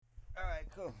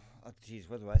Jeez,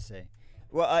 what do I say?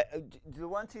 Well, the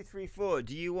 1, 2, 3, 4.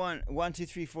 Do you want 1, 2,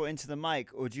 3, 4 into the mic,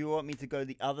 or do you want me to go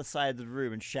the other side of the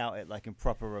room and shout it like in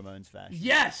proper Ramones fashion?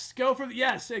 Yes, go for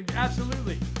yes,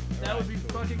 absolutely. That would be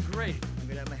fucking great. I'm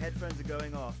gonna have my headphones are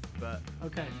going off, but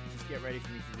okay, just get ready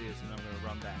for me to do this, and I'm gonna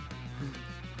run back.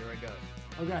 Here I go.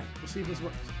 Okay, we'll see if this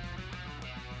works.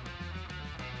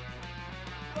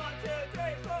 1, 2, 3,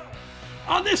 4.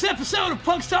 On this episode of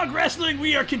Punks Talk Wrestling,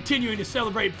 we are continuing to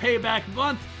celebrate Payback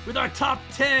Month with our top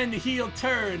 10 heel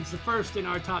turns, the first in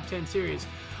our top 10 series.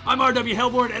 I'm RW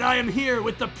Hellborn, and I am here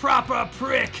with the proper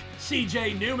prick,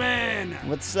 CJ Newman.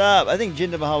 What's up? I think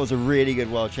Jinder Mahal was a really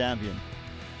good world champion.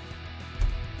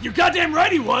 You're goddamn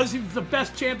right he was. He was the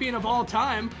best champion of all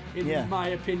time, in my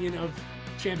opinion, of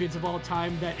champions of all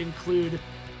time that include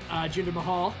Jinder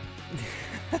Mahal.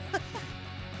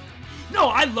 No,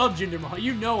 I love Jinder Mahal.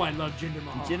 You know I love Jinder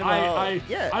Mahal. Jinder Mahal,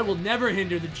 I will never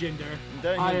hinder the Jinder.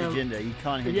 Don't hinder Jinder. You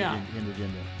can't hinder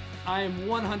Jinder. I am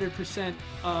 100%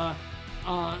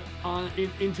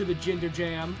 into the Jinder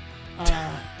jam.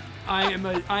 I am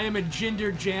a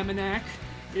Jinder Jamanac.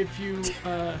 If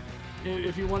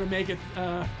you want to make it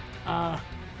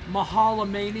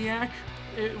Mahalamaniac,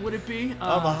 would it be?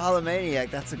 Mahalamaniac.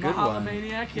 That's a good one.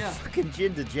 Mahalamaniac, yeah. Fucking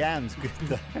Jinder Jam's good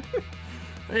though.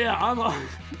 Yeah, I'm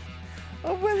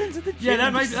well into the gym.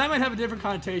 Yeah, that might have a different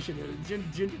connotation.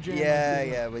 Jinder Jam.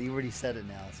 Yeah. Well, you already said it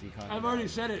now, so you can't. I've already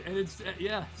said it, and it's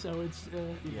so it's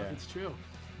it's true.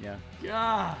 Yeah.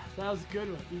 Yeah, that was a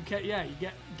good one. You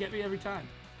get me every time.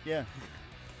 Yeah.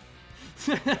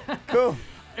 Cool.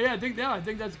 Yeah, I think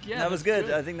that's That was good.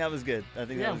 I think that was good. I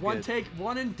think that was one good. take,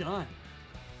 one and done.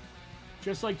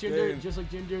 Just like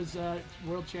Jinder's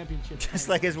world championship. Just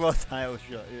like his world title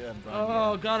shot. Yeah.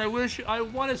 God, I want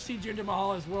to see Jinder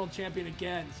Mahal as world champion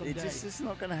again someday. It's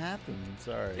not gonna happen. I'm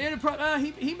sorry. And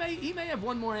he may have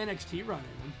one more NXT run in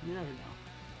him. You never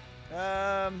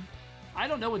know. I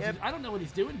don't know what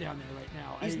he's doing down there right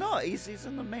now. He's not. He's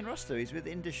on the main roster. He's with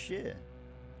Indus Sher,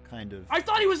 kind of. I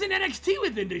thought he was in NXT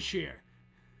with Indus Sher.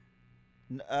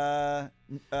 Is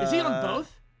he on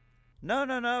both? No.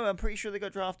 I'm pretty sure they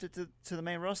got drafted to the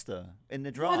main roster in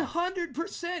the draft.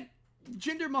 100%.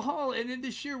 Jinder Mahal and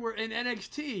Indus Sher were in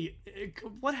NXT.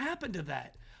 What happened to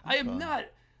that? I am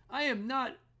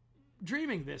not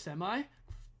dreaming this, am I?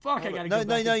 Fuck! I gotta go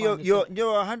back. No. You're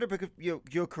 100%.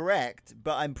 You're correct,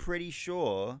 but I'm pretty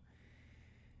sure.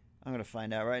 I'm gonna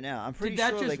find out right now. I'm pretty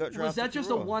sure they got drafted. Was that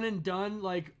just a one and done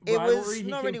rivalry? It was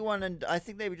not really one and. I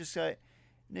think they would just say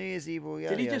New Year's Evil.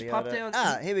 Did he just pop down?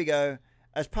 Here we go.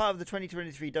 As part of the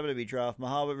 2023 WWE draft,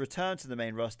 Mahal would return to the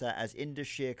main roster as Indus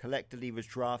Sher collectively was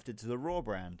drafted to the Raw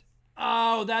brand.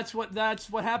 Oh, that's what happened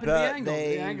to the Angle.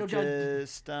 They've the Angle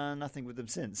just done nothing with them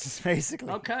since, basically.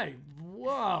 Okay.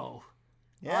 Whoa.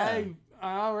 Yeah.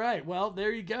 All right. Well,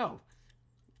 there you go.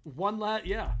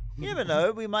 Yeah. You never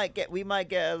know. We might get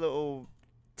a little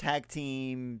tag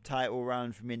team title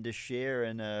run from Indus Sher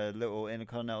and a little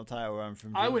Intercontinental title run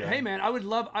from Jinder. Hey man, I would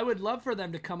love for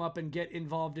them to come up and get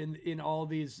involved in all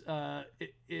these little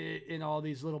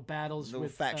battles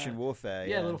with faction warfare.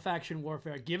 Yeah, little faction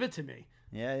warfare. Give it to me.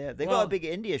 Yeah. They got a big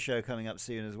India show coming up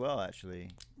soon as well, actually.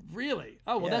 Really?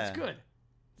 Oh well, that's good.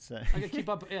 So I can keep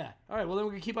up. Yeah. All right. Well, then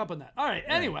we can keep up on that. All right.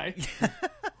 Anyway.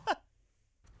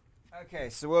 Okay,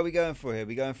 so what are we going for here? Are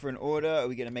we going for an order? Are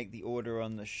we going to make the order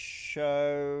on the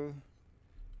show?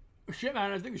 Shit,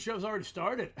 man, I think the show's already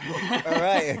started. All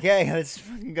right, okay, let's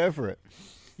fucking go for it.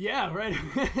 Yeah, right.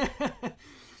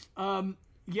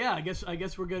 Yeah, I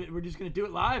guess we're just gonna do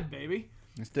it live, baby.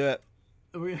 Let's do it.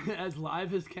 As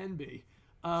live as can be.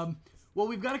 Well,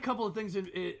 we've got a couple of things.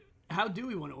 How do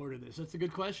we want to order this? That's a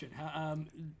good question.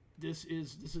 This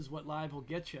is what live will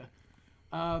get you.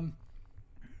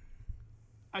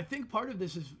 I think part of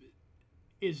this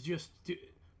is just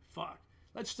fuck.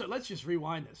 Let's just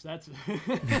rewind this. That's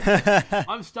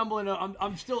I'm stumbling.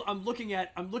 I'm looking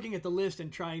at the list and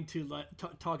trying to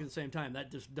talk at the same time.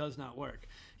 That just does not work.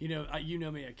 You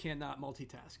know me. I cannot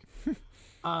multitask.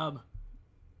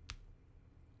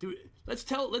 Let's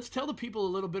tell the people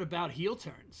a little bit about heel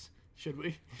turns. Should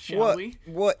we? Shall we?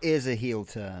 What is a heel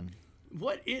turn?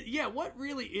 What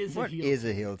really is a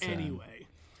heel turn? Anyway.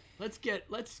 Let's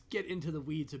get into the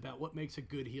weeds about what makes a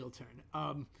good heel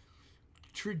turn.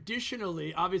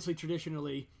 Traditionally,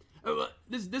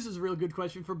 this is a real good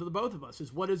question for the both of us.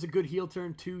 Is what is a good heel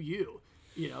turn to you?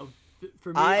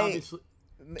 For me, obviously.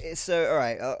 So, all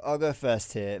right, I'll go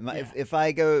first here. If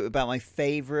I go about my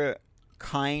favorite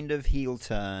kind of heel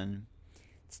turn,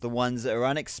 it's the ones that are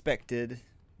unexpected,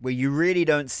 where you really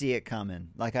don't see it coming.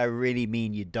 Like, I really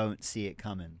mean you don't see it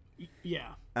coming.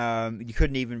 Yeah. You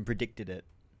couldn't even predicted it.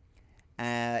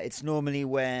 It's normally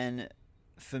when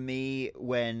for me,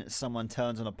 when someone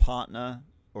turns on a partner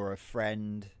or a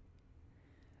friend,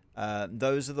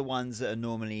 those are the ones that are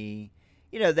normally,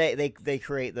 they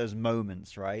create those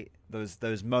moments, right?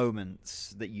 Those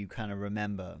moments that you kind of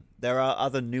remember. There are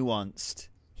other nuanced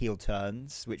heel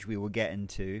turns, which we will get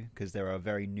into, because there are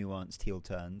very nuanced heel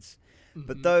turns. Mm-hmm.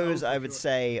 But those, I would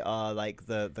say, are like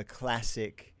the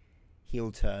classic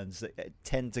heel turns that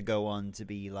tend to go on to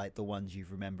be like the ones you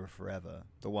remember forever.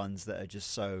 The ones that are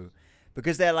just so...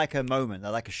 Because they're like a moment.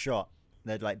 They're like a shot.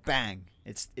 They're like, bang.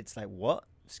 It's like, what?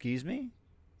 Excuse me?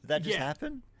 Did that just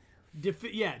happen?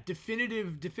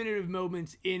 Definitive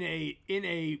moments in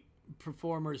a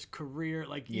performer's career,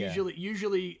 like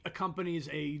usually accompanies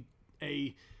a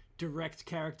direct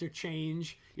character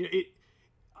change.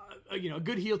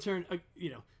 Good heel turn.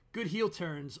 Good heel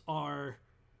turns are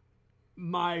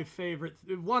my favorite.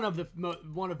 One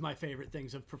of my favorite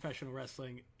things of professional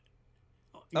wrestling.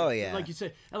 Like you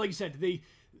said,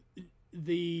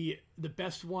 the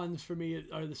best ones for me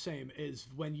are the same. Is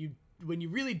when you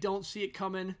really don't see it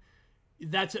coming.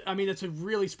 That's a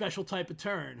really special type of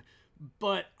turn.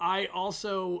 But I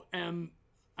also am.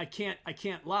 I can't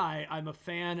lie. I'm a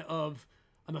fan of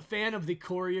the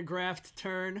choreographed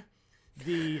turn.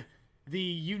 The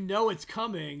it's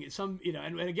coming.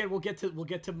 And again we'll get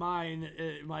to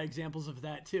my examples of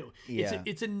that too. Yeah.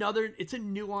 It's a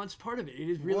nuanced part of it.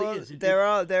 It really is.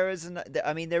 There is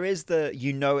the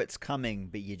it's coming,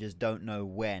 but you just don't know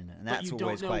when, and that's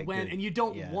always quite good. And you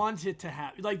don't want it to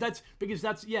happen. Like that's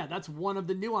one of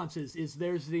the nuances. Is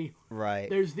there's the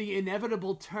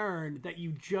inevitable turn that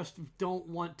you just don't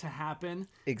want to happen.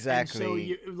 Exactly. And so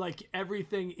you like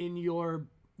everything in your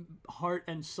heart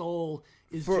and soul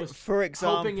is for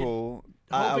example,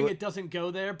 hoping it doesn't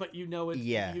go there, but it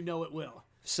will.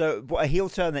 So a heel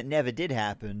turn that never did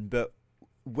happen, but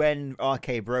when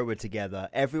RK Bro were together,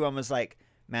 everyone was like,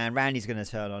 man, Randy's going to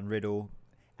turn on Riddle,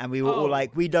 and we were all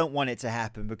like, we don't want it to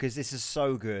happen because this is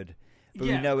so good, but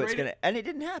we know it's going to, and it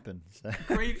didn't happen. So.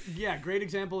 Great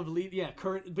example of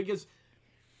current, because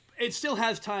it still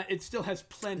has time. It still has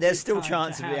plenty. There's still of time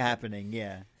chance of it happening.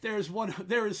 Yeah. There is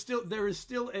still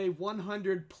a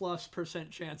 100+%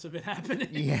 chance of it happening.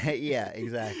 Yeah,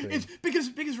 exactly. It's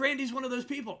because Randy's one of those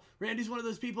people. Randy's one of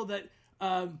those people that,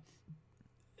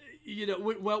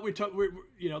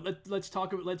 let's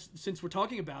talk about. Since we're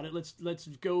talking about it, let's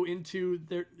go into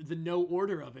the no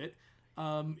order of it.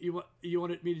 You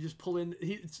wanted me to just pull in.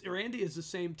 Randy is the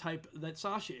same type that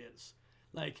Sasha is,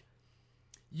 like,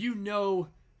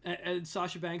 And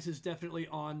Sasha Banks is definitely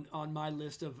on my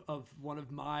list of one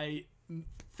of my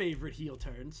favorite heel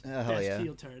turns,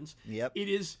 heel turns. Yep. It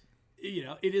is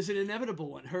an inevitable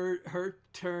one. Her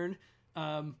turn.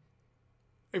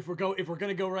 If we're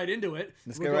gonna go right into it,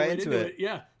 let's go right into it.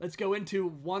 Yeah, let's go into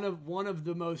one of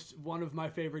my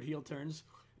favorite heel turns.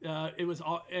 It was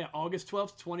August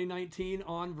 12th, 2019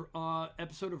 on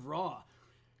episode of Raw.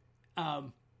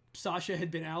 Sasha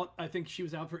had been out. I think she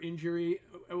was out for injury,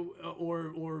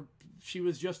 or she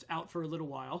was just out for a little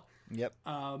while. Yep.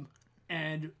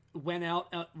 And went out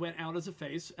as a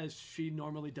face, as she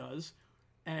normally does,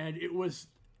 and it was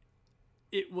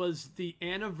the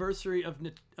anniversary of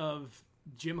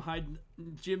Jim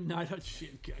Neidhart.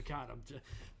 God, I'm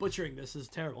butchering this. This is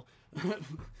terrible.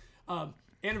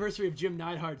 Anniversary of Jim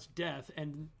Neidhart's death,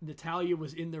 and Natalya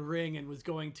was in the ring and was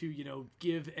going to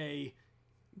give a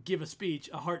speech,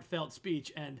 a heartfelt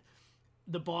speech, and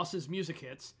the boss's music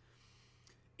hits.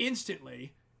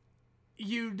 Instantly,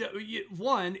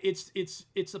 it's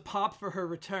a pop for her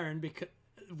return,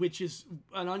 which is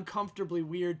an uncomfortably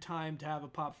weird time to have a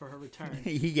pop for her return.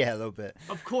 Yeah, a little bit.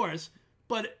 Of course,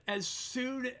 but as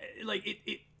soon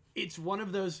it's one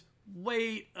of those.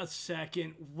 Wait a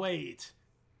second. Wait,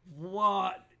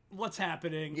 what's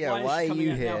happening? Yeah, why are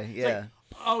you here? Yeah.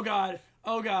 Like,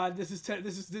 oh God, this is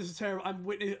terrible.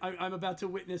 I'm about to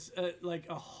witness a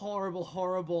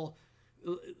horrible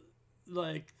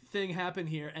thing happen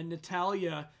here. And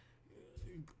Natalya,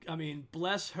 I mean,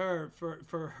 bless her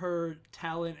for her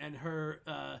talent and her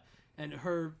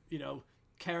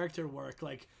character work.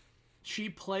 Like, she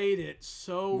played it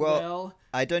so well.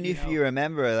 I don't know if you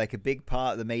remember, like, a big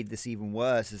part that made this even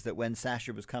worse is that when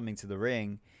Sasha was coming to the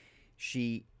ring,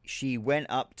 she went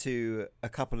up to a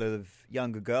couple of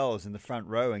younger girls in the front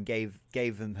row and gave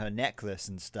them her necklace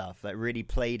and stuff. That really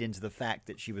played into the fact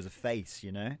that she was a face,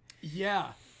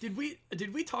 Yeah. Did we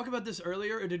talk about this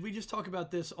earlier, or did we just talk about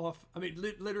this off? I mean,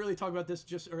 literally talk about this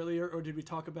just earlier, or did we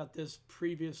talk about this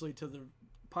previously to the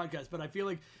podcast? But I feel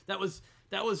like that was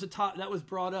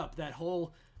brought up. That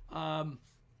whole no,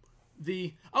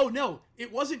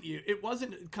 it wasn't you. It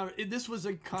wasn't. This was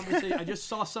a conversation. I just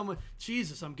saw someone.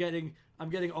 Jesus, I'm getting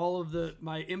getting all of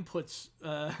my inputs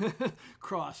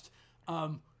crossed.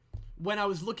 When I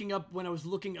was looking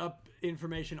up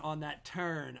information on that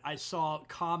turn, I saw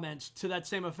comments to that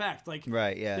same effect. Like,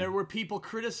 right, yeah, there were people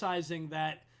criticizing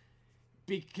that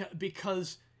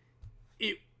because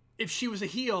if she was a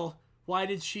heel, why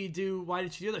did she do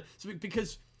that? So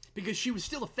because she was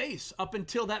still a face up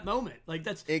until that moment. Like,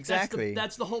 that's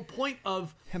the whole point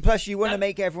of. And plus, you want to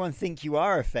make everyone think you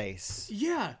are a face.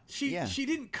 Yeah, she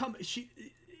didn't come.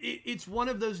 It's one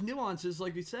of those nuances,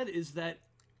 like we said, is that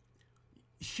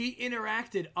she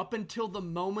interacted up until the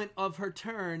moment of her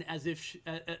turn as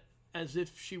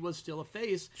if she was still a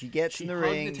face. She gets in the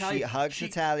ring. She hugs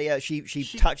Natalia. She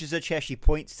touches her chest. She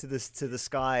points to the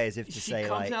sky as if to say,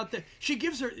 like. She comes out there. She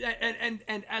gives her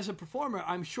and as a performer,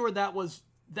 I'm sure that was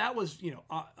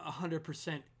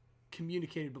 100%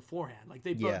 communicated beforehand. Like,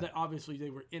 they both, that obviously they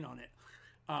were in on it.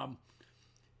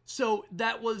 So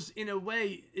that was, in a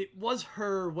way, it was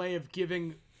her way of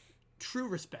giving true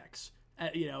respects.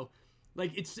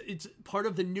 Like, it's part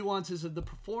of the nuances of the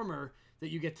performer that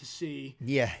you get to see.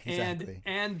 Yeah, exactly.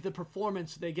 And the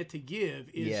performance they get to give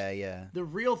is the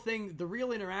real thing, the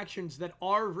real interactions that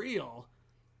are real.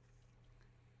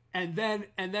 And then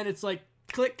it's like,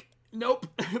 click, nope,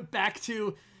 back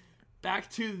to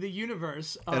the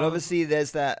universe. And obviously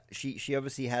there's that she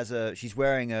obviously has she's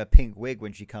wearing a pink wig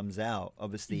when she comes out.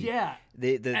 Obviously, yeah.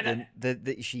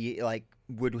 She like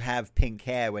would have pink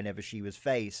hair whenever she was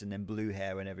face, and then blue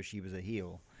hair whenever she was a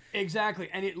heel. Exactly,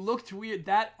 and it looked weird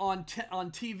that on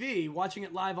TV, watching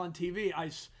it live on TV.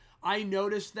 I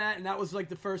noticed that, and that was like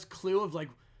the first clue of like,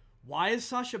 why is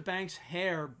Sasha Banks'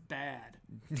 hair bad?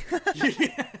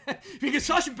 Because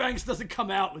Sasha Banks doesn't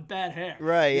come out with bad hair.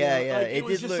 Right, yeah, yeah. Like, it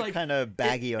did look like, kind of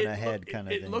baggy on her head, kind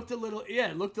of thing. It looked a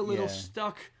little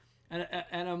stuck.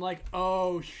 And I'm like,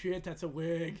 oh shit, that's a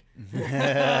wig.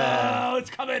 Oh, it's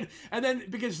coming. And then,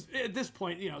 because at this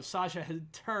point, Sasha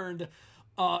had turned,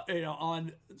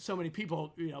 on so many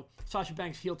people. Sasha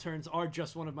Banks' heel turns are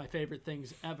just one of my favorite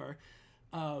things ever.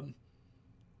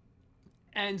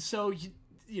 And so,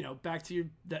 back to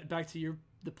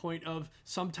the point of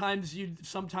sometimes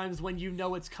when you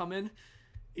know it's coming,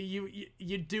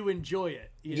 you do enjoy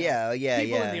it. Yeah.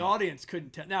 People in the audience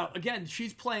couldn't tell. Now, again,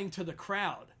 she's playing to the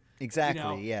crowd.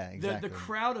 Exactly. Yeah. Exactly. The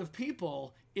crowd of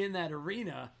people in that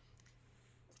arena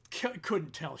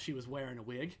couldn't tell she was wearing a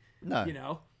wig.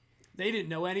 No. They didn't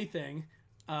know anything.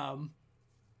 And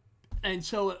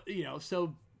so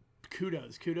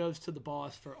kudos to the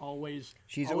boss for always.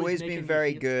 She's always been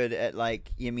very good at,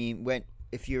 like,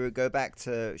 if you go back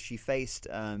to, she faced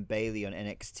Bayley on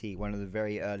NXT, one of the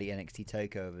very early NXT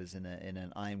takeovers in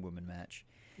an Iron Woman match.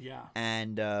 Yeah.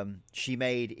 And she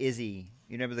made Izzy.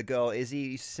 You remember the girl Izzy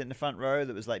used to sit in the front row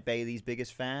that was like Bayley's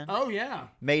biggest fan? Oh yeah.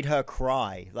 Made her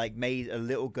cry, like made a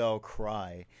little girl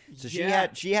cry. So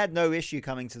she had no issue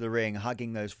coming to the ring,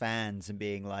 hugging those fans and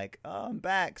being like, "Oh, I'm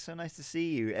back, so nice to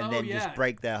see you," and then just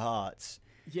break their hearts.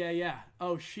 Yeah.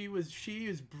 Oh, she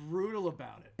is brutal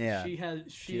about it. Yeah.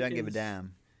 She don't give a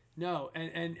damn. No,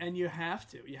 and you have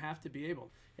to be able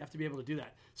to do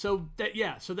that. So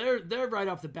they're right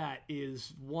off the bat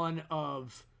is one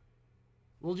of.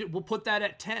 We'll put that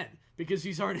at 10 because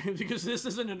because this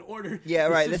isn't an order. Yeah,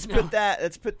 right. Let's put that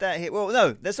here. Well,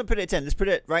 no, let's not put it at 10. Let's put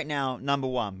it right now number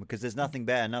 1 because there's nothing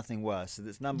better, nothing worse. So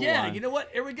that's number 1. Yeah, you know what?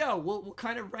 Here we go. We'll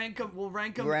kind of rank them. We'll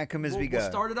rank them as we go. We'll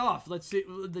start it off. Let's see.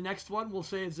 The next one we'll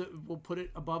say we'll put it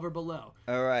above or below.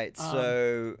 All right.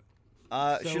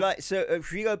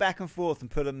 Should we go back and forth and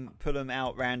put them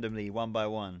out randomly one by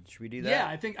one? Should we do that? Yeah,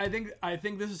 I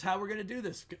think this is how we're gonna do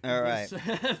this. All right.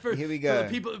 Here we go.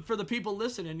 For the people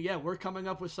listening, yeah, we're coming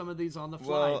up with some of these on the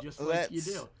fly, just like you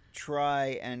do.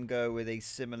 Try and go with a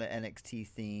similar NXT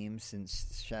theme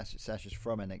since Sasha's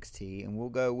from NXT, and we'll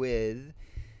go with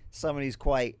someone who's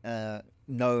quite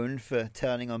known for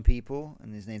turning on people,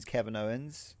 and his name's Kevin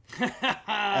Owens.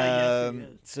 Yes,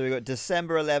 so we got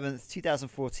December 11th,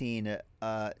 2014 at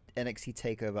NXT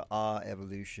TakeOver R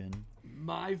Evolution.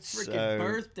 My freaking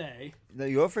birthday.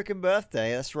 Your freaking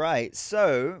birthday, that's right.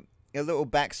 So, a little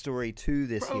backstory to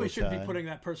this. Probably should be putting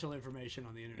that personal information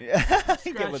on the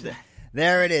internet.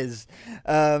 There it is.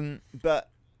 But,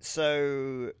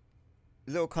 so,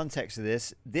 little context of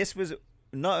this. This was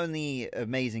not only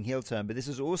amazing heel turn, but this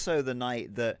was also the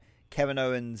night that Kevin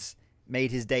Owens made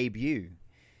his debut.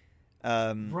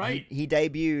 Right. He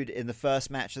debuted in the first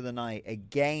match of the night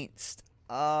against,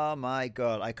 oh my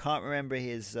god, I can't remember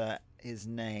his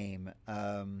name.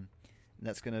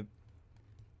 That's gonna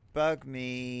bug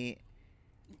me.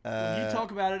 When you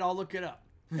talk about it, I'll look it up.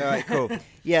 All right, cool.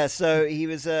 Yeah, so he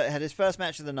was had his first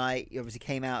match of the night. He obviously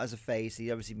came out as a face.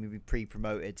 He obviously maybe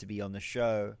pre-promoted to be on the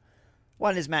show.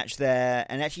 won his match there,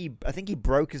 and actually, I think he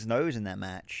broke his nose in that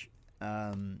match.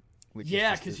 Which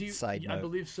because I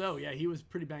believe so. Yeah, he was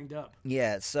pretty banged up.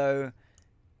 Yeah, so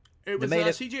it was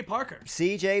CJ Parker.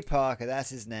 CJ Parker, that's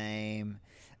his name.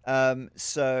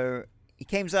 So it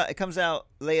comes out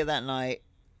later that night.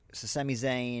 So Sami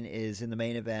Zayn is in the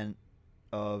main event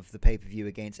of the pay-per-view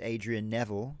against Adrian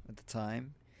Neville at the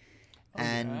time,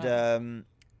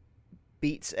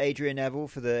 beats Adrian Neville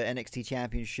for the NXT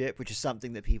Championship, which is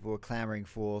something that people were clamoring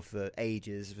for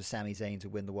ages, for Sami Zayn to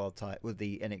win the world title with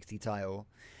the NXT title.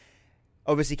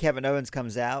 Obviously, Kevin Owens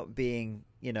comes out being,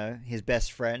 his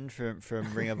best friend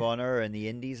from Ring of Honor and the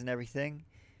Indies and everything.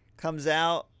 Comes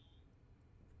out,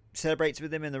 celebrates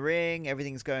with him in the ring.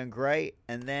 Everything's going great,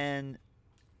 and then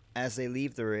as they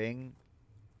leave the ring,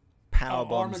 power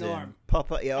bombs him. Arm.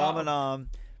 Pop up, arm in arm.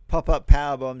 Pop up,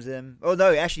 power bombs him. Oh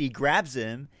no, actually, he grabs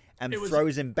him and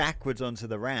throws him backwards onto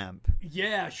the ramp.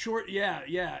 Yeah, short.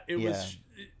 Yeah. It was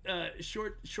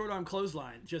short arm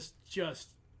clothesline. Just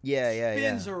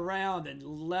spins around and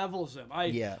levels him.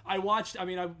 I watched. I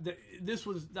mean,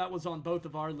 that was on both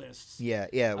of our lists. Yeah,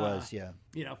 it was. Yeah.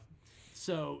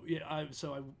 So I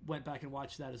went back and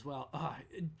watched that as well.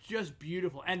 Just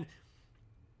beautiful. And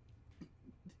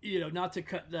not to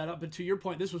cut that up, but to your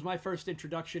point, this was my first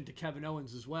introduction to Kevin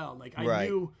Owens as well. Like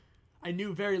I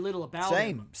knew very little about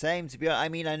him. Same. To be honest, I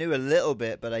mean, I knew a little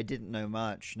bit, but I didn't know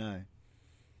much. No.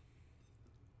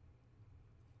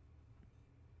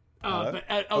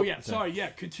 Sorry. Yeah.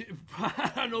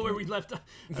 I don't know where we left.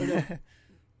 I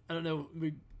don't know.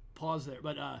 We paused there,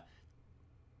 but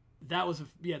that was a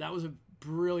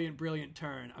brilliant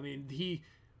turn. I mean,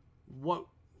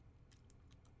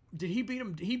 did he beat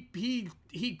him? He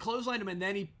clotheslined him and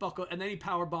then he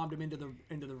power bombed him into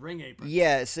the ring apron.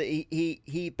 Yeah, so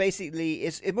he basically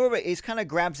it's kind of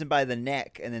grabs him by the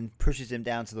neck and then pushes him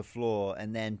down to the floor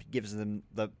and then gives them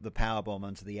the power bomb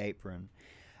onto the apron.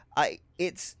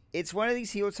 It's one of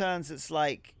these heel turns that's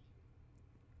like,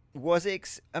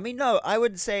 no, I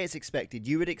wouldn't say it's expected.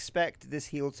 You would expect this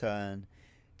heel turn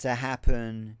to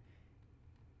happen.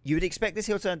 You would expect this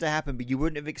heel turn to happen, but you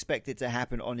wouldn't have expected it to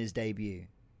happen on his debut.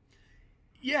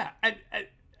 Yeah, and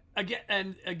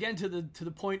again to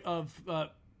the point of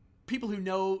people who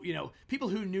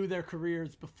knew their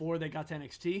careers before they got to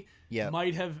NXT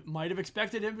might have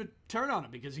expected him to turn on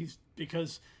him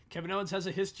because Kevin Owens has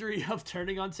a history of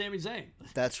turning on Sami Zayn.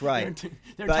 That's right.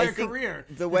 their entire career.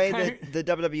 The way that the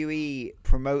WWE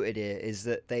promoted it is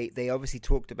that they obviously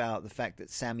talked about the fact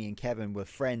that Sami and Kevin were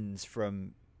friends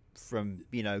from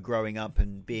growing up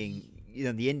and being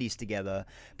the indies together,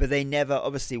 but they never,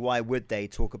 obviously, why would they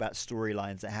talk about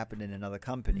storylines that happened in another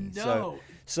company? No.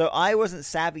 So I wasn't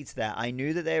savvy to that. I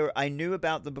knew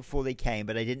about them before they came,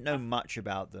 but I didn't know much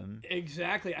about them.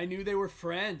 Exactly. I knew they were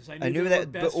friends. I knew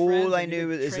that, but all I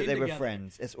knew is that they were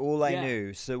friends. It's all I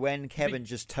knew. So when Kevin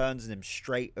just turns on him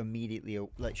straight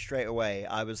away,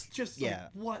 I was just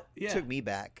what? Yeah. It took me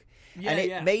back. Yeah, and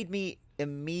it made me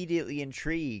immediately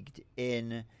intrigued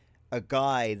in a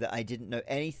guy that I didn't know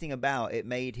anything about. It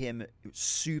made him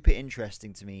super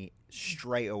interesting to me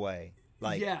straight away.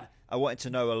 I wanted to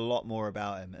know a lot more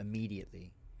about him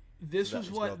immediately. That's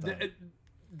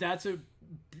a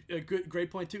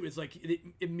great point too. It's like it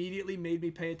immediately made me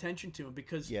pay attention to him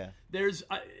because there's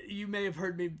you may have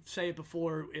heard me say it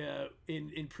before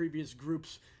in previous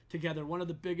groups together. One of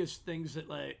the biggest things that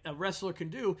like a wrestler can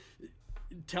do.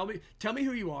 Tell me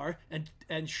who you are and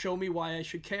show me why I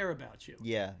should care about you.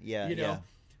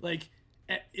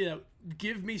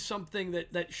 Give me something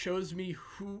that shows me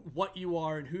what you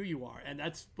are and who you are, and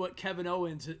that's what Kevin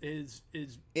Owens is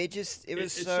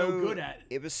so good at.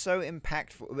 It was so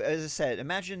impactful. As I said,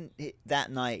 imagine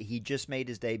that night he just made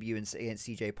his debut against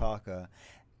CJ Parker,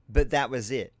 but that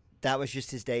was it. That was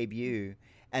just his debut,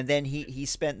 and then he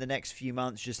spent the next few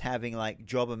months just having like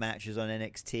jobber matches on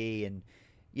NXT and.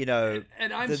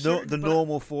 The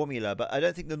normal formula, but I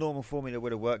don't think the normal formula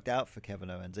would have worked out for Kevin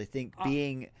Owens. I think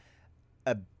being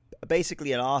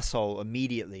basically an arsehole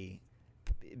immediately,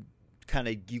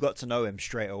 you got to know him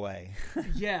straight away.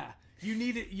 You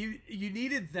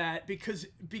needed that because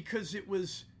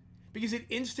it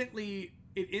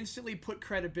instantly put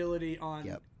credibility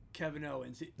on Kevin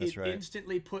Owens. It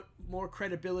instantly put more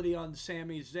credibility on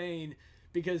Sami Zayn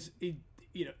because he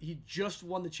just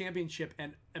won the championship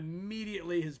and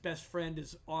immediately his best friend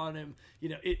is on him.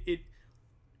 It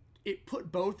put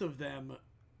both of them,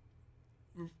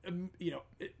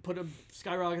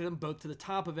 skyrocketed them both to the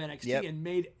top of NXT and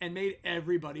made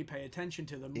everybody pay attention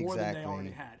to them more than they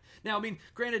already had. Now, I mean,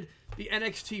 granted, the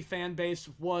NXT fan base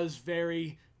was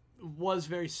very was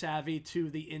very savvy to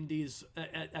the indies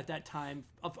at that time.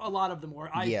 A lot of them were.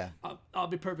 I'll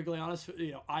be perfectly honest.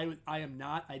 I am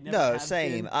not. I never. No, have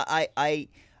same. Been.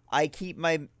 I keep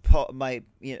my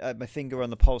finger on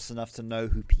the pulse enough to know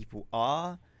who people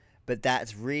are, but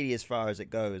that's really as far as it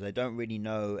goes. I don't really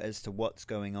know as to what's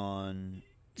going on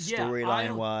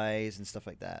storyline wise and stuff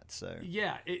like that. So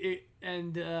yeah, it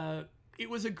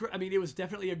was it was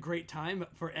definitely a great time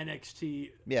for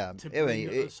NXT. Yeah, to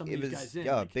bring some of these guys in.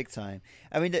 Yeah, big time.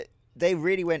 I mean, they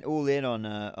really went all in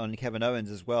on Kevin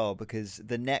Owens as well, because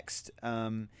the next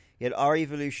you had our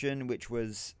Evolution, which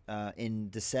was in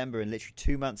December, and literally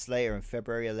 2 months later, on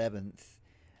February 11th,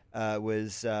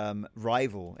 was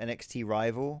NXT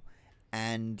Rival,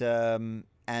 and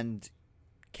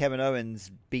Kevin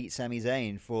Owens beat Sami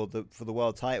Zayn for the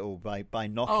world title by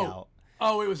knockout.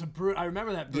 Oh, it was I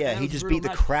remember that. Yeah, he just beat the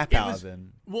crap out of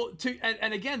him. Well,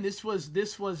 and again, this was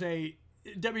a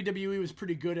WWE was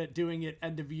pretty good at doing it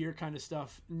end of year kind of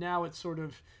stuff. Now it's sort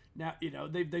of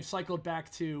they've cycled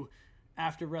back to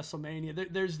after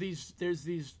WrestleMania. There's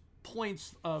these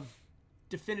points of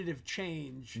definitive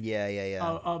change.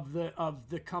 Of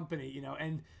the company,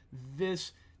 and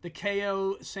the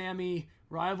KO Sammy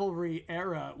rivalry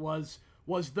era was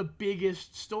the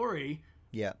biggest story.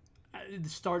 Yeah. It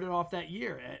started off that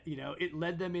year. It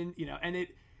led them in, and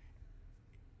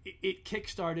it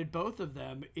kickstarted both of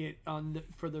them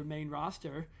for their main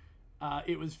roster.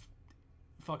 It was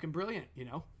fucking brilliant,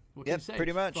 What can you say?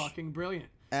 Pretty much. Fucking brilliant.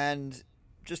 And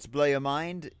just to blow your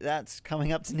mind, that's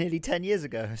coming up to nearly 10 years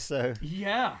ago. So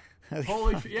yeah,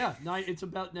 holy yeah, it's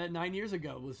about 9 years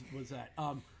ago was that.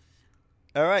 All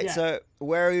right, so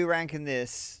where are we ranking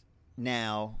this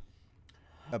now?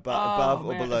 Above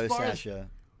or below Sasha?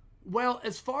 Well,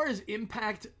 as far as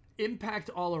impact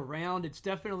all around, it's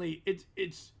definitely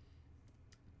it's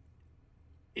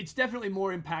definitely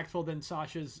more impactful than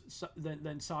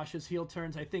Sasha's heel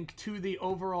turns. I think to the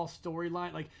overall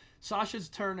storyline, like Sasha's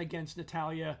turn against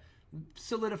Natalya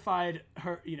solidified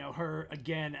her, her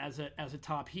again as a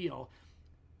top heel.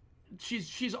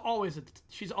 She's always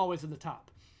in the top.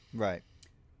 Right.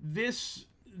 This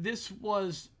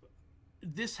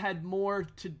had more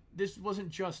to. This wasn't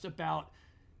just about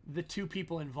the two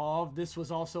people involved. This was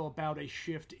also about a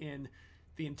shift in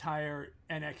the entire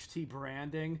NXT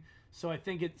branding. So I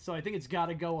think it's got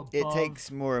to go above. It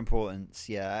takes more importance.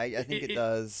 Yeah, I think it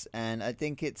does, and I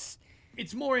think it's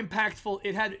more impactful.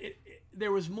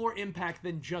 There was more impact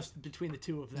than just between the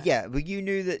two of them. Yeah, but you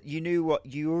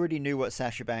already knew what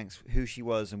Sasha Banks, who she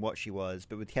was and what she was,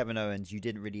 but with Kevin Owens you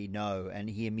didn't really know, and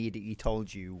he immediately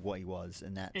told you what he was,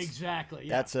 and that's exactly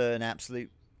that's an absolute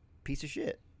piece of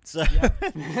shit. So yeah.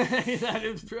 That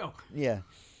is true. Yeah.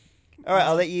 All right,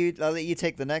 I'll let you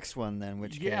take the next one then.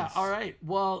 Which yeah. case? All right.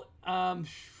 Well,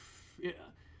 if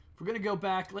we're gonna go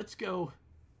back, let's go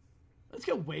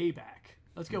way back.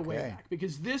 Let's go way back,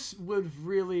 because this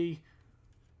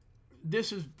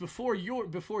is before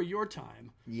your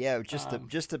time. Yeah,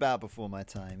 just about before my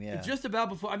time. Yeah, just about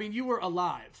before. I mean, you were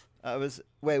alive. I was.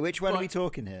 Wait, which one are we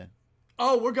talking here?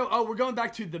 We're going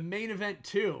back to the main event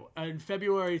 2 on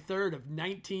February 3rd of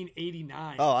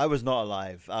 1989. Oh, I was not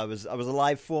alive. I was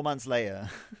alive 4 months later.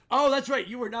 Oh, that's right.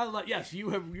 You were not alive. Yes, you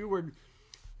were.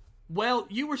 Well,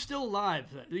 you were still alive.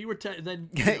 You were then.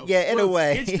 Yeah, in a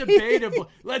way. It's debatable.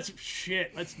 Let's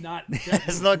not.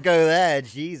 Let's not go there.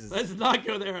 Jesus. Let's not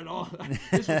go there at all.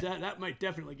 That might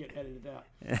definitely get edited out.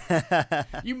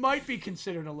 You might be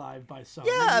considered alive by some.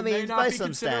 Yeah, I mean, by be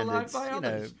some standards, by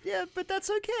others. Yeah, but that's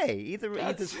okay.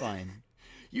 Either's fine.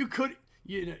 You could.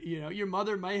 Your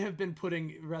mother may have been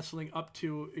putting wrestling up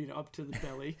to the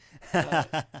belly.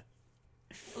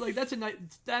 Like that's a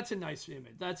nice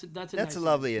image. That's a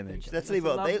lovely image. Let's leave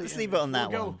it on that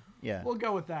one. Yeah, we'll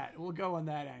go with that. We'll go on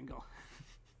that angle.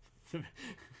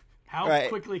 How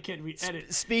quickly can we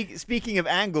edit? Speaking of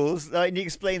angles, can you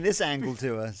explain this angle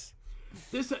to us?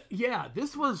 This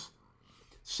was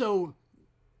so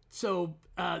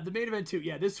the main event 2.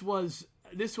 Yeah, this was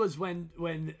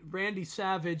when Randy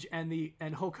Savage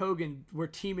and Hulk Hogan were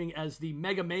teaming as the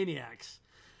Mega Maniacs.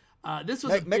 This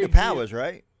was Mega Powers,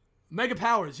 right? Mega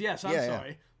Powers, yes. I'm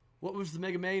sorry. Yeah. What was the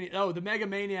Mega Maniacs? Oh, the Mega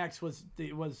Maniacs was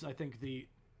I think the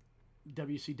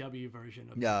WCW version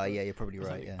of. Yeah, you're probably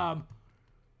right. Yeah.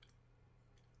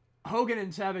 Hogan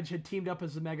and Savage had teamed up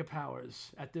as the Mega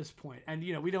Powers at this point, and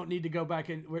we don't need to go back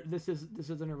and this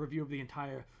isn't a review of the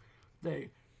entire thing,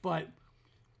 but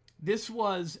this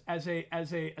was as a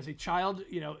child.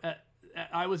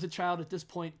 I was a child at this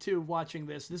point too, watching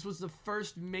this. This was the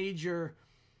first major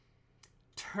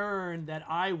turn that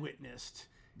I witnessed,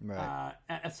 right.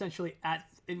 Essentially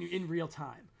in real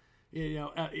time.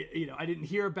 I didn't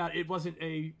hear about it. It wasn't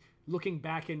a looking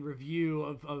back in review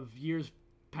of years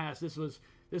past. This was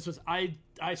I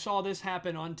saw this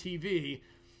happen on TV,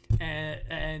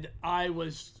 and I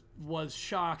was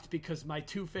shocked because my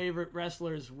two favorite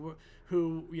wrestlers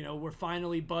who were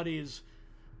finally buddies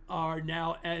are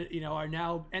now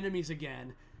enemies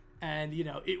again, and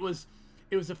it was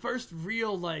the first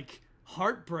real like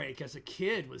heartbreak as a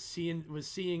kid was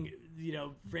seeing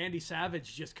Randy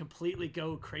Savage just completely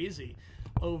go crazy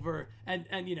over and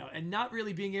not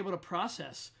really being able to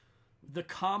process the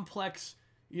complex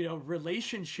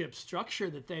relationship structure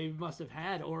that they must have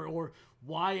had or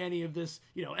why any of this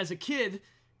as a kid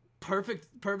perfect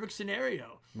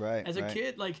scenario right as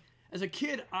a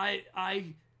kid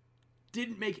I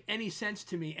didn't make any sense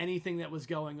to me anything that was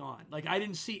going on. Like I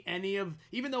didn't see any of,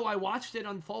 even though I watched it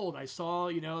unfold, I saw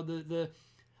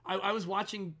I was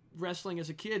watching wrestling as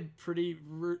a kid pretty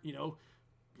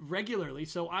regularly,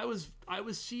 so I was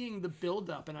seeing the build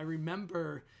up, and I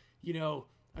remember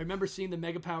seeing the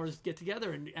Mega Powers get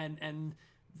together and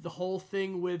the whole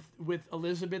thing with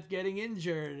Elizabeth getting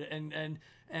injured and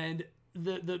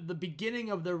the beginning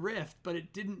of the rift, but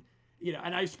it didn't.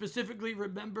 And I specifically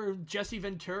remember Jesse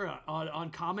Ventura on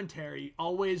commentary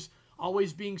always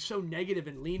being so negative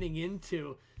and leaning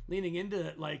into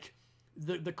like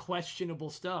the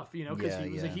questionable stuff, because he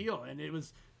was a heel, and it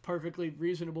was perfectly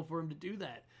reasonable for him to do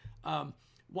that.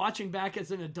 Watching back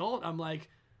as an adult, I'm like,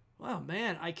 wow,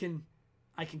 man, I can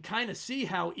kind of see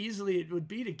how easily it would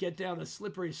be to get down a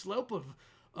slippery slope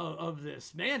of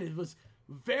this. Man, it was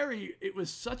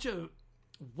such a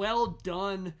well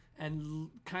done, and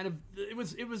kind of it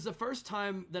was the first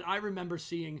time that I remember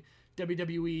seeing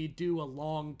WWE do a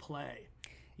long play.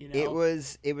 It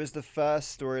was the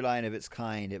first storyline of its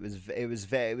kind. It was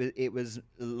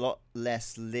a lot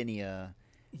less linear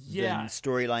than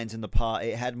storylines in the part.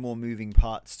 It had more moving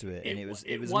parts to it, and it was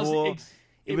more.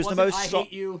 It was the most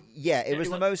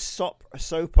the most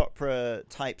soap opera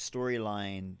type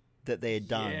storyline that they had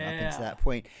done up until that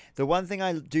point. The one thing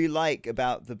I do like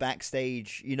about the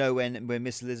backstage, when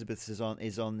Miss Elizabeth is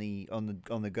on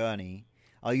the gurney.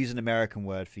 I'll use an American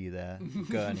word for you there,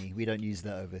 gurney. We don't use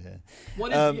that over here.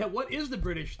 What is the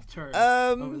British term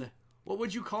over there? What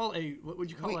would you call a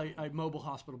mobile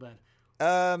hospital bed?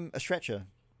 A stretcher.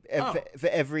 For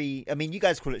every, you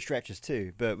guys call it stretchers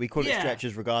too, but we call it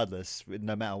stretchers regardless,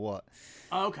 no matter what.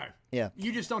 Oh, okay. Yeah.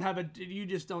 You just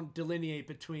don't delineate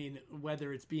between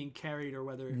whether it's being carried or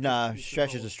whether. No,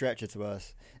 stretcher's a stretcher to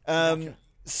us. Gotcha.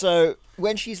 So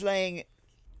when she's laying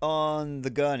on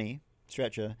the gurney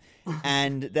stretcher,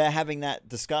 and they're having that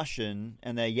discussion,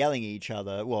 and they're yelling at each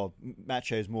other. Well,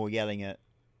 Macho's more yelling at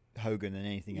Hogan than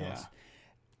anything else.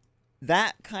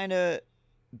 That kind of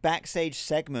backstage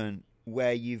segment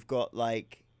where you've got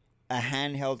like a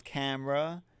handheld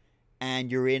camera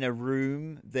and you're in a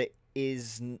room that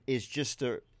is just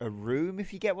a room,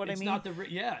 if you get what I mean. It's not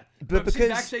but we've seen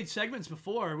backstage segments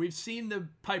before. We've seen the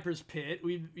Piper's Pit.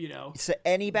 So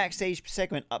any backstage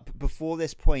segment up before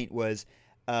this point was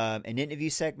an interview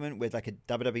segment with like a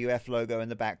WWF logo in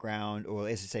the background, or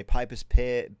as I say, Piper's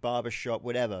Pit, barbershop,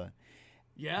 whatever.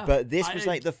 Yeah. But this was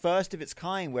like the first of its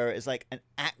kind where it was like an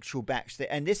actual backstage,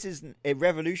 and it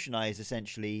revolutionized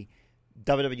essentially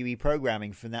WWE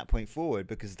programming from that point forward,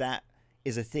 because that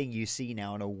is a thing you see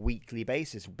now on a weekly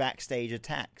basis. Backstage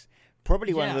attacks,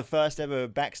 probably one of the first ever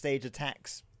backstage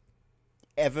attacks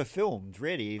ever filmed.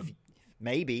 Really,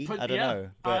 maybe I don't know.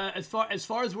 But as far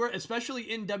as we're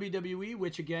especially in WWE,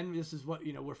 which again, this is what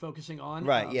we're focusing on.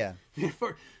 Right.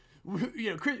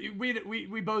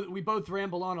 We both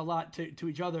ramble on a lot to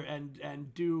each other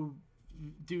and do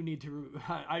need to.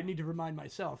 I need to remind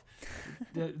myself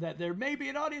that there may be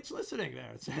an audience listening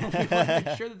there. So we want to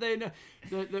make sure that they know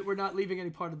that we're not leaving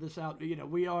any part of this out.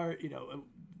 We are.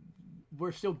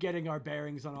 We're still getting our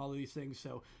bearings on all of these things.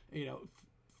 So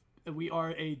we are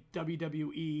a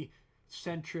WWE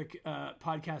centric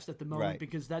podcast at the moment,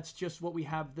 because that's just what we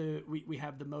have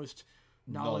the most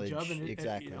knowledge of, and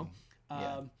exactly.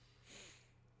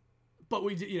 But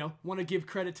we want to give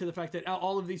credit to the fact that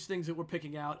all of these things that we're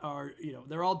picking out are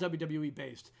they're all WWE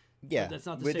based. Yeah, that's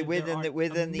not to say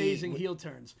within amazing heel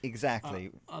turns.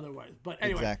 Exactly. Otherwise, but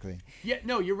anyway. Exactly. Yeah,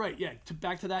 no, you're right. Yeah,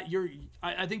 back to that.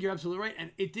 I think you're absolutely right,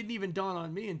 and it didn't even dawn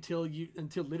on me until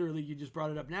literally you just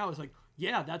brought it up now. It's like,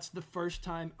 yeah, that's the first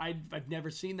time I've never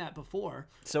seen that before.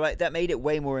 So that made it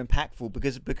way more impactful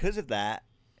because of that.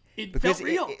 It felt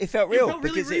real. It felt real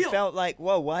really real. It felt like,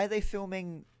 whoa, why are they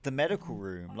filming the medical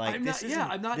room? Like this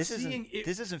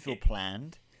doesn't feel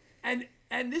planned. And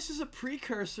this is a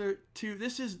precursor to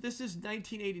this is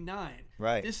 1989.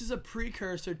 Right. This is a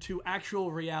precursor to actual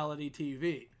reality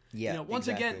TV. Yeah, once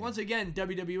again,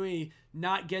 WWE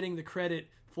not getting the credit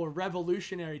for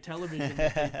revolutionary television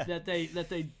that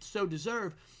they so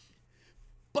deserve.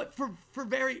 But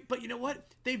but you know what?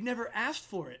 They've never asked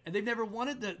for it, and they've never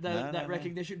wanted that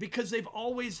recognition because they've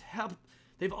always held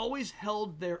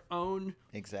their own.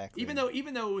 Exactly. Even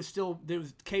though it was still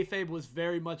kayfabe was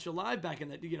very much alive back in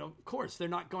that. Of course they're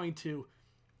not going to.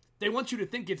 They want you to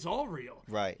think it's all real.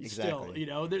 Right. Exactly.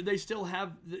 Still, they still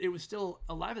have. It was still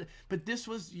alive, but this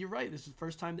was. You're right. This is the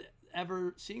first time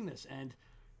ever seeing this, and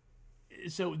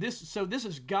so this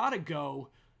has got to go.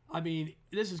 I mean,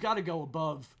 this has got to go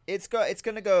above. It's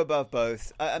going to go above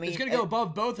both. I mean, it's going to go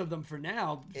above both of them for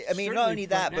now. I mean, not only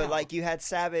that, but like you had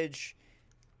Savage.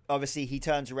 Obviously, he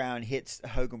turns around, hits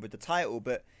Hogan with the title,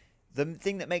 but the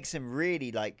thing that makes him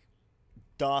really like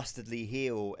dastardly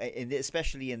heel,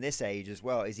 especially in this age as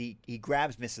well, is he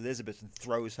grabs Miss Elizabeth and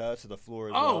throws her to the floor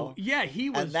as well. Oh yeah, he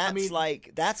was. And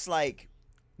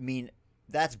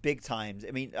that's big times.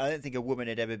 I mean, I don't think a woman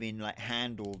had ever been like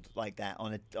handled like that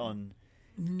on.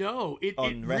 No, it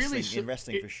wrestling, really in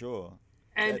wrestling for sure.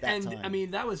 And I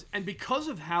mean that was, and because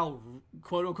of how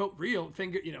quote unquote real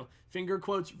finger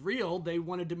quotes real, they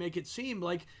wanted to make it seem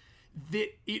like that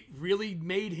it really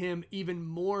made him even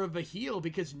more of a heel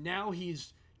because now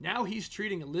he's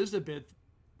treating Elizabeth,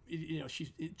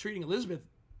 she's treating Elizabeth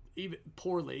even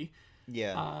poorly.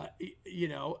 Yeah.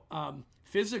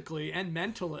 Physically and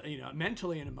mentally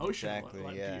and emotionally.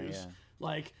 Exactly. Yeah.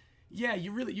 Like. Yeah,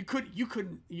 you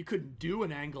couldn't do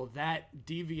an angle that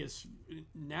devious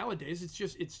nowadays. It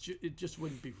just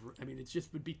wouldn't be. I mean, it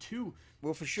just would be too.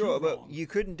 Well, for sure, but you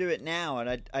couldn't do it now,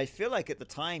 and I feel like at the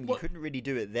time you couldn't really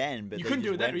do it then. But you they couldn't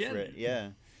just do it went then. for it. Yeah.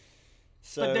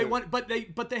 So, but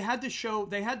they had to show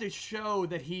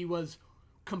that he was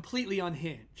completely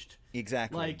unhinged.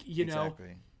 Exactly. Like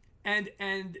exactly.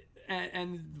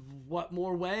 And what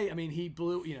more way? I mean, he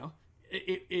blew.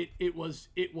 It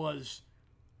was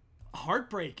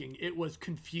heartbreaking. It was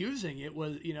confusing. It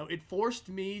was, it forced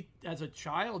me as a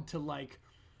child to like,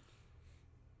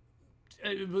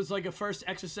 it was like a first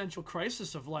existential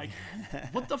crisis of like,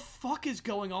 what the fuck is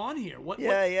going on here? Why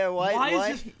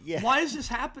is this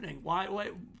happening? Why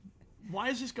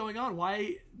is this going on?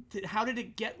 How did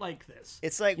it get like this?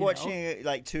 It's like watching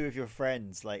like two of your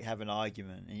friends like have an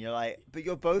argument and you're like, but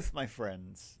you're both my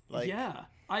friends. Like, yeah,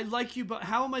 I like you, but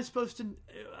how am I supposed to,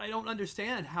 I don't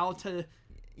understand how to,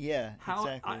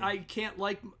 exactly. I can't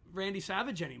like Randy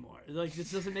Savage anymore. Like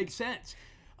this doesn't make sense.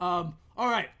 All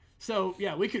right, so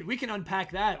yeah, we can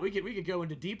unpack that. We could go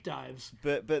into deep dives.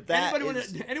 But that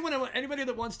anybody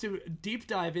that wants to deep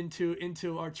dive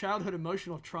into our childhood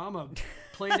emotional trauma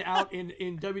played out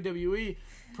in WWE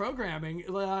programming,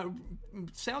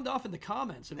 sound off in the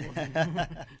comments and we'll.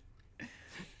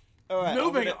 All right,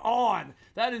 moving on.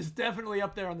 That is definitely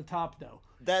up there on the top though.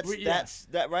 That's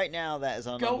right now. That is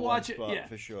on go number watch one spot, it, yeah.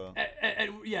 For sure.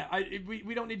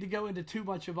 We don't need to go into too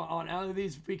much on all of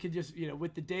these. We could just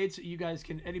with the dates, you guys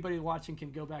can, anybody watching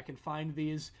can go back and find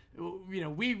these.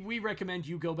 We recommend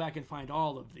you go back and find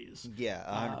all of these. Yeah,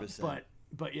 100%.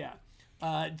 But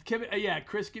yeah.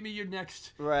 Chris, give me your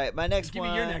next. Right, my next give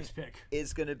one. me your next pick.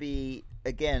 Is going to be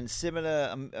again similar.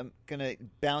 I'm going to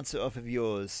bounce it off of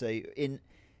yours. So in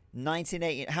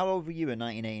 1980, how old were you in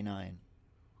 1989?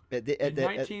 In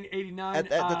 1989, at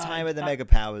the time of the Mega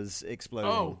Powers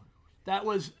exploding. Oh, that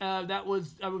was I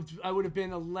would have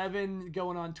been 11,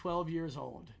 going on 12 years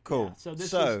old. Cool.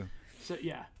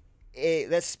 Yeah,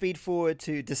 let's speed forward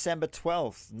to December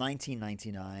 12th,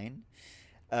 1999.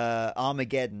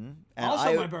 Armageddon. And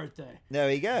also my birthday. There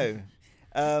we go.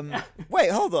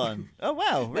 Wait, hold on. Oh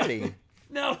wow, really?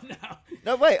 No,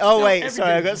 wait. Oh wait,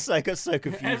 sorry, I got so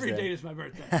confused. Every day is my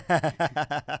birthday.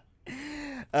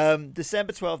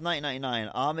 December 12th, 1999,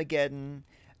 Armageddon,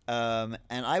 and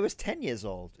I was 10 years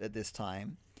old at this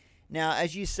time. Now,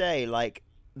 as you say, like,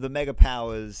 the Mega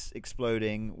Powers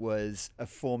exploding was a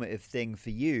formative thing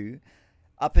for you.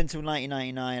 Up until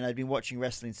 1999, I'd been watching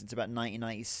wrestling since about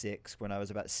 1996, when I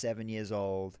was about 7 years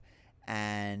old,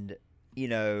 and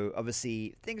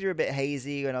obviously things were a bit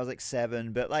hazy when I was like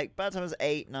 7, but like by the time I was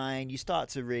 8, 9, you start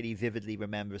to really vividly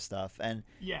remember stuff. And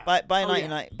by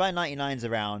 99's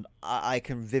around, I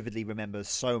can vividly remember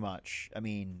so much. I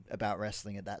mean, about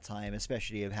wrestling at that time,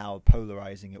 especially of how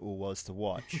polarizing it all was to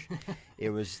watch. It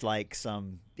was like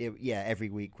every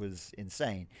week was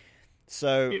insane.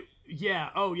 So that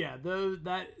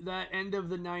end of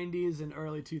the 90s and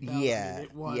early 2000s.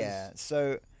 It was. Yeah.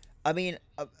 So. I mean,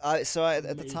 at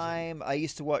the time, I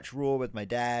used to watch Raw with my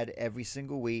dad every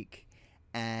single week,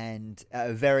 and at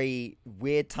a very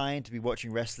weird time to be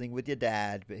watching wrestling with your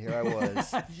dad, but here I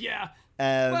was. Yeah.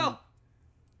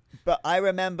 But I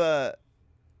remember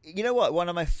you know what? One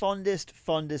of my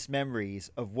fondest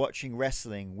memories of watching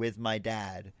wrestling with my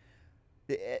dad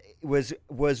was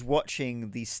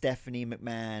watching the Stephanie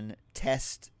McMahon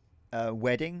Test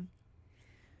wedding,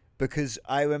 because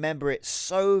I remember it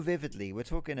so vividly. We're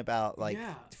talking about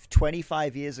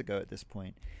 25 years ago at this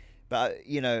point, but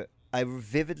I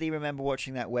vividly remember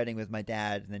watching that wedding with my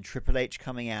dad, and then Triple H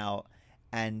coming out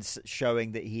and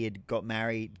showing that he had got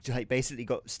married, like basically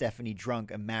got Stephanie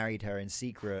drunk and married her in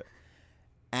secret.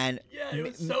 And it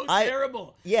was so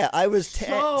terrible. Yeah, I was 10,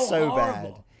 so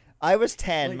bad. I was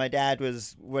 10. Like, my dad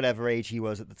was whatever age he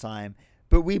was at the time,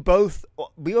 but we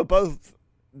were both,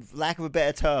 lack of a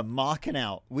better term, marking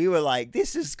out. We were like,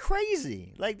 "This is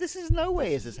crazy! Like, this is no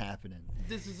way is this happening.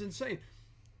 This is insane."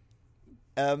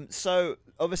 So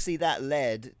obviously that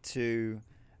led to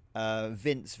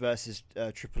Vince versus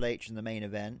Triple H in the main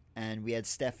event, and we had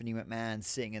Stephanie McMahon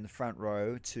sitting in the front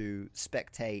row to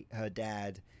spectate her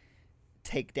dad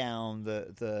take down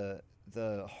the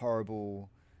horrible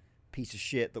piece of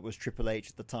shit that was Triple H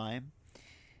at the time.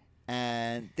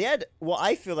 And they had what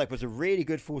I feel like was a really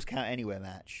good Falls Count Anywhere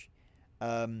match.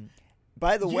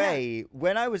 By the way,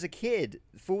 when I was a kid,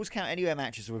 Falls Count Anywhere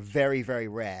matches were very, very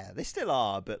rare. They still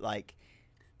are, but like,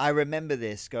 I remember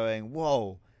this going,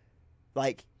 whoa,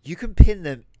 like, you can pin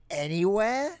them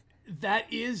anywhere?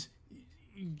 That is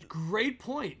great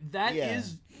point. That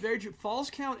is very true. Falls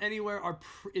Count Anywhere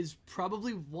is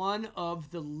probably one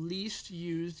of the least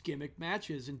used gimmick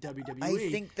matches in WWE. I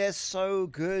think they're so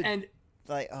good. And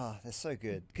like, they're so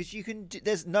good because you can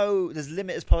there's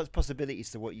limited possibilities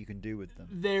to what you can do with them.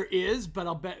 There is, but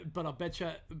I'll bet you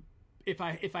if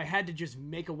I had to just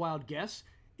make a wild guess,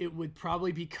 it would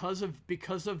probably because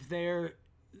of their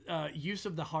use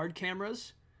of the hard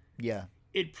cameras. Yeah.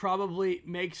 It probably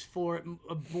makes for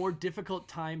a more difficult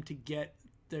time to get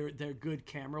their good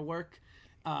camera work,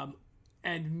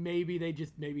 and maybe they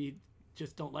just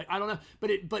don't like. I don't know, but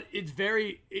it's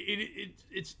very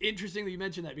it's interesting that you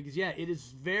mentioned that because it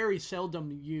is very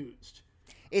seldom used.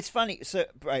 It's funny. So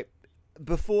right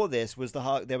before this was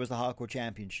there was the Hardcore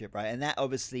Championship, right, and that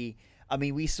obviously, I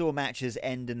mean, we saw matches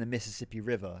end in the Mississippi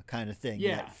River kind of thing,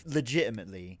 like,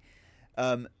 legitimately.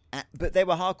 But they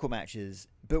were hardcore matches.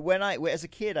 But as a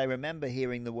kid, I remember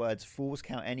hearing the words "Falls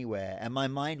Count Anywhere," and my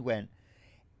mind went,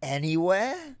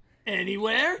 "Anywhere?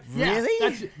 Anywhere? Really?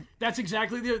 Yeah, that's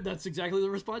exactly the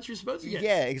response you're supposed to get.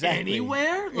 Yeah, exactly.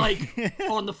 Anywhere? Like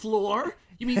on the floor?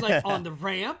 You mean like on the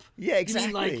ramp? Yeah,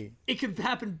 exactly. You mean like it could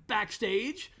happen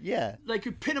backstage? Yeah. Like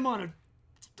you pin them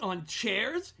on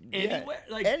chairs anywhere,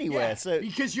 like anywhere. So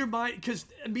because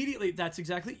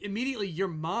immediately your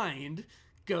mind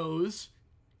goes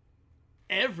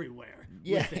everywhere.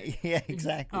 Yeah, yeah,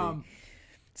 exactly.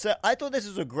 So I thought this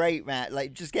was a great match.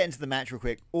 Like, just get into the match real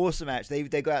quick. Awesome match. They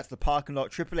go out to the parking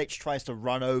lot. Triple H tries to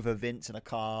run over Vince in a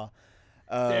car.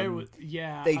 They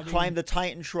climb the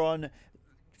Titantron.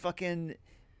 Fucking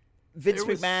Vince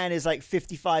McMahon is like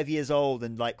 55 years old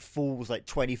and like falls like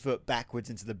 20 foot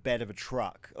backwards into the bed of a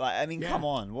truck. Like, I mean, come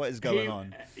on, what is going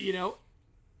on?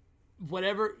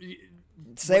 Whatever.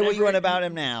 Say what you want about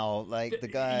him now, like the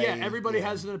guy. Yeah, everyone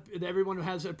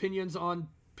has opinions on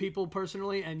people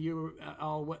personally, and you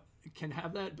all can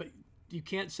have that, but you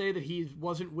can't say that he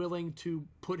wasn't willing to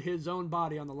put his own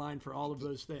body on the line for all of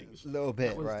those things. A little bit,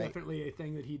 that was right? Definitely a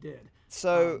thing that he did.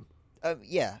 So,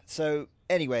 So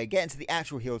anyway, getting to the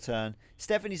actual heel turn,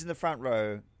 Stephanie's in the front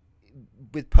row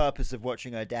with purpose of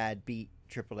watching her dad beat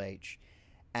Triple H,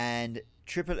 and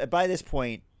by this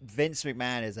point, Vince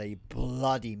McMahon is a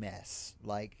bloody mess,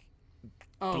 like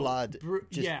blood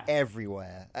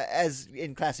everywhere, as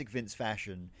in classic Vince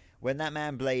fashion. When that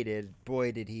man bladed,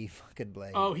 boy did he fucking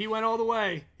blade. Oh, he went all the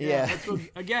way. Yeah. That's what,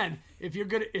 again, if you're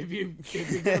gonna bleed,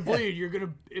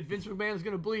 if Vince McMahon is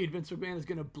gonna bleed, Vince McMahon is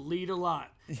gonna bleed a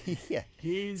lot. Yeah.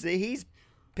 He's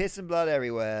pissing blood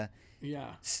everywhere.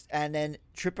 Yeah. And then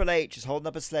Triple H is holding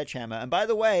up a sledgehammer. And by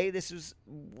the way, this was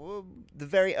the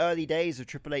very early days of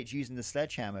Triple H using the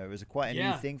sledgehammer. It was quite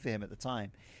a new thing for him at the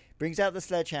time. Brings out the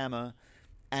sledgehammer,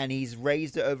 and he's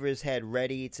raised it over his head,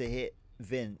 ready to hit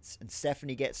Vince. And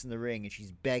Stephanie gets in the ring, and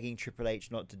she's begging Triple H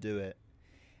not to do it.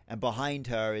 And behind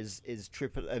her is Vince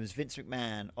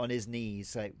McMahon on his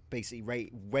knees, like basically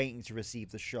waiting to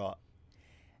receive the shot.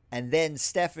 And then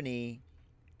Stephanie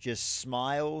just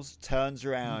smiles, turns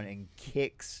around, and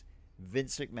kicks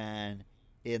Vince McMahon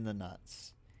in the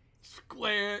nuts.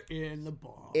 Square in the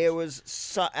balls. It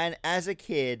was and as a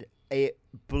kid, it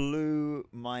blew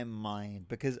my mind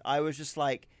because I was just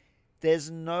like,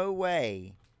 there's no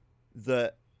way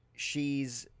that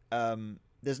she's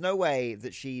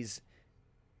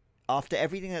after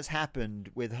everything that's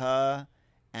happened with her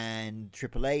and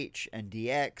Triple H and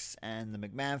DX and the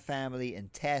McMahon family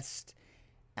and Test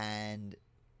and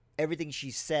everything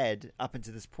she said up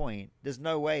until this point. There's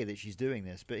no way that she's doing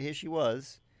this, but here she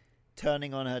was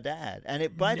turning on her dad. And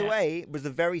it, by the way, was the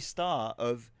very start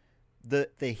of the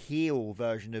heel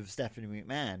version of Stephanie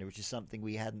McMahon, which is something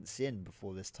we hadn't seen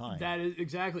before this time. That is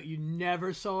exactly. You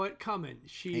never saw it coming.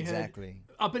 She had,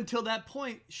 up until that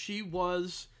point, she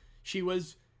was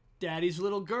Daddy's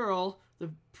little girl,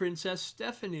 the Princess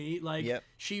Stephanie. Like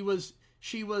she was.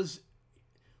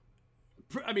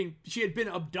 I mean, she had been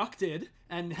abducted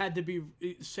and had to be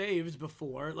saved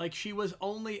before. Like she was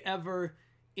only ever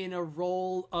in a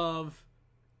role of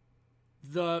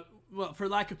for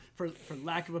lack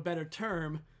of a better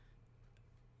term,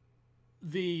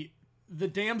 the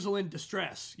damsel in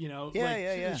distress, you know.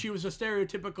 She was a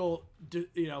stereotypical,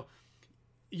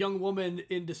 young woman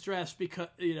in distress because,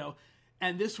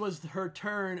 and this was her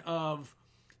turn of,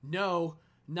 no,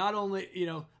 not only,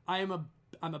 I'm a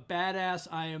badass,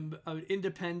 I am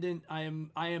independent, I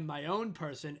am my own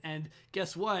person, and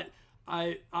guess what?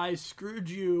 I screwed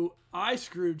you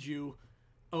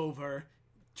over.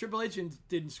 Triple H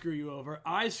didn't screw you over.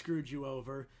 I screwed you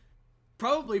over.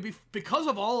 Probably because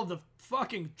of all of the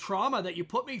fucking trauma that you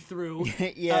put me through.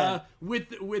 With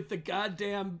the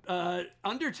goddamn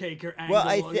Undertaker angle.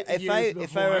 Well,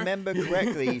 if I remember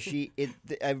correctly,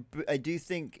 I do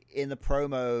think in the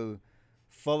promo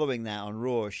following that on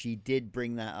Raw, she did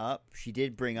bring that up. She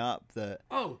did bring up that.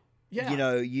 Oh yeah.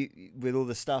 With all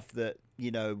the stuff that.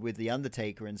 With the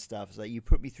Undertaker and stuff, it's like, you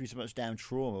put me through so much damn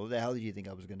trauma. What the hell did you think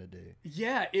I was going to do?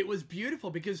 Yeah, it was beautiful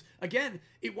because, again,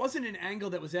 it wasn't an angle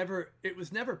that was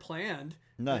never planned.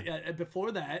 No.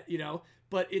 Before that,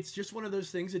 but it's just one of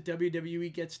those things that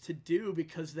WWE gets to do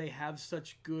because they have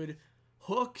such good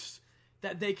hooks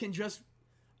that they can just,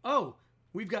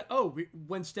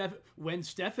 when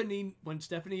Stephanie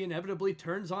inevitably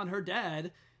turns on her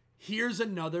dad, here's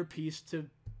another piece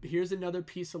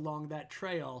along that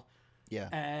trail.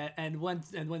 Yeah, and when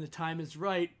the time is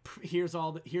right, here's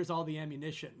all the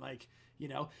ammunition. Like,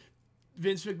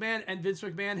 Vince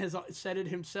McMahon has said it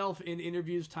himself in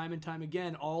interviews time and time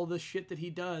again. All the shit that he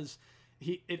does,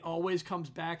 it always comes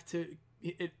back to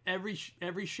it. Every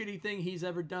shitty thing he's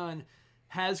ever done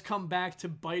has come back to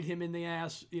bite him in the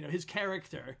ass. His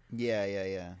character.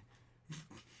 Yeah.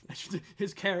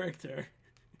 His character.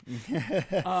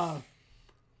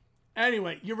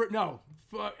 Anyway,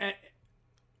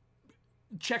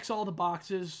 checks all the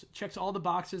boxes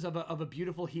of a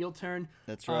beautiful heel turn.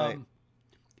 That's right.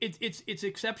 It's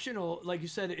exceptional, like you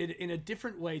said, in a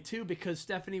different way too, because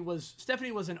Stephanie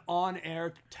was an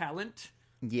on-air talent.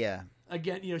 Yeah.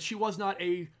 Again, she was not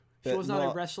a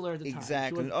wrestler at the time.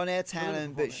 Exactly, on-air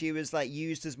talent, but she was like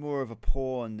used as more of a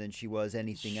pawn than she was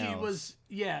anything else.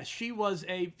 She was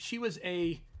a.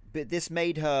 But this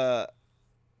made her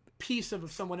piece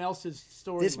of someone else's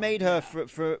story. This made her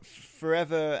for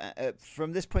forever.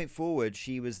 From this point forward,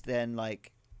 she was then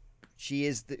like, she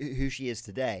is who she is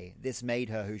today. This made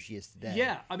her who she is today.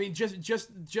 Yeah, I mean,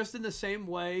 just in the same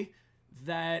way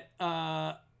that.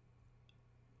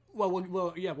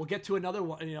 We'll get to another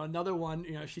one.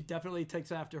 She definitely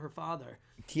takes after her father.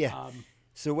 Yeah.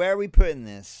 So where are we putting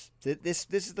this? This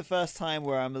is the first time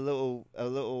where I'm a little.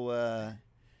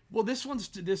 Well, this one's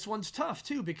tough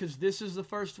too, because this is the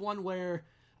first one where,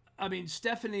 I mean,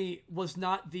 Stephanie was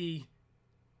a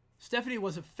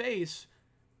face,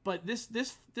 but this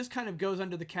kind of goes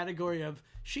under the category of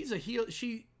she's a heel.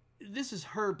 This is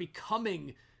her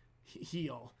becoming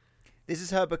heel. This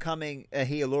is her becoming a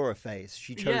heel or a face.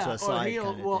 She chose her side. Heel,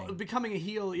 kind of thing. Becoming a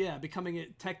heel, becoming a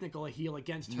heel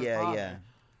against her father.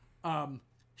 Yeah.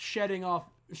 Shedding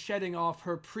off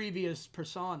her previous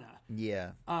persona.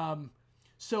 Yeah.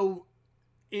 So,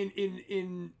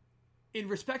 in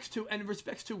respects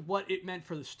to what it meant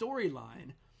for the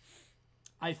storyline,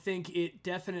 I think it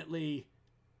definitely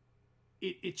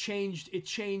it changed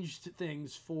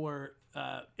things for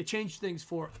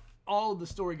all of the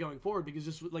story going forward, because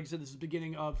this, like I said, this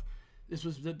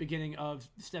was the beginning of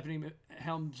Stephanie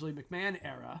Helmsley McMahon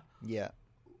era. Yeah.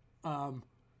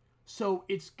 So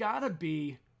it's gotta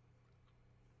be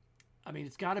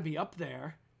up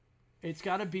there. It's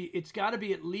got to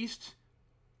be at least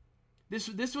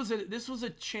this was a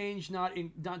change, not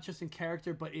just in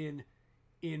character, but in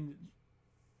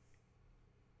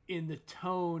the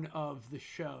tone of the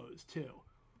shows too.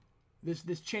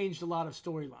 This changed a lot of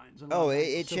storylines.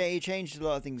 It changed a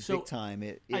lot of things big time.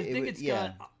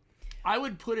 I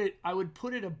would put it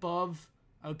above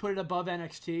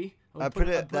NXT. I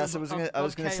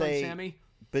was going to say. Sammy.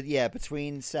 But yeah,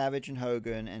 between Savage and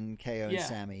Hogan and KO and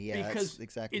Sammy, because that's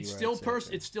exactly it's still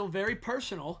it's still very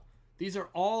personal. these are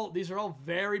all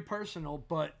very personal,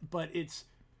 but it's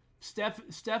Steph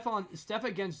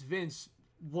against Vince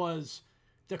was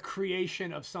the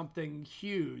creation of something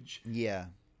huge. Yeah.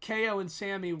 KO and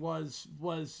Sammy was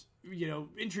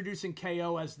introducing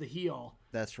KO as the heel.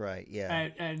 That's right. Yeah.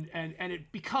 And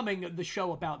it becoming the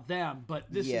show about them.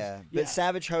 But but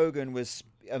Savage Hogan was.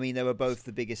 I mean, they were both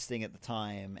the biggest thing at the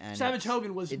time, and Savage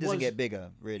Hogan was. It doesn't get bigger,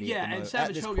 really. Yeah, and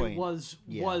Savage Hogan was.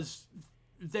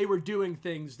 They were doing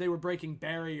things. They were breaking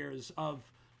barriers of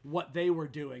what they were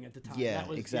doing at the time. Yeah,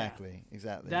 exactly.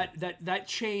 That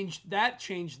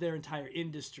changed their entire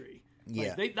industry.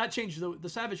 Yeah, that changed the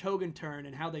Savage Hogan turn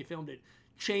and how they filmed it.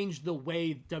 Changed the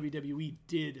way WWE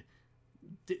did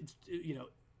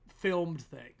filmed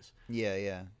things.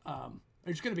 Yeah.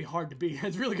 It's going to be hard to beat.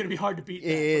 It's really going to be hard to beat. It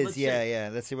is. Yeah.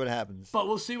 Let's see what happens. But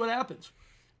we'll see what happens.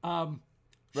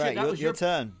 Right, your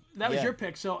turn. That was your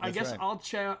pick. So I guess I'll.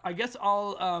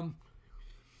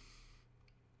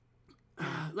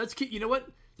 Let's keep. You know what?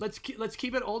 Let's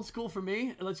keep it old school for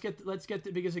me. Let's get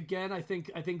because again, I think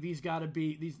these got to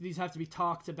be these have to be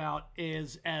talked about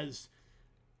as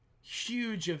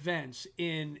huge events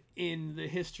in the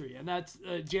history, and that's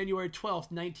January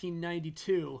 12th,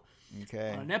 1992.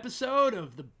 Okay. On an episode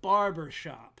of The Barber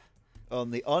Shop.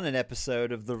 On an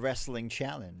episode of The Wrestling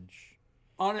Challenge.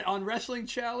 On Wrestling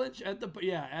Challenge at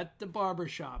the Barber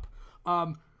Shop.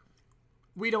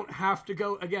 We don't have to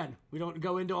go again. We don't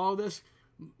go into all this.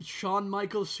 Shawn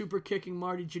Michaels super kicking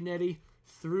Marty Jannetty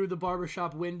through the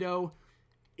barbershop window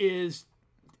is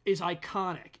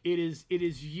iconic. It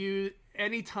is you.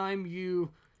 Anytime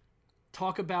you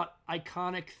talk about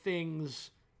iconic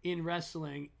things in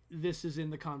wrestling, this is in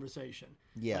the conversation.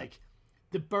 Yeah. Like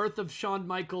the birth of Shawn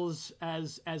Michaels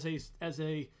as a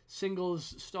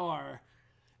singles star,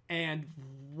 and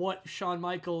what Shawn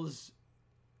Michaels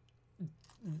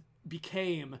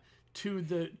became to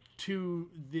the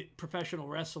professional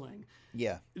wrestling.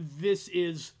 Yeah. This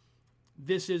is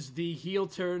the heel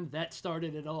turn that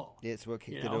started it all. It's what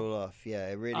kicked it all off. Yeah,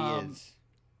 it really is.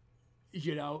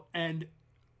 And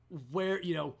where do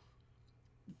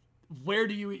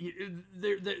you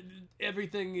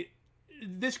everything?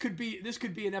 This could be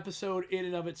an episode in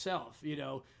and of itself.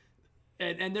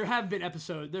 And there have been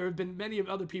episodes. There have been many of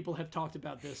other people have talked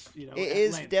about this. It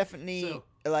is definitely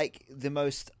like one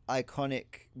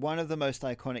of the most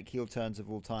iconic heel turns of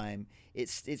all time.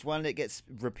 It's one that gets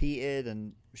repeated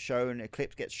and shown. A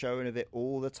clip gets shown of it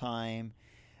all the time.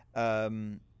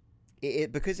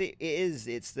 Because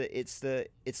it's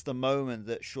the moment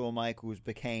that Shawn Michaels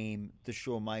became the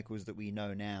Shawn Michaels that we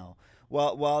know now.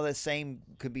 While the same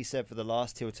could be said for the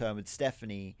last heel turn with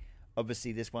Stephanie.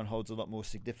 Obviously, this one holds a lot more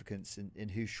significance in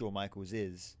who Shawn Michaels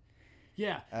is.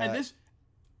 Yeah, and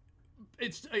I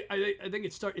think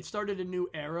it started a new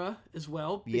era as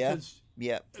well. Because,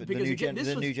 the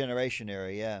new generation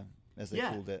era, as they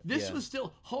called it. This was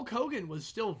still Hulk Hogan was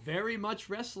still very much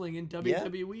wrestling in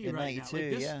WWE in right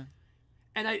 92, now.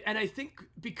 And I think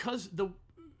because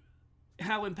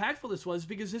how impactful this was,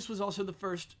 because this was also the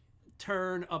first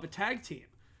turn of a tag team.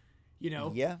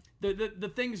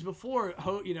 The things before,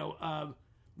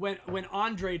 when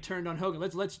Andre turned on Hogan,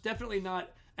 let's definitely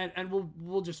not, and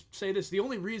we'll just say this: the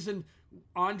only reason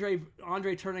Andre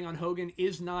turning on Hogan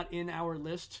is not in our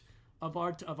list of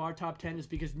our top 10 is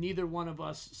because neither one of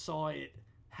us saw it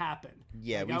happen.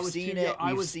 Yeah, we've seen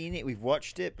it, we've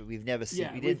watched it, but we've never seen.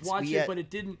 Yeah, we've watched it, but it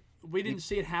didn't. We didn't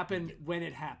see it happen when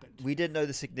it happened. We didn't know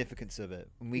the significance of it.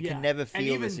 We can never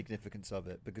feel the significance of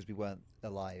it because we weren't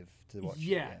alive to watch it.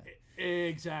 Yeah,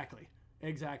 exactly.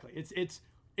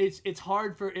 It's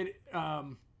hard for it.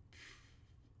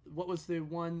 What was the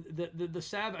one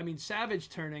Savage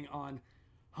turning on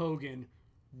Hogan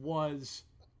was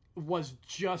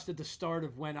just at the start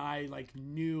of when I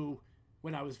knew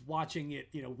when I was watching it,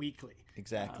 weekly.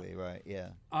 Exactly right. Yeah.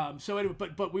 So anyway,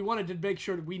 but we wanted to make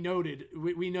sure that we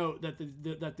note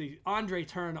that the Andre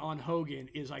turn on Hogan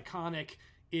is iconic.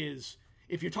 Is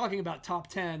if you're talking about top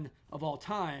 10 of all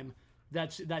time,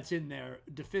 that's in there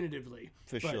definitively.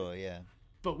 For sure. Yeah.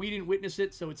 But we didn't witness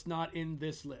it, so it's not in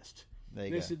this list. There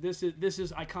you go. This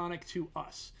is iconic to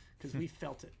us because we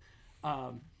felt it.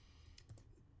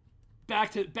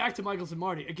 Back to Michaels and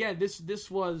Marty again. This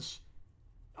was.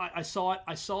 I saw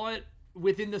it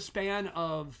within the span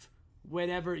of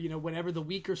whenever the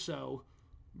week or so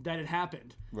that it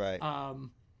happened. Right.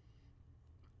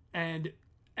 And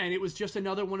it was just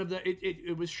another one of the.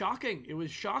 It was shocking. It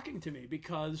was shocking to me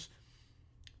because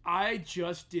I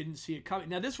just didn't see it coming.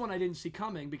 Now this one I didn't see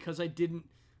coming because I didn't.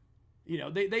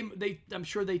 They I'm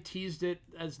sure they teased it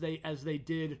as they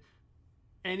did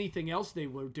anything else they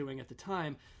were doing at the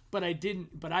time, but I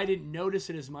didn't notice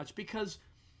it as much because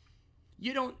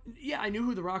you don't. Yeah, I knew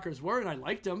who the Rockers were, and I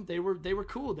liked them. They were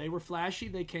cool. They were flashy.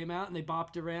 They came out and they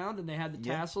bopped around, and they had the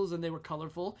tassels, and they were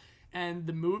colorful, and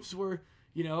the moves were,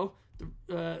 the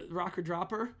Rocker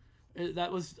Dropper.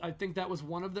 I think that was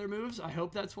one of their moves. I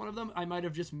hope that's one of them. I might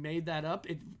have just made that up.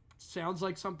 It sounds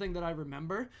like something that I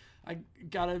remember. I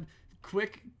got a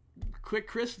quick,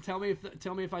 Chris, tell me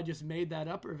if I just made that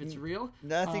up or if it's real.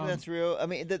 No, I think that's real. I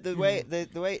mean, the way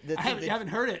I haven't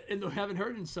heard it in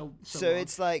so long.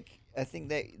 It's like, I think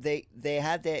they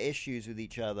had their issues with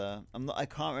each other. I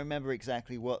can't remember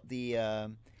exactly what the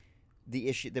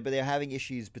issue, but they're having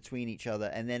issues between each other,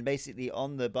 and then basically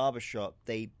on the barbershop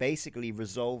they basically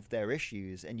resolved their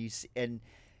issues, and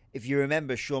if you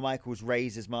remember, Shawn Michaels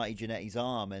raises Marty Jannetty's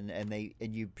arm, and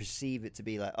you perceive it to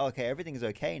be like, okay, everything's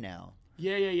okay now.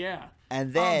 Yeah.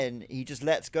 And then he just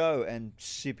lets go and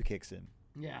super kicks him.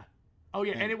 Yeah. Oh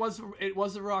yeah, and it was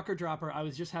the Rocker Dropper. I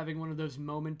was just having one of those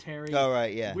momentary. Oh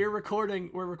right, yeah. We're recording.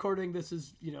 and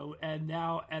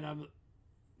I'm,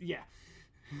 yeah.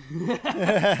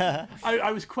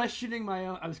 I was questioning my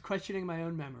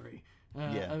own memory.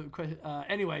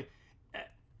 Anyway,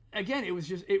 again, it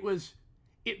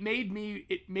made me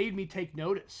take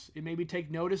notice. It made me take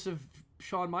notice of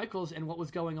Shawn Michaels and what was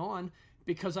going on,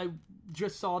 because I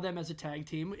just saw them as a tag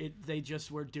team. They just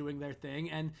were doing their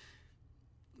thing, and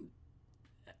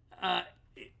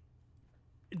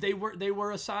they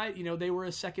were a side. They were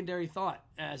a secondary thought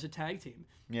as a tag team.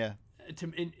 Yeah.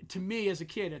 To me as a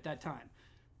kid at that time.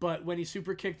 But when he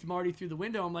super kicked Marty through the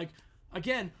window, I'm like,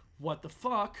 again, what the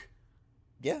fuck?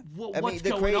 Yeah. What's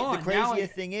going on? The crazier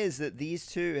thing is that these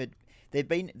two they'd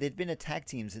been a tag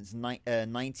team since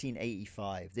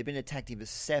 1985. They've been a tag team for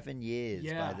 7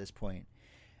 years by this point.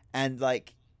 And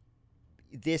like,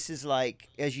 this is like,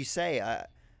 as you say,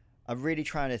 I'm really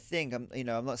trying to think. I'm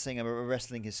not saying I'm a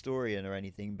wrestling historian or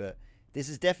anything, but this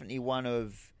is definitely one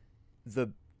of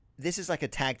the. This is like a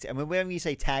tag team. I mean, when we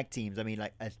say tag teams, I mean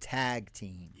like a tag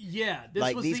team. Yeah.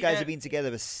 These guys have been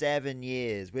together for 7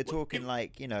 years. We're talking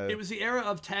It was the era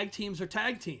of tag teams or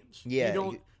tag teams. Yeah.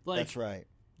 That's right.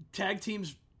 Tag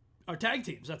teams are tag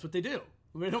teams. That's what they do.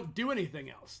 They don't do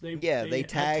anything else. They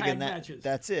tag and matches.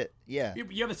 That's it. Yeah.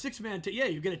 You have a 6-man.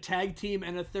 You get a tag team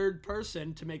and a third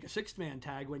person to make a 6-man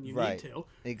tag when you need to.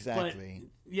 Exactly.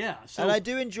 But, yeah. So, and I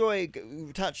do enjoy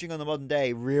touching on the modern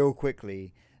day real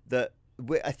quickly. That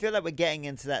I feel like we're getting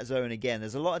into that zone again.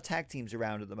 There's a lot of tag teams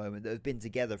around at the moment that have been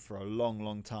together for a long,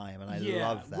 long time, and I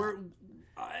love that.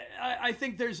 I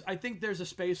think there's a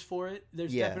space for it. There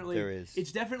is.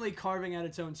 It's definitely carving out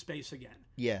its own space again.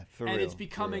 Yeah, for real. And it's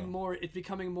becoming more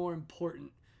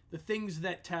important. The things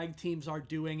that tag teams are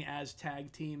doing as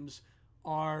tag teams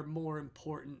are more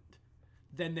important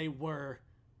than they were,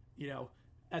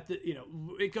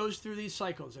 it goes through these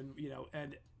cycles, and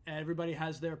and everybody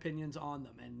has their opinions on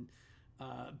them, and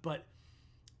but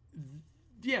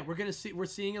yeah, we're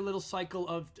seeing a little cycle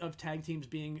of tag teams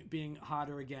being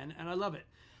hotter again, and I love it.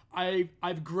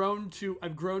 I've grown to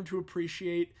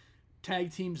appreciate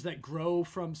tag teams that grow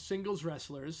from singles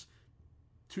wrestlers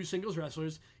to singles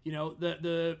wrestlers.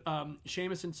 The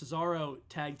Sheamus and Cesaro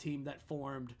tag team that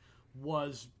formed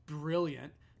was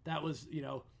brilliant. That was,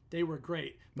 they were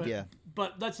great. But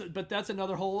that's a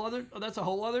whole other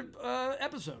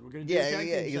episode. We're gonna do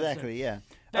exactly. Yeah.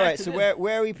 All right. So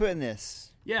where are we putting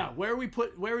this? Yeah, where are we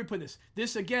putting this?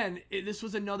 This again. This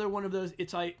was another one of those.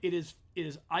 It is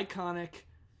iconic.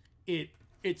 It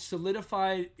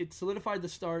solidified the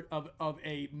start of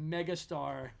a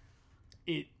megastar.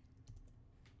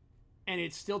 And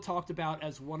it's still talked about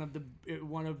as one of the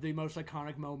most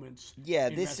iconic moments. Yeah,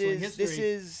 this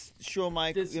is Shawn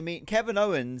Michaels. Kevin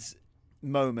Owens'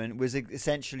 moment was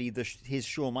essentially his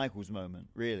Shawn Michaels moment,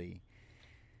 really.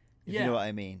 If you know what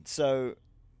I mean. So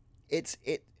it's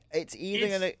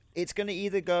gonna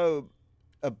either go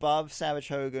above Savage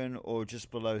Hogan or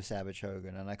just below Savage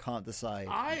Hogan, and I can't decide.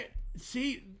 I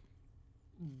see.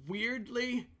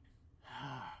 Weirdly,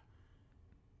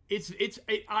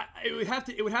 it would have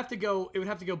to go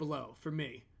below for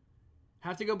me.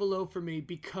 Have to go below for me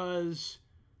because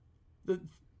the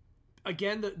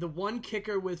one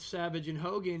kicker with Savage and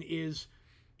Hogan is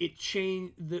it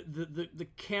changed the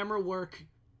camera work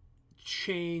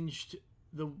changed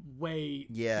the way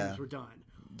things were done.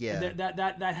 Yeah, and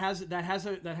that has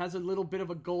a little bit of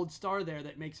a gold star there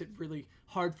that makes it really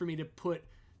hard for me to put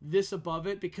this above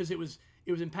it because it was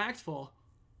impactful.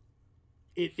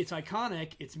 It's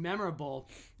iconic, it's memorable,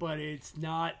 but it's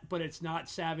not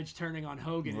Savage turning on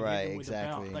Hogan and hitting him with a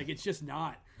belt. Like it's just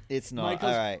not. It's not. All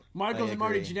right. Michaels and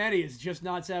Marty Jannetty is just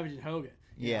not Savage and Hogan.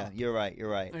 Yeah, you're right.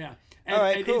 Yeah. And, All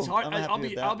right, and cool. It's hard. I'm happy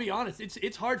with that. I'll be honest.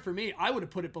 It's hard for me. I would have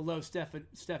put it below Steph and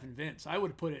Vince. I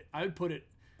would put it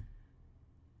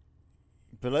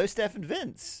below Steph and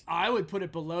Vince. I would put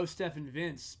it below Steph and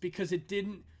Vince because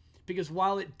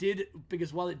while it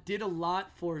did a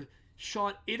lot for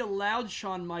Shawn, it allowed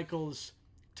Shawn Michaels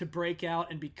to break out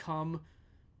and become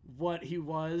what he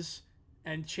was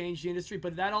and change the industry.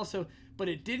 But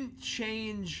it didn't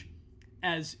change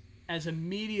as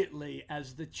immediately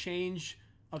as the change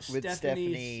of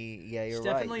Stephanie. Yeah, you're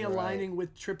Stephanie right. aligning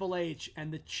with Triple H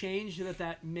and the change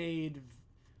that made.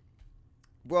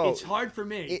 Well, it's hard for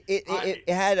me. It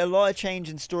had a lot of change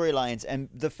in storylines, and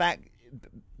the fact,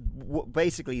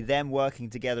 basically, them working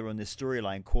together on this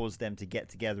storyline caused them to get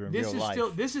together in real life.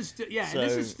 This is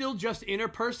still just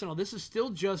interpersonal. This is still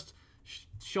just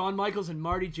Shawn Michaels and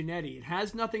Marty Jannetty. It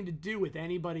has nothing to do with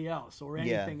anybody else or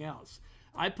anything else.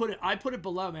 I put it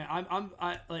below, man.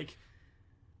 I like,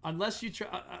 unless you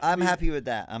try. I'm happy with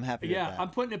that. I'm happy with that. I'm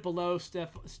putting it below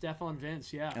Steph on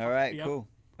Vince. Yeah. All right. Yep. Cool.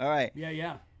 All right.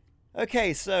 Yeah.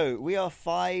 Okay, so we are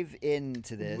 5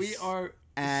 into this. We are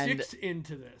 6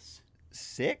 into this.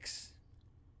 6?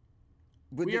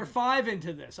 We are 5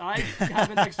 into this. I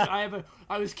have an extra.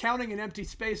 I was counting an empty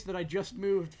space that I just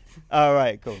moved. All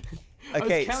right, cool.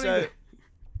 Okay, so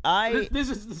this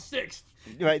is the 6th.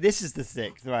 Right, this is the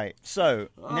 6th. Right. So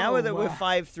now that we're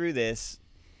 5 through this,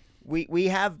 we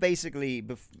have basically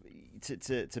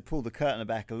to pull the curtain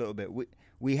back a little bit.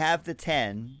 We have the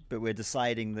 10, but we're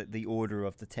deciding that the order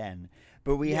of the 10.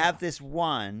 But we have this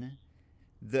one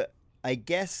that I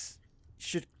guess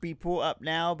should be brought up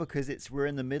now because we're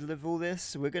in the middle of all this.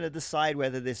 So we're going to decide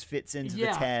whether this fits into the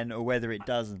 10 or whether it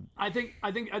doesn't. I think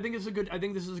this is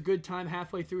a good time.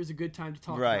 Halfway through is a good time to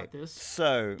talk about this.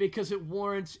 So because it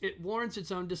warrants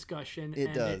its own discussion.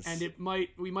 It does, and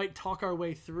we might talk our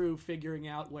way through figuring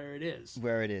out where it is.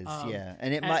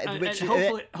 And it might.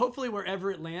 Hopefully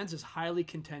wherever it lands is highly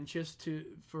contentious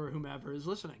for whomever is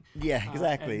listening. Yeah,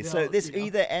 exactly. So this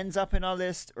either ends up in our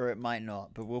list or it might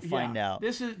not, but we'll find out.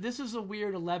 This is a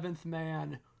weird 11th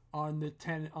man on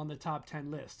the top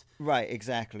 10 list. Right,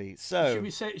 exactly. So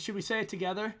should we say it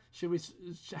together? Should we?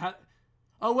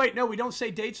 Oh wait, no, we don't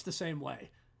say dates the same way.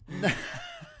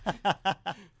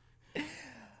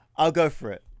 I'll go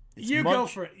for it. Go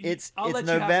for it. It's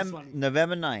November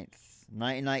 9th,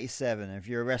 1997. If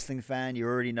you're a wrestling fan, you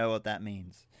already know what that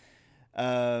means.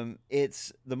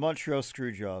 It's the Montreal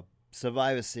Screwjob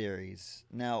Survivor Series.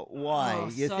 Now, why?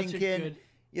 You're thinking,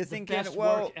 best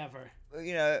well, work ever.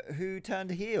 Who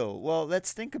turned heel? Well,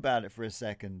 let's think about it for a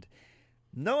second.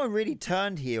 No one really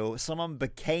turned heel. Someone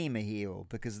became a heel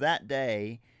because that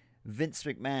day, Vince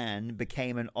McMahon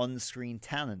became an on-screen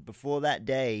talent. Before that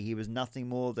day, he was nothing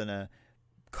more than a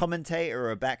commentator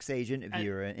or a backstage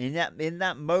interviewer. And in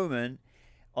that moment,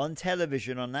 on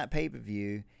television, on that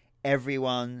pay-per-view,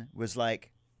 everyone was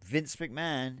like, Vince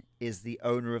McMahon is the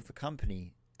owner of the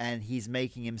company, and he's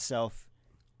making himself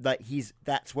like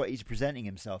that's what he's presenting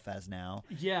himself as now.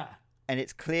 Yeah. And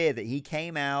it's clear that he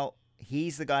came out,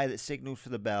 he's the guy that signaled for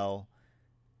the bell.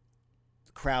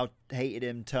 The crowd hated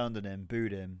him, turned on him,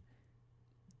 booed him.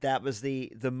 That was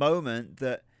the moment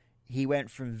that he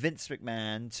went from Vince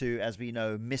McMahon to, as we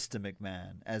know, Mr.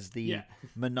 McMahon, as the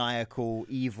maniacal,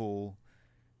 evil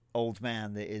old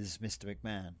man that is Mr.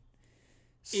 McMahon.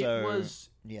 So,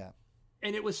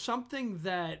 and it was something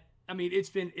that, I mean, it's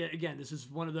been, again, this is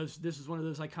one of those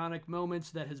iconic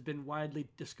moments that has been widely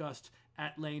discussed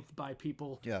at length by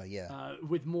people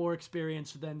with more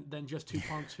experience than just two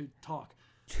punks who talk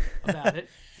about it.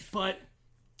 But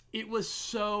it was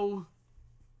so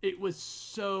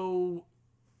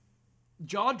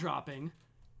jaw-dropping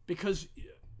because,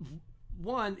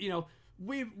 one, you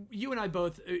and I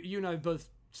both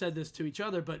said this to each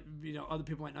other, but other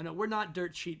people might not know. We're not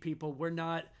dirt sheet people. We're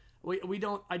not.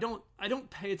 I don't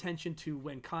pay attention to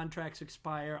when contracts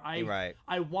expire. I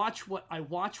watch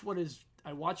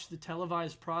the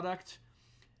televised product,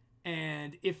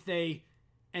 and if they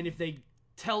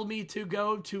tell me to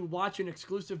go to watch an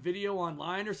exclusive video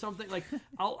online or something, like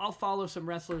I'll follow some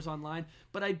wrestlers online,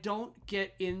 but I don't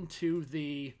get into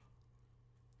the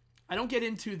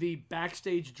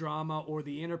backstage drama or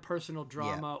the interpersonal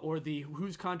drama or the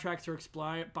whose contracts are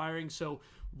expiring. So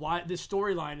why this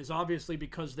storyline is obviously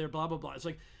because they're blah, blah, blah. It's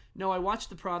like, no, I watch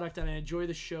the product and I enjoy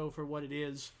the show for what it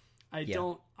is. I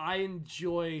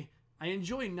enjoy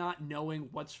not knowing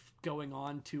what's going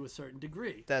on to a certain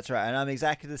degree. That's right. And I'm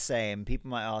exactly the same. People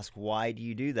might ask, why do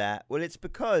you do that? Well, it's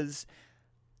because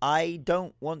I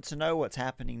don't want to know what's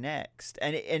happening next.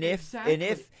 And if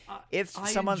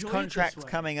someone's contract's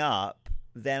coming up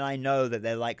then I know that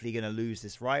they're likely going to lose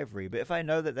this rivalry. But if I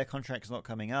know that their contract's not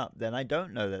coming up, then I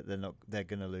don't know that they're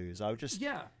going to lose. I'll just be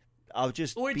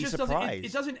surprised.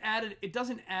 It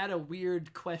doesn't add a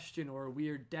weird question or a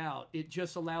weird doubt. It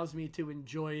just allows me to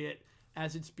enjoy it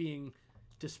as it's being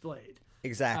displayed.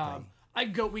 Exactly.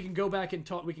 We can go back and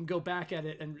talk. We can go back at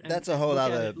it, and that's a whole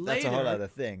other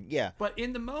thing. Yeah. But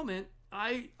in the moment,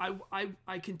 I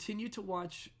continue to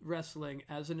watch wrestling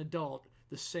as an adult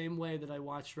the same way that I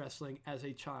watched wrestling as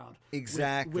a child.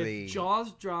 Exactly. With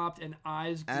jaws dropped and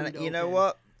eyes glued and you open, know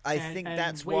what? I think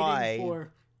that's watching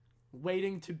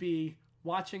to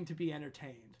be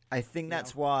entertained. I think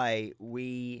that's why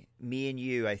me and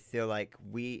you, I feel like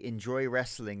we enjoy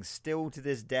wrestling still to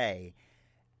this day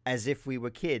as if we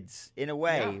were kids in a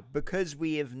way, because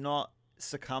we have not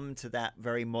succumbed to that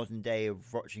very modern day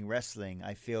of watching wrestling.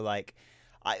 I feel like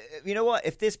you know what?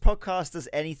 If this podcast does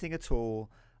anything at all,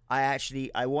 I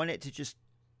want it to just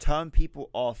turn people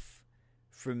off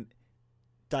from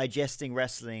digesting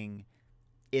wrestling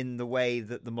in the way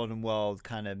that the modern world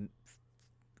kind of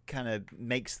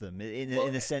makes them in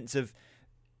a sense of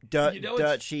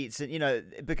dirt sheets,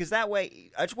 and because that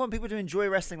way I just want people to enjoy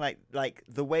wrestling like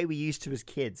the way we used to as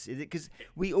kids, because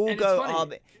we all go,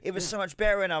 it was so much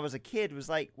better when I was a kid. It was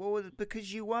like, well,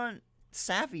 because you weren't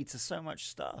savvy to so much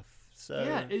stuff.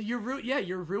 So you're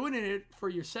ruining it for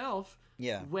yourself.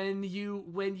 Yeah. When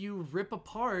you rip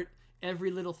apart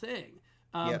every little thing.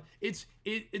 This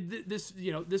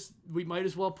we might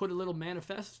as well put a little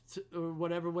manifest or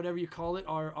whatever you call it,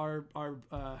 our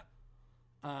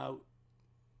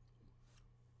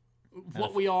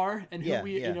what we are and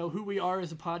who we are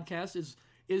as a podcast is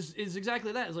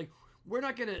exactly that. It's like, we're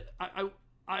not gonna.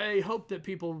 I hope that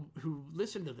people who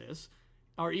listen to this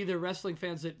are either wrestling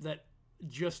fans that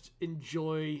just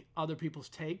enjoy other people's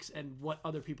takes and what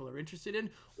other people are interested in,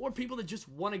 or people that just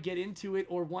want to get into it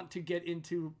or want to get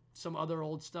into some other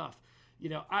old stuff.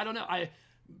 I don't know.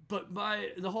 But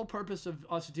the whole purpose of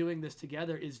us doing this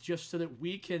together is just so that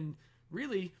we can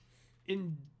really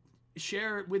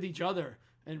share it with each other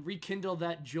and rekindle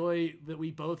that joy that we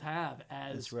both have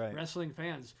as wrestling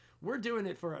fans. We're doing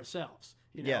it for ourselves.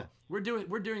 We're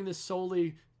doing this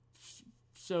solely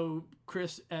so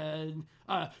Chris and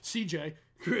CJ,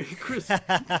 Chris,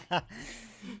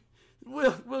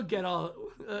 we'll get all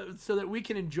so that we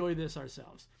can enjoy this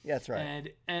ourselves. Yeah, that's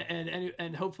right.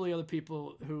 And hopefully other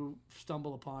people who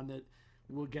stumble upon it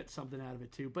will get something out of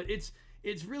it too. But it's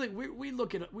really, we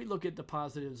look at the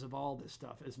positives of all this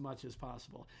stuff as much as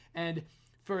possible. And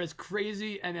for as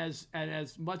crazy and as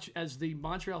much as the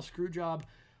Montreal Screwjob,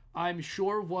 I'm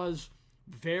sure, was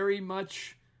very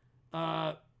much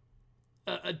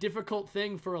a difficult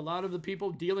thing for a lot of the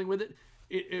people dealing with it.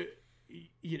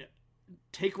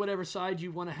 Take whatever side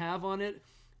you want to have on it.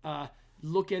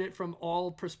 Look at it from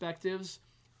all perspectives.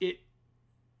 It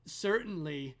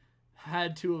certainly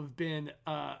had to have been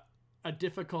a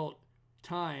difficult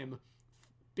time,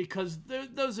 because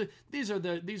these are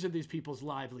these people's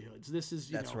livelihoods. This is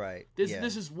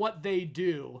This is what they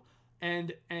do,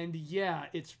 and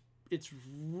it's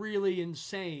really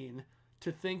insane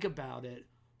to think about it.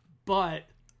 But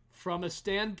from a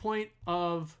standpoint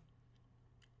of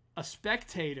a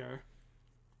spectator,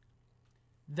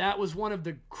 that was one of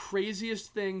the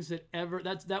craziest things that ever.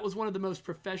 That was one of the most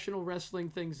professional wrestling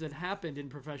things that happened in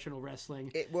professional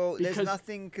wrestling. There's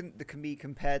nothing that can be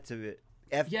compared to it.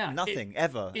 Nothing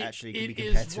ever can be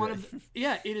compared to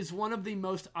it. It is one of the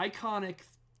most iconic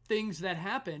things that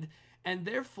happened, and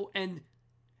therefore, and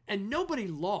nobody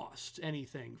lost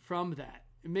anything from that.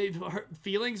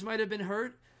 Feelings might have been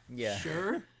hurt. Yeah.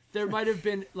 Sure. There might have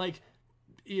been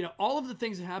all of the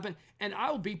things that happened, and I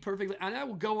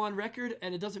will go on record,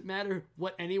 and it doesn't matter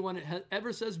what anyone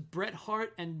ever says. Bret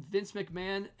Hart and Vince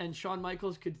McMahon and Shawn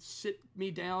Michaels could sit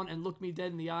me down and look me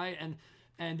dead in the eye and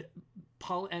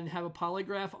have a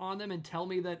polygraph on them and tell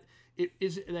me that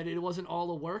it wasn't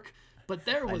all a work. But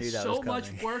there was so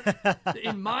much work.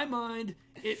 In my mind,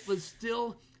 it was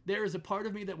still, there is a part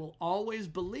of me that will always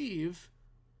believe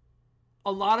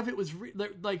a lot of it was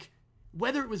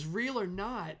whether it was real or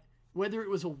not, whether it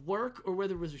was a work or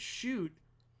whether it was a shoot,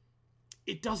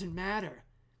 it doesn't matter,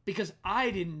 because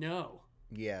I didn't know.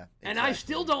 Yeah. Exactly. And I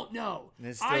still don't know.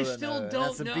 I still don't know.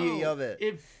 That's the beauty of it.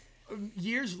 If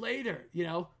years later,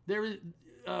 there is,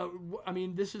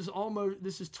 this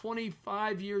is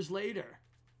 25 years later.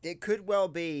 It could well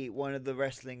be one of the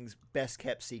wrestling's best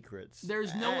kept secrets.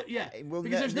 There's no,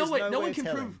 because there's no way, no one can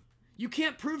prove. You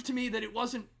can't prove to me that it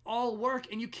wasn't all work,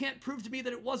 and you can't prove to me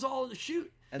that it was all a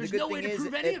shoot. And there's no way to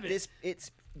prove any of it.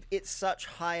 It's such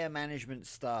higher management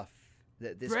stuff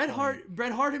that this Bret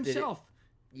Hart himself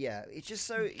Yeah, it's just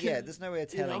so there's no way of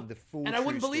telling the full. And I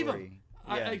wouldn't believe story. him.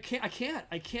 Yeah.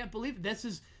 I can't believe it.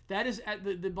 That is at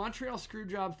the Montreal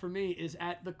Screwjob for me is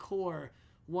at the core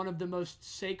one of the most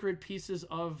sacred pieces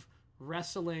of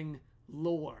wrestling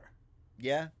lore.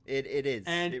 Yeah, it is.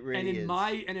 And it really is.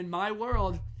 In my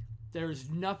world, there's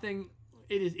nothing.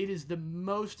 It is the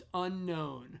most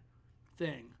unknown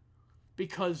thing,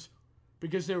 because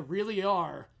there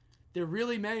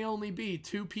really may only be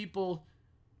two people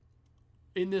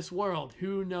in this world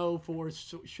who know for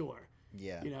sure.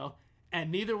 Yeah.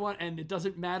 And neither one, and it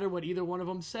doesn't matter what either one of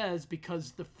them says,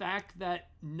 because the fact that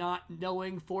not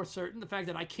knowing for certain, the fact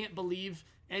that I can't believe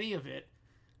any of it,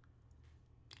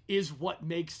 is what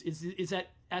makes is at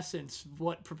essence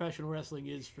what professional wrestling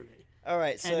is for me. All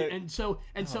right, so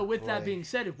with that being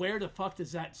said, where the fuck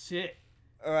does that sit?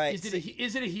 All right,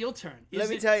 is it a heel turn? Let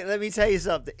me tell you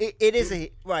something. It is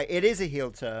a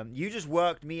heel turn. You just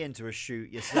worked me into a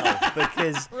shoot yourself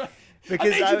because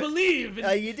because I made you believe.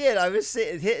 You did. I was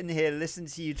hitting here, listening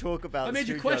to you talk about. I made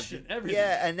you question everything.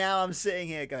 Yeah, and now I'm sitting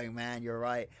here going, man, you're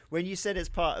right. When you said it's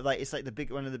part of, it's like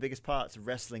one of the biggest parts of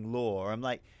wrestling lore, I'm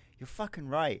like, you're fucking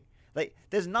right. Like,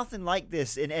 there's nothing like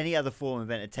this in any other form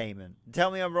of entertainment. Tell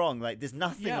me I'm wrong. Like, there's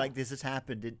nothing like this has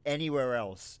happened in anywhere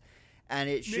else, and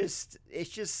it's just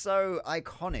so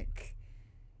iconic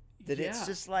that it's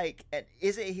just like,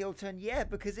 is it a heel turn? Yeah,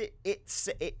 because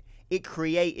it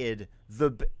created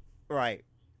the right.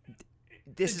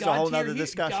 This is a whole other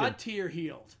discussion. God tier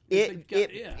healed.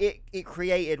 It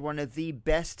created one of the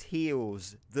best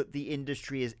heels that the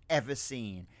industry has ever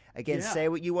seen. Again, say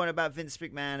what you want about Vince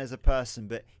McMahon as a person,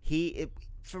 but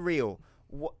for real,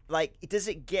 he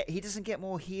doesn't get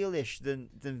more heelish than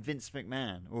Vince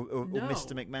McMahon or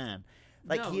Mr. McMahon.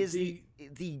 He is the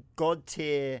god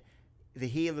tier, the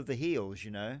heel of the heels.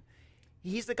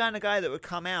 He's the kind of guy that would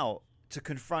come out to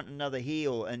confront another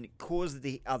heel and cause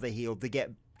the other heel to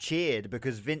get cheered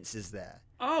because Vince is there.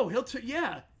 Oh, as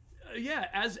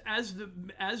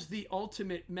the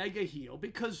ultimate mega heel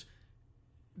because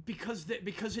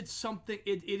it's something.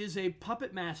 It is a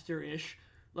puppet master-ish,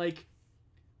 like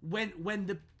when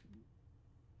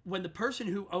the person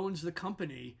who owns the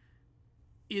company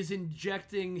is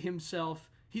injecting himself.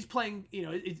 He's playing,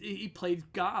 he played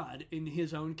God in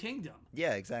his own kingdom.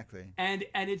 Yeah, exactly. And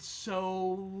it's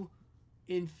so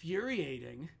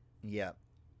infuriating. Yeah.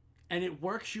 And it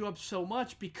works you up so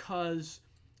much because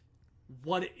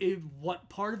what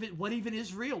part of it, what even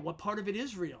is real? What part of it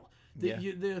is real?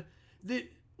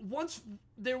 Once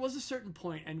there was a certain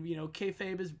point, and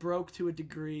kayfabe is broke to a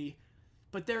degree,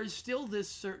 but there is still this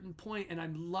certain point, and I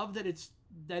love that it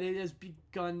has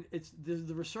begun. It's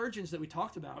the resurgence that we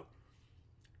talked about.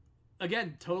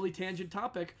 Again, totally tangent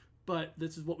topic, but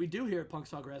this is what we do here at Punk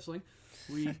Talk Wrestling.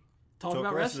 We talk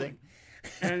about wrestling.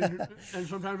 and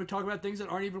sometimes we talk about things that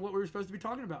aren't even what we were supposed to be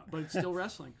talking about, but it's still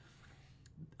wrestling.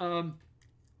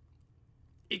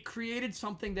 It created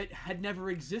something that had never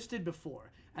existed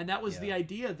before, and that was the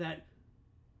idea that,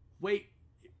 wait,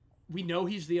 we know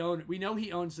he's the owner. We know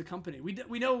he owns the company.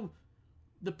 We know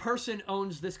the person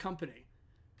owns this company,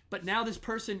 but now this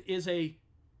person is a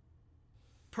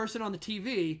person on the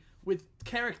TV with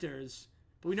characters,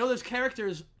 but we know those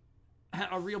characters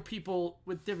are real people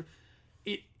with different.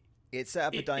 It set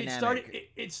up a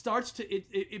dynamic.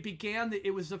 It began.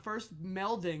 It was the first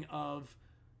melding of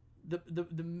the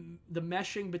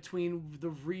meshing between the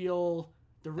real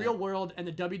world and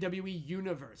the WWE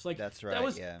universe. Like, that's right.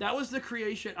 That was the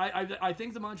creation. I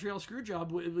think the Montreal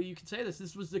Screwjob. You could say this.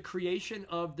 This was the creation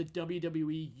of the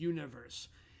WWE universe.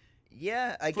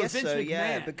 Yeah, I guess so.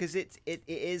 Yeah, because it's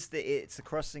a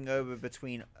crossing over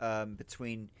between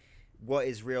what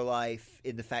is real life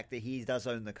in the fact that he does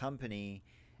own the company.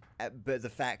 But the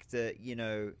fact that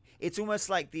it's almost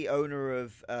like the owner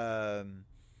of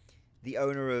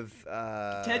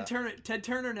Ted Turner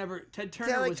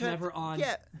was never on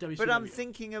WCW. But I'm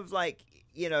thinking of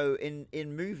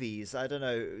in movies, I don't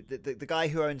know, the guy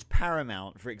who owns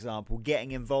Paramount, for example,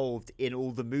 getting involved in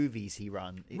all the movies he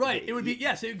runs. Right. It would be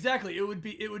exactly. It would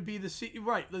be the It would be the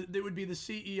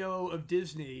CEO of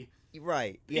Disney.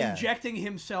 Right. Yeah. Injecting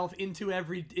himself into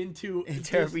every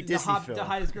every Disney film. The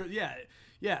highest growth. Yeah.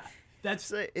 Yeah, it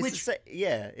doesn't make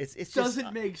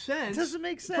sense. It doesn't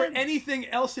make sense for anything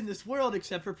else in this world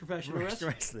except for professional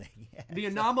wrestling. Yeah, the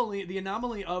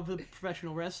anomaly of the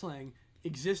professional wrestling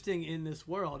existing in this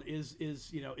world is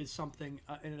something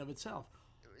in and of itself.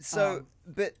 So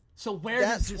where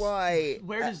does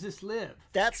this live?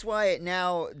 That's why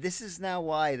this is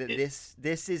why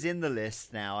this is in the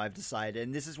list now. I've decided,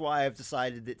 and this is why I've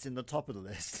decided it's in the top of the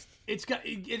list.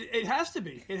 It has to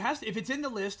be. It has to, if it's in the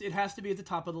list, it has to be at the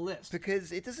top of the list.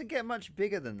 Because it doesn't get much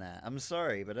bigger than that. I'm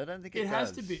sorry, but I don't think it does. It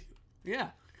has to be. Yeah.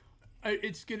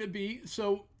 It's going to be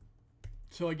so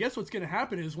I guess what's going to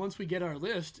happen is once we get our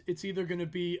list, it's either going to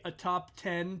be a top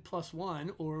 10 plus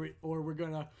one or we're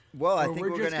going to I think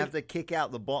we're going to have to kick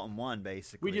out the bottom one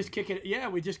basically. We just kick it. Yeah,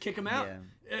 we just kick them out.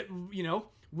 Yeah.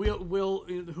 We'll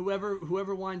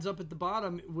whoever winds up at the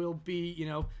bottom will be,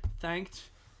 thanked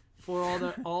for all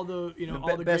the all the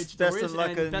great stories. Best of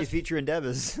luck on your future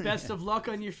endeavors. Best of luck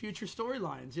on your future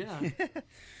storylines. Yeah.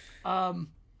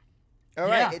 All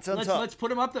right, it's on top. Let's put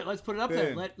them up there. Let's put it up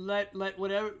Boom. there. Let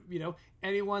whatever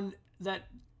anyone that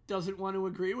doesn't want to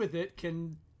agree with it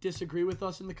can disagree with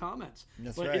us in the comments.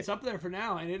 That's but right. it's up there for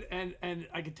now, and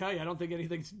I can tell you, I don't think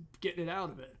anything's getting it out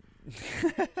of it.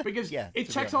 Because it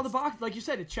checks all the boxes, like you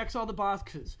said. It checks all the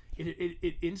boxes.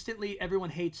 It instantly everyone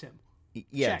hates him.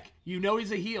 Yeah. Check.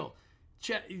 He's a heel.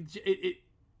 Check.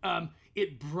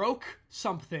 It broke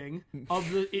something of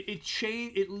the. It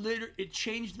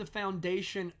changed the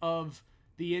foundation of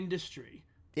the industry.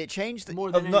 It changed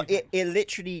more than anything. It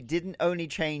literally didn't only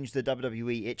change the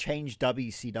WWE. It changed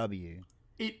WCW.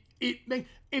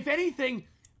 If anything,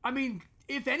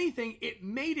 it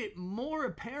made it more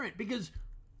apparent because,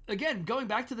 again, going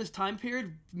back to this time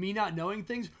period, me not knowing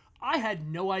things, I had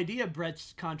no idea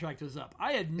Brett's contract was up.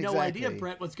 I had no idea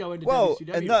Brett was going to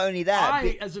WCW. And not only that,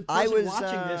 as a person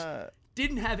watching this,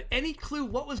 didn't have any clue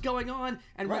what was going on.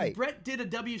 And when Brett did a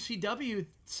WCW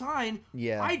sign,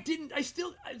 I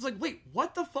was like, wait,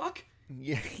 what the fuck?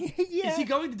 Yeah. Is he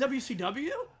going to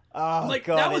WCW? Oh,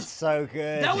 God, that was so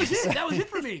good. That was it. That was it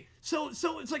for me. So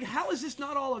it's like, how is this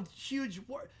not all a huge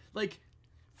war? Like,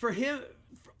 for him,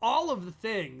 for all of the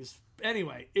things.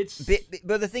 Anyway, it's...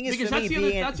 But the thing is, because for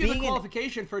me, that's the other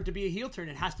qualification for it to be a heel turn.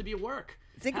 It has to be a work.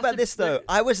 Think about this, though.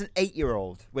 I was an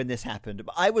 8-year-old when this happened.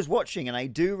 But I was watching, and I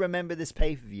do remember this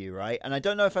pay-per-view, right? And I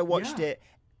don't know if I watched it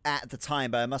at the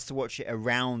time, but I must have watched it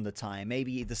around the time.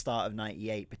 Maybe the start of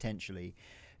 98, potentially.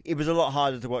 It was a lot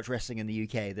harder to watch wrestling in the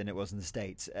UK than it was in the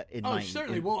States.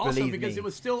 Certainly. Well, also because it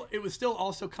was still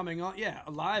also coming on. Yeah,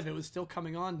 live. It was still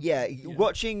coming on. Yeah,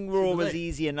 watching Raw was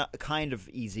easy and kind of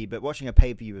easy, but watching a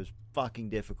pay-per-view was fucking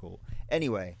difficult.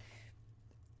 Anyway,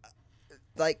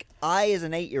 like I as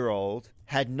an 8-year-old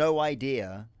had no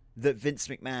idea that Vince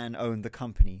McMahon owned the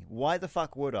company. Why the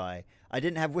fuck would I? I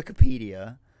didn't have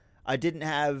Wikipedia. I didn't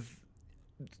have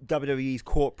WWE's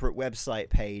corporate website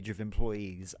page of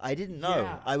employees. I didn't know.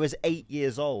 Yeah. I was 8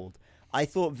 years old. I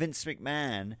thought Vince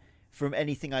McMahon, from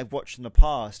anything I've watched in the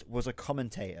past, was a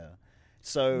commentator.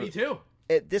 So me too.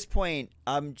 At this point,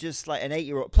 I'm just like an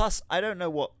 8-year-old. Plus, I don't know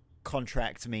what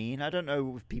contracts mean. I don't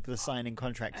know if people are signing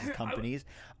contracts with companies.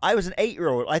 I was an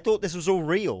 8-year-old. I thought this was all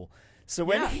real. So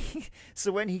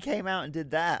when he came out and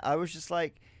did that, I was just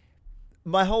like,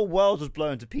 my whole world was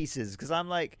blown to pieces because I'm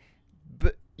like,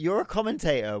 but you're a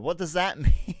commentator. What does that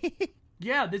mean?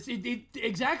 Yeah,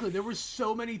 exactly. There were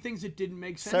so many things that didn't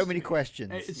make sense. So many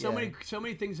questions. So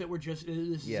many things that were just this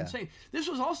is insane. This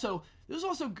was also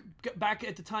back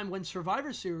at the time when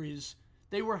Survivor Series,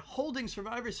 they were holding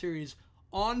Survivor Series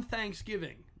on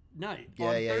Thanksgiving night.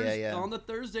 On the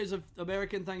Thursdays of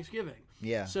American Thanksgiving.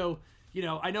 Yeah. So,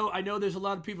 I know there's a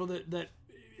lot of people that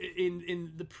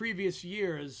in the previous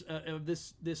years of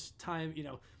this time,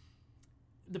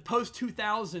 the post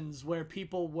 2000s where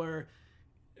people were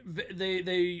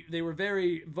they were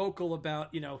very vocal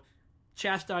about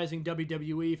chastising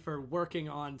WWE for working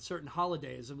on certain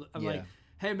holidays. I'm like,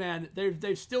 hey man,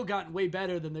 they've still gotten way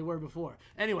better than they were before.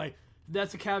 Anyway,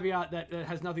 that's a caveat that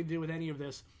has nothing to do with any of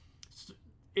this.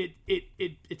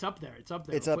 It's up there. It's up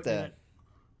there. It's up there.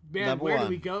 Man, Number where one. do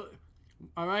we go?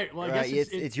 All right. Well, I guess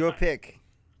it's your pick.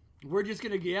 We're just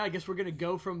gonna I guess we're gonna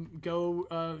go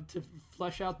to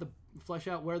flesh out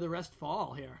where the rest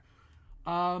fall here.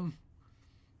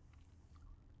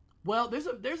 Well,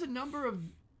 there's a number of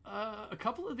a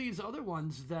couple of these other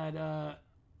ones that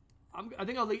I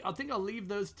think I'll leave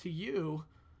those to you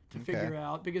to figure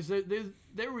out because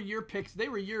they were your picks. They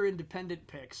were your independent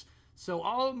picks. So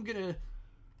I'm gonna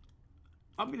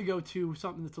go to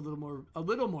something that's a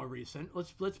little more recent.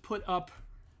 Let's put up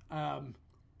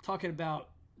talking about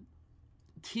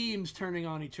teams turning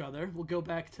on each other. We'll go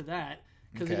back to that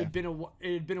because it had been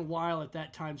a while at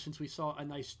that time since we saw a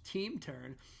nice team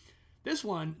turn. This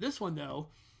one though,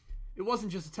 it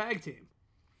wasn't just a tag team.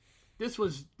 This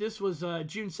was June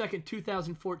 2nd,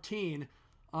 2014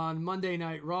 on Monday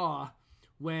Night Raw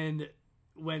when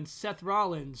Seth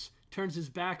Rollins turns his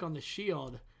back on the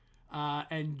Shield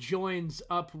and joins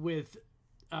up with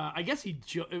I guess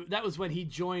that was when he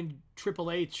joined Triple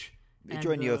H. He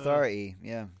joined the Authority,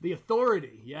 yeah. The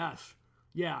Authority, yes.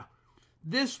 Yeah.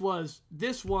 This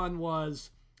one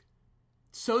was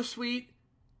so sweet,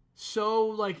 so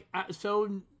like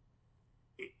so.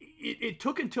 It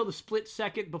took until the split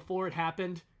second before it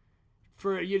happened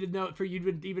for you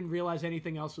to even realize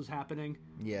anything else was happening.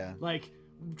 Yeah, like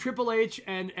Triple H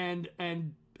and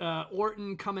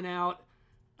Orton coming out,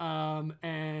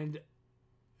 and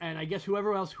I guess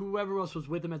whoever else was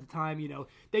with them at the time, you know,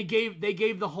 they gave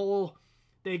the whole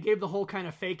kind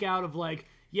of fake out of like,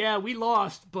 yeah, we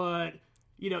lost, but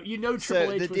you know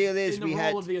Triple H the deal was is in the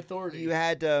role of the Authority. You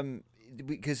had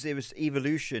because it was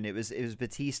Evolution. It was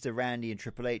Batista, Randy, and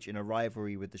Triple H in a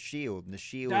rivalry with the Shield, and the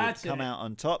Shield had come out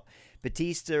on top.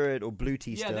 Batista or Blue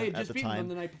Tista yeah, they had at just the beaten time. them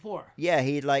the night before. Yeah,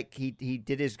 he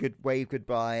did his good wave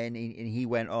goodbye, and he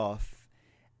went off,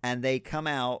 and they come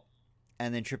out,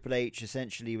 and then Triple H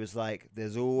essentially was like,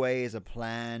 "There's always a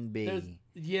plan B."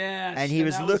 Yes, and he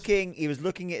was looking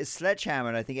at his sledgehammer,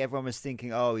 and I think everyone was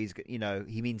thinking, "Oh,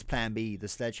 he means Plan B. The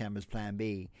sledgehammer's Plan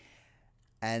B."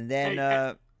 And then,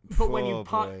 but when you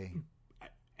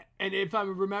and if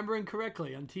I'm remembering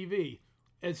correctly on TV,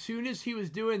 as soon as he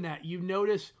was doing that, you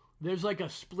notice there's like a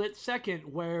split second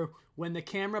where when the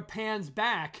camera pans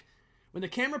back to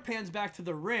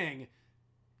the ring,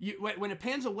 when it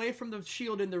pans away from the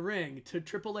Shield in the ring to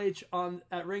Triple H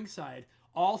at ringside,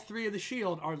 all three of the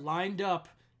Shield are lined up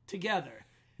together.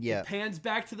 Yeah. It pans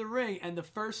back to the ring, and the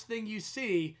first thing you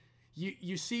see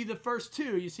the first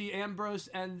two. You see Ambrose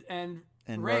and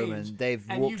Reigns, Roman. They've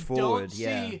walked forward.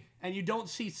 And you don't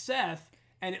see Seth,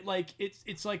 and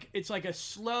it's like a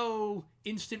slow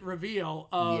instant reveal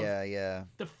of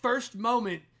the first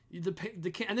moment.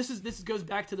 And this goes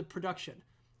back to the production,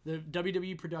 the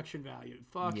WWE production value.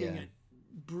 Fucking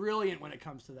brilliant when it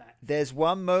comes to that. There's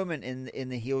one moment in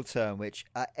the heel turn which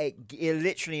it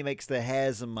literally makes the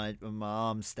hairs on my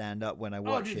arms stand up when I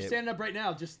watch it. Stand up right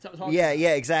now. Just talk. Yeah,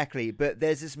 exactly. But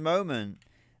there's this moment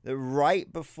that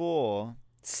right before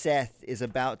Seth is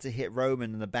about to hit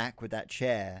Roman in the back with that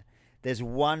chair, there's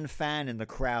one fan in the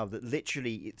crowd that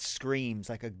literally it screams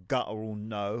like a guttural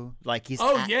no, like he's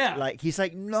like he's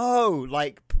like no,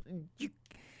 like you,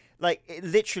 like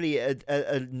literally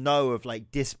a no of like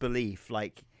disbelief,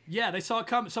 like they saw it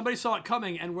coming. Somebody saw it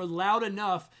coming and were loud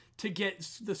enough to get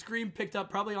the scream picked up,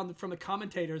 probably from the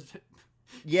commentators.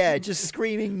 Yeah, just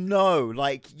screaming no,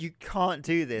 like you can't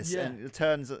do this, and it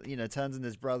turns in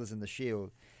his brothers in the Shield.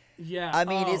 Yeah, I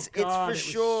mean it's for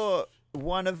sure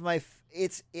one of my.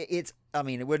 It's. I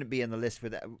mean, it wouldn't be in the list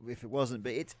with that if it wasn't,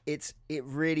 but it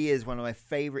really is one of my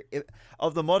favorite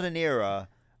of the modern era.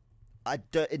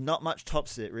 Not much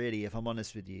tops it, really, if I'm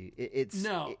honest with you.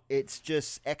 It's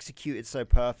just executed so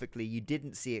perfectly. You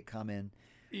didn't see it coming.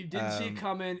 You didn't see it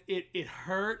coming. It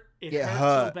hurt. It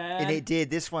hurt so bad. And it did.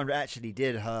 This one actually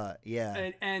did hurt.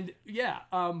 Yeah. And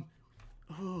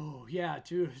oh yeah,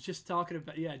 dude. Just talking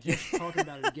about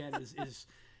it again is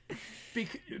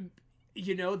because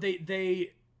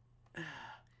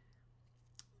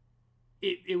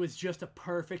it was just a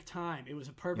perfect time. It was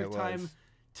a perfect time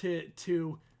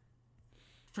to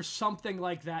for something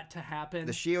like that to happen.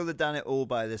 The Shield had done it all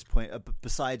by this point,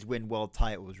 besides win world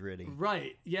titles, really.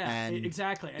 Right? Yeah. And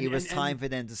exactly. And it was time for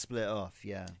them to split off.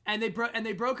 Yeah. And they broke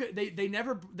it. They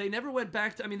never went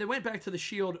back to. I mean, they went back to the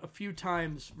Shield a few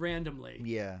times randomly.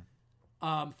 Yeah.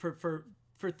 For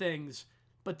things,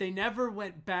 but they never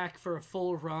went back for a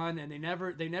full run, and they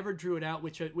never drew it out,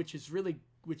 which is really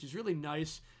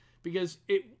nice, because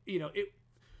it.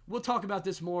 We'll talk about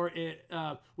this more.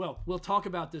 We'll talk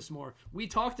about this more. We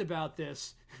talked about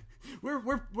this.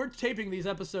 We're taping these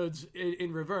episodes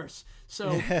in reverse.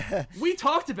 So we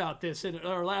talked about this in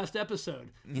our last episode.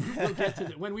 We'll get to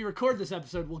it when we record this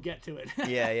episode. We'll get to it.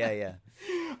 Yeah.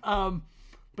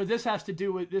 But this has to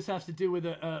do with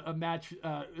a match.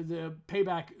 The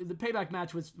payback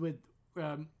match with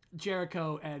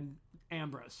Jericho and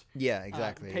Ambrose. Yeah,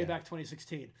 exactly. Payback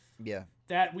 2016. Yeah.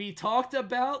 That we talked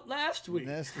about last week.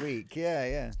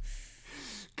 Yeah.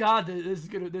 God, this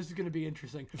is gonna be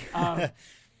interesting.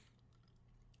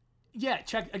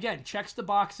 Checks the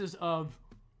boxes of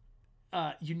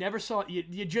you never saw it.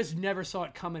 You just never saw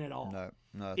it coming at all.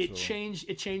 No. It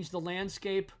changed the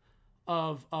landscape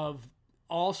of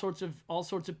all sorts of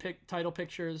title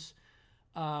pictures.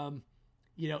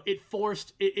 It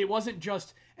forced. It wasn't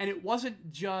just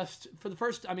for the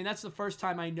first. I mean, that's the first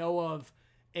time I know of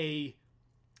a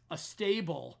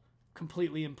stable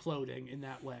completely imploding in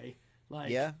that way. Like,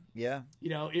 yeah.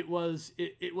 It was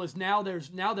now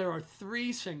there are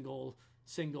three singles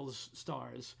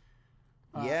stars.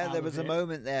 There was a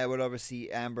moment there where obviously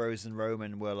Ambrose and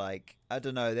Roman were like, I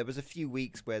don't know, there was a few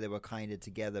weeks where they were kind of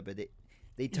together, but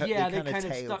they kind of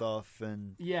tailed off,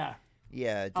 and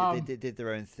Yeah, they did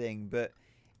their own thing, but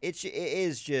it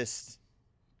is just,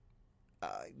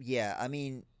 yeah. I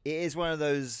mean, it is one of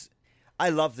those. I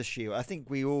love the Shield. I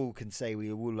think we all can say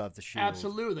we all love the Shield.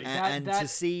 Absolutely, and to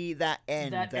see that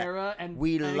end, that era, and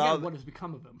we and love again, what has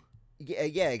become of them.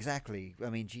 Yeah, exactly. I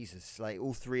mean, Jesus, like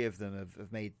all three of them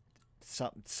have made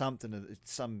something,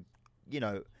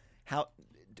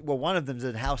 one of them's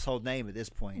a household name at this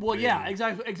point. Well, really. yeah,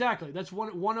 exactly. That's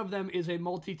one of them is a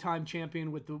multi-time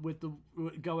champion with the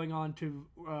going on to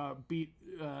beat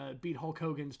Hulk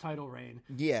Hogan's title reign.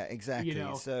 Yeah, exactly.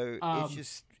 So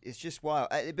it's just wild.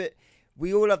 But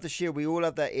we all love the Shield. We all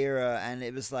love that era, and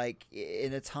it was like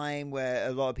in a time where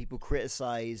a lot of people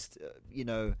criticized,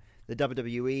 the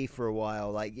WWE for a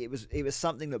while. Like it was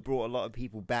something that brought a lot of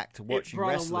people back to watching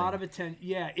wrestling. It brought a lot of attention.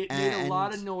 Yeah, it made a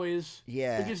lot of noise.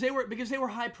 Yeah, because they were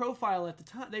high profile at the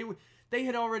time. They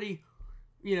had already,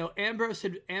 Ambrose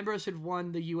had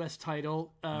won the U.S.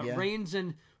 title. Reigns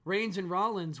and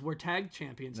Rollins were tag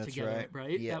champions together,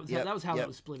 right? Yeah, that was how it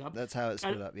was split up. That's how it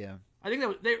split up. Yeah, I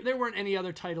think there weren't any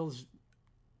other titles.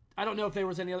 I don't know if there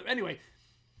was any other. Anyway,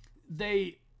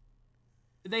 they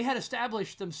had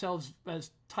established themselves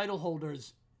as title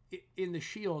holders in the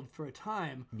Shield for a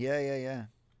time. Yeah.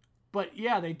 But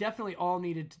yeah, they definitely all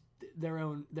needed their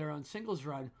own singles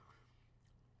run.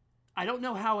 I don't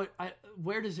know how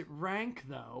where does it rank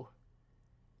though?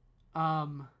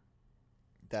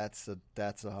 That's a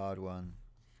hard one.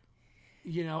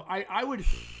 I would,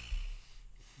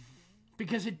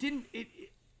 because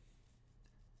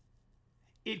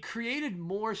it created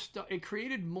more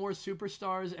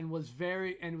superstars and was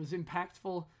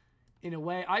impactful in a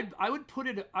way. I would put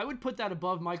that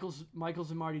above Michaels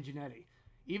and Marty Jannetty,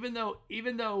 even though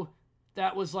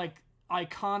that was like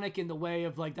iconic in the way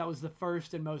of like that was the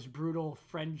first and most brutal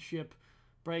friendship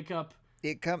breakup.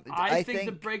 I think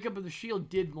the breakup of the Shield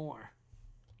did more.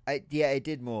 It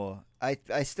did more. I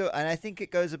think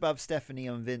it goes above Stephanie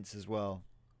and Vince as well.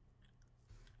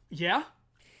 Yeah.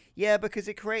 Yeah, because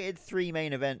it created 3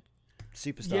 main event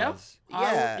superstars. Yep.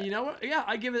 Yeah. You know what? Yeah,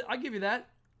 I give you that.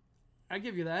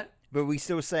 But we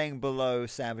still saying below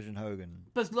Savage and Hogan.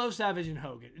 Below Savage and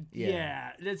Hogan.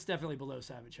 Yeah, it's definitely below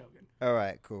Savage Hogan. All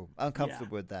right, cool. I'm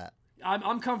comfortable with that.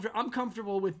 I'm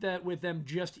comfortable with that, with them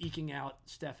just eking out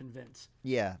Steph and Vince.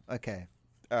 Yeah. Okay.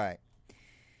 All right.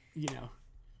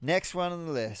 Next one on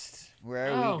the list.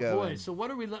 Where are we going? Oh boy! So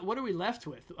what are we left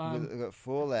with? We've got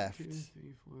 4 left. 2,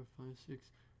 3, 4, 5, 6.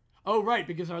 Oh right,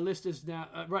 because our list is now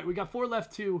right. We got 4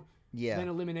 left to then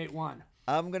eliminate 1.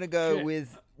 I'm gonna go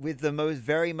with the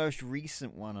very most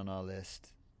recent one on our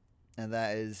list, and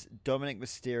that is Dominic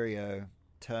Mysterio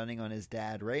turning on his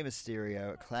dad Rey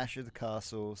Mysterio at Clash of the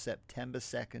Castle, September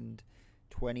 2nd,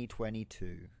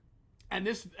 2022. And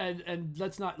this and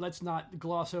let's not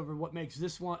gloss over what makes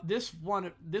this one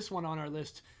on our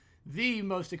list the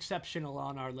most exceptional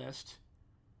on our list.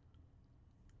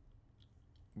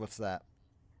 What's that?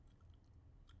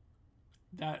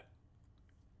 That.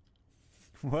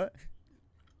 What?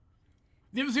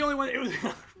 It was the only one. It was.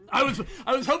 I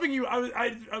was hoping you.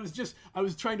 I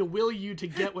was trying to will you to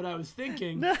get what I was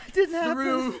thinking. No, it didn't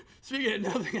happen. Speaking of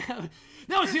nothing happened.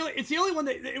 No, it's the only one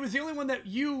that it was the only one that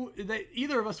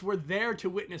either of us were there to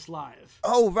witness live.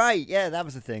 Oh right, yeah, that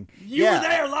was the thing. You were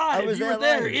there live. You were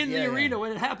there live. In the arena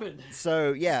when it happened.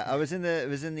 So yeah, I was in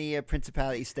the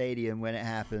Principality Stadium when it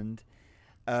happened.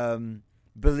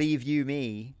 Believe you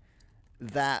me,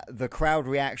 that the crowd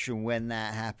reaction when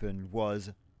that happened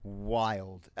was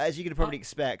wild, as you could probably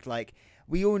expect. Like,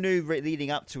 we all knew leading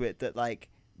up to it that like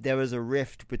there was a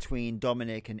rift between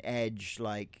Dominic and Edge,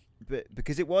 like, but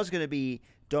because it was going to be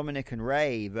Dominic and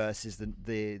Ray versus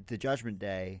the Judgment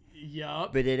Day.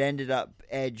 Yup. But it ended up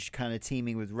Edge kind of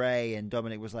teaming with Ray, and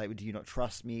Dominic was like, "Do you not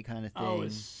trust me?" kind of thing. Oh,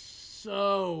 it's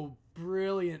so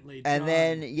brilliantly done. And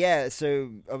then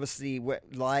so obviously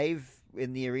live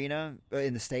in the arena,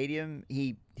 in the stadium,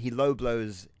 he low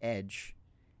blows Edge.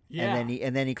 Yeah.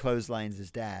 And then he clotheslines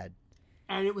his dad.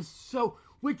 And it was so,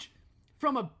 which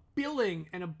from a billing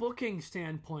and a booking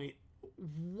standpoint,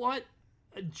 what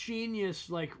a genius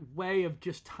like way of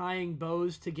just tying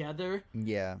bows together.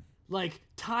 Yeah. Like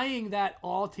tying that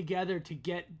all together to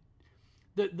get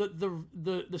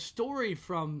the story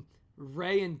from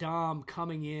Ray and Dom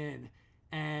coming in,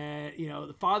 and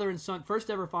the father and son, first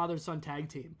ever father and son tag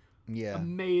team. Yeah.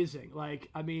 Amazing. Like,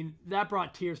 I mean, that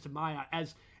brought tears to my eye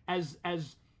as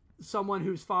someone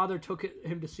whose father took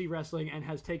him to see wrestling and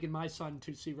has taken my son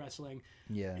to see wrestling.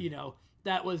 Yeah.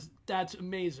 That's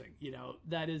amazing.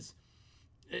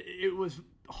 It was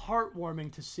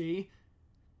heartwarming to see,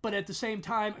 but at the same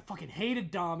time, I fucking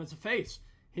hated Dom as a face.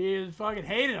 He fucking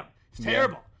hated him. It's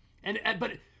terrible. Yeah.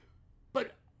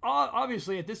 But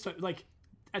obviously at this time, like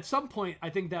at some point, I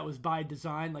think that was by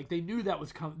design. Like they knew that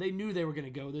was they knew they were going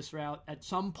to go this route at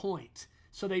some point.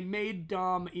 So they made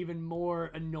Dom even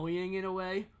more annoying in a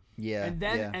way. Yeah.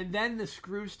 And then the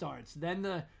screw starts.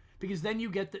 Because then you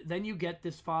get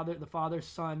this the father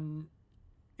son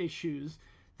issues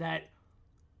that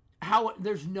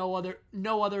there's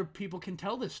no other people can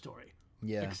tell this story.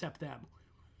 Yeah. Except them.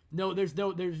 No,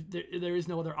 there is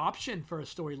no other option for a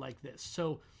story like this.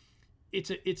 So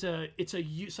it's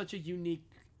such a unique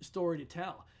story to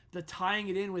tell. The tying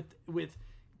it in with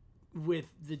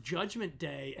the Judgment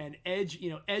Day and Edge,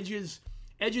 Edge's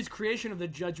creation of the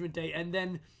Judgment Day, and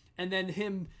then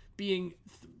him being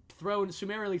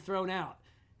summarily thrown out.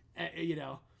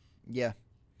 Yeah.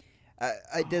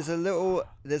 There's a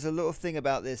little thing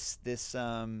about this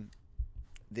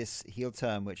heel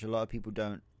turn which I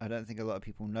don't think a lot of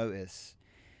people notice,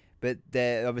 but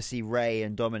they're obviously Ray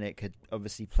and Dominic had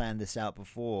obviously planned this out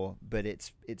before, but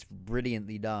it's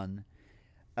brilliantly done.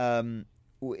 In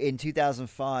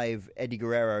 2005, Eddie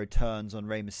Guerrero turns on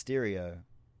Rey Mysterio,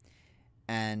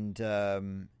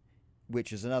 and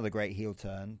which is another great heel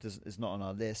turn. It's not on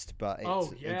our list, but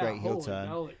it's a great heel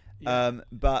turn. Yeah.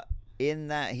 But in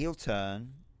that heel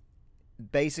turn,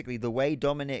 basically the way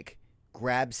Dominic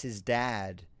grabs his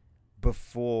dad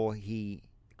before he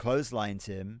clotheslines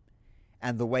him,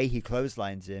 and the way he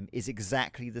clotheslines him is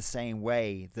exactly the same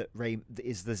way that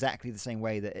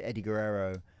Eddie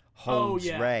Guerrero holds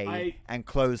Ray and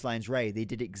clotheslines Ray. They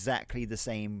did exactly the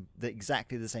same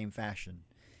fashion.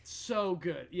 So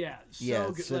good, yeah.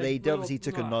 Good. So they obviously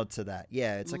took a nod to that.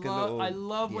 Yeah, it's like a little. I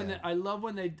love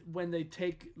when they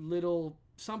take little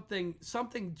something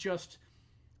just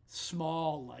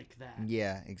small like that.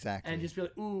 Yeah, exactly. And just be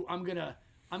like, ooh, I'm gonna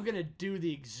do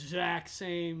the exact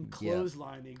same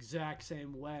clothesline the exact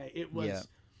same way. It was. Yeah.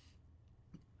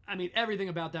 I mean, everything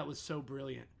about that was so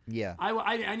brilliant. Yeah,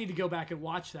 I need to go back and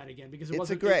watch that again because it's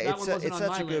such a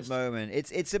good moment.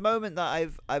 It's a moment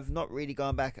that I've not really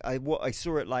gone back. I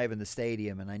saw it live in the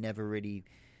stadium, and I've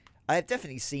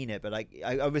definitely seen it, but I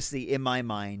obviously in my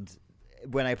mind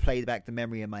when I play back the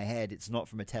memory in my head, it's not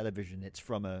from a television. It's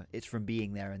from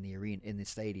being there in the arena, in the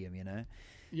stadium.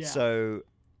 Yeah. So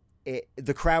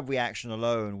the crowd reaction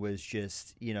alone was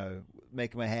just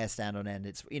making my hair stand on end.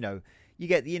 It's you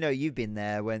get you've been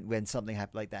there when something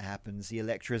like that happens. The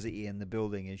electricity in the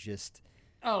building is just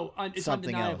it's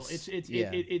something undeniable. else.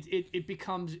 It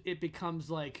becomes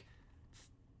like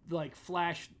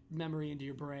flash memory into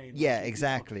your brain. Yeah,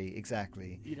 exactly.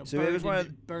 So it was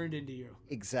burned into you.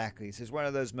 Exactly. So it's one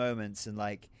of those moments, and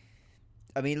look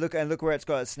where it's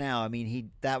got us now. I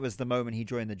mean, that was the moment he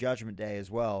joined the Judgment Day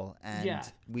as well, and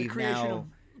we've now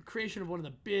creation of one of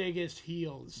the biggest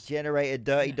heels generated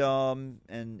Dirty Dom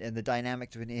and the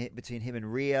dynamic between him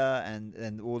and Rhea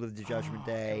and all of the Judgment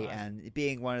Day, and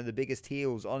being one of the biggest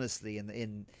heels, honestly,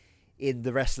 in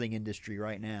the wrestling industry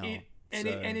right now.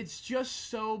 And it's just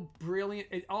so brilliant.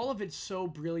 All of it's so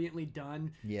brilliantly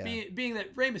done. Yeah. Being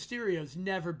that Rey Mysterio's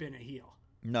never been a heel.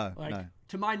 No.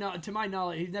 To my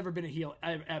knowledge, he's never been a heel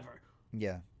ever.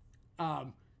 Yeah.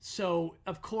 So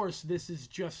of course this is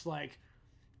just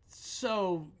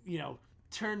so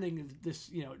turning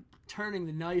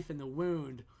the knife in the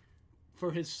wound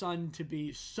for his son to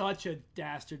be such a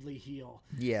dastardly heel.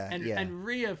 Yeah. And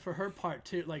Rhea for her part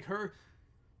too, her.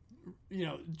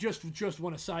 Just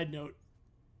want a side note.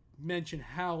 Mention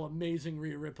how amazing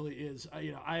Rhea Ripley is.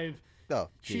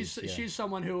 She's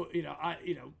someone who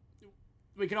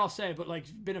we could all say, but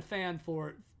been a fan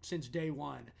since day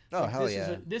one. Oh, hell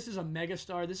yeah! This is a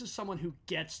megastar. This is someone who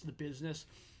gets the business.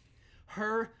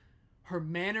 Her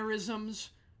mannerisms,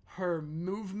 her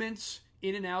movements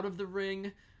in and out of the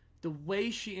ring, the way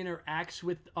she interacts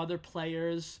with other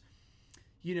players,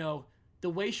 the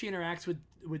way she interacts with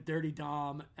Dirty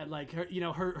Dom,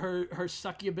 her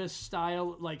succubus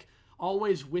style,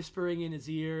 always whispering in his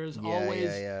ears,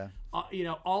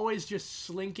 always just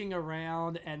slinking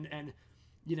around, and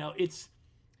it's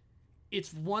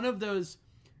one of those,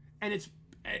 and it's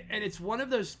one of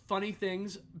those funny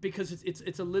things because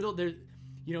it's a little there,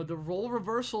 the role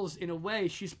reversals in a way.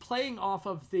 She's playing off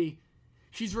of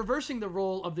she's reversing the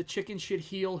role of the chicken shit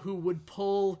heel who would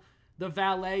pull the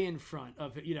valet in front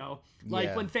of it,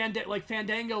 when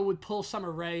Fandango would pull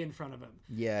Summer Rae in front of him.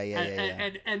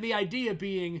 And the idea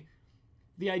being,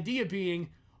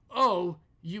 oh,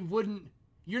 you're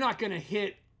not gonna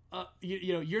hit,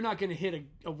 you're not gonna hit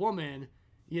a woman,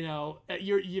 you're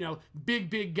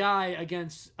big guy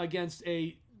against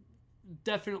a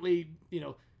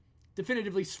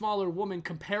definitively smaller woman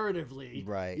comparatively,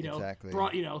 right? Exactly.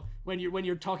 When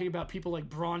you're talking about people like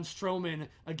Braun Strowman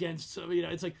against,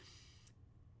 it's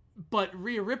but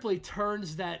Rhea Ripley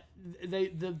turns that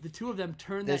the two of them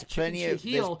turn There's that chicken plenty shit of-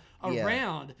 heel there's-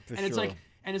 around, for and it's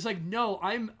sure. like, no,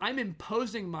 I'm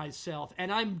imposing myself,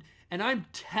 and I'm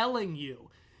telling you,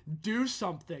 do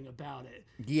something about it.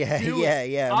 Yeah, Do yeah,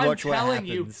 it. yeah. I'm Watch what telling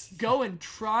you, happens. go and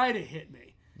try to hit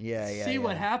me. Yeah. See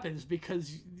what happens,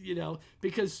 because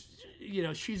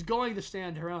she's going to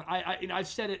stand her own. I've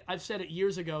said it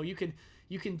years ago. You can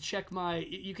check my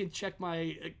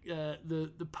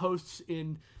the posts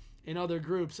in other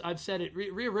groups. I've said it.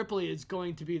 Rhea Ripley is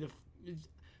going to be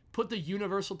put the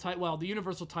universal title. Well, the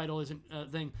universal title isn't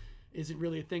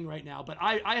really a thing right now, but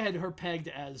I had her pegged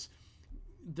as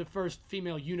the first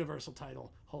female universal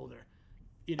title holder.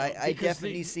 I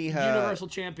definitely see her universal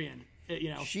champion.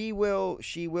 She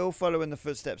will follow in the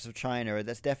footsteps of China.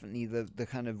 That's definitely the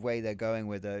kind of way they're going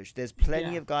with her. There's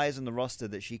plenty of guys on the roster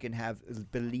that she can have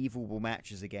believable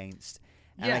matches against.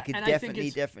 And I could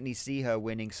definitely see her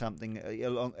winning something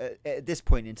along at this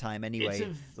point in time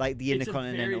anyway, like the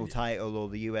Intercontinental title or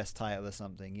the US title or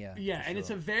something. Yeah. Yeah, and it's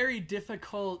a very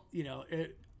difficult,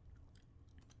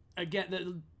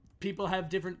 again, people have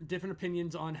different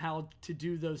opinions on how to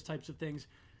do those types of things.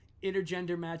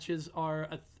 Intergender matches are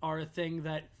a thing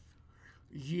that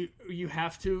you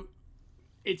have to.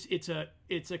 It's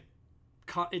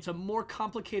a more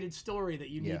complicated story that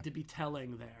you need to be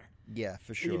telling there. Yeah,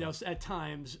 for sure. At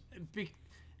times,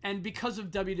 and because of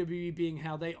WWE being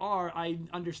how they are, I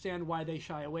understand why they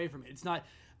shy away from it. It's not.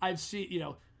 I've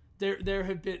seen.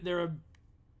 There are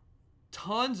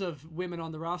tons of women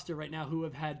on the roster right now who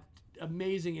have had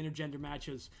amazing intergender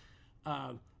matches.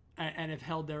 And have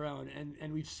held their own,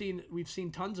 and we've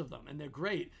seen tons of them, and they're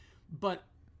great. But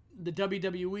the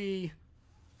WWE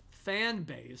fan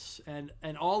base and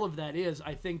all of that is,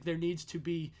 I think there needs to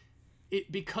be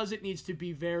because it needs to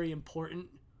be very important.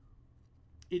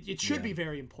 It should be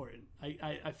very important.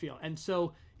 I feel, and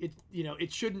so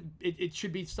it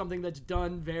should be something that's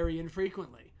done very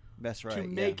infrequent. That's right.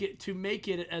 To make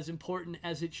it as important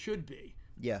as it should be.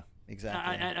 Yeah,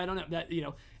 exactly. I don't know that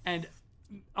and.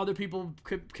 Other people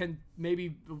can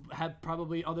maybe have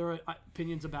probably other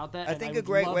opinions about that. I think a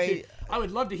great way. I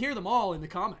would love to hear them all in the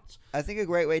comments. I think a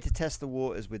great way to test the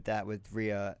waters with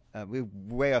Rhea. We're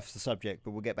way off the subject,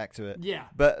 but we'll get back to it. Yeah.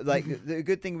 But the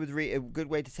good thing with Rhea, a good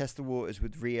way to test the waters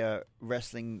with Rhea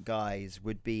wrestling guys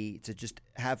would be to just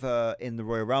have her in the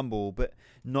Royal Rumble, but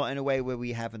not in a way where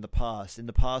we have in the past. In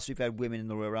the past, we've had women in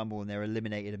the Royal Rumble and they're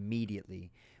eliminated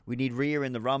immediately. We need Rhea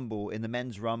in the Rumble, in the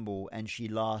men's Rumble, and she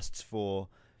lasts for,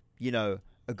 a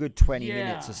good 20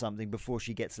 minutes or something before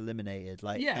she gets eliminated.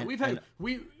 We've had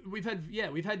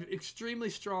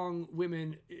extremely strong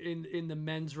women in the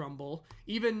men's Rumble.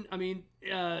 Even,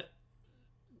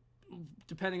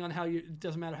 depending on it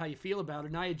doesn't matter how you feel about her.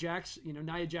 Nia Jax,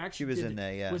 she was in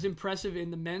there, yeah. Was impressive in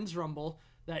the men's Rumble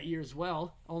that year as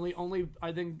well. Only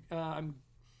I think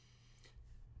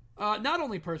not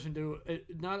only person to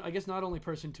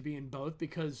be in both,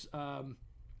 because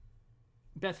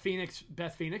Beth Phoenix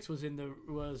was in the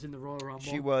Royal Rumble.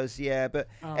 She was, yeah, but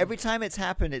every time it's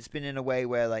happened, it's been in a way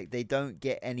where they don't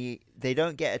get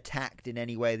attacked in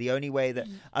any way. The only way that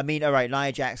all right,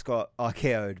 Nia Jax got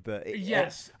RKO'd, but I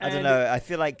don't know. I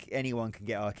feel like anyone can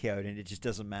get RKO'd, and it just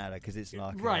doesn't matter because it's an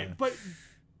RKO. Right, but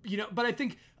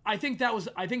I think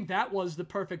that was the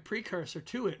perfect precursor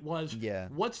to it. What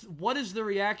is the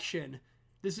reaction?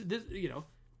 This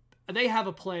they have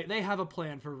a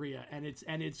plan for Rhea, and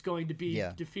it's going to be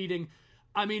defeating.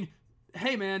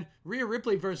 Hey man, Rhea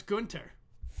Ripley versus Gunther.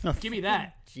 Give me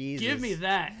that. Jesus. Give me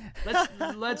that.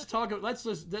 Let's talk. Let's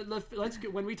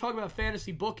get, when we talk about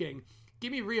fantasy booking,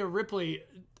 give me Rhea Ripley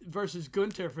versus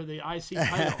Gunther for the IC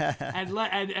title,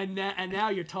 and now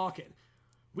you're talking.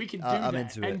 We can do that. I'm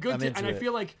into it. Gunther,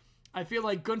 I feel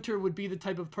like Gunther would be the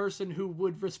type of person who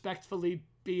would respectfully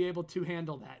be able to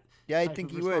handle that. Yeah, I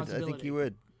think he would.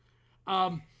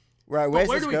 Right, where's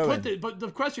this going? But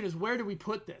the question is, where do we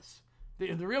put this?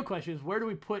 The real question is, where do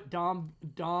we put Dom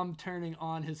turning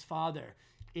on his father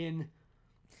in?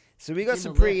 So we got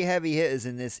some pretty heavy hitters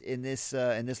in this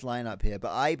lineup here,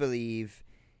 but I believe,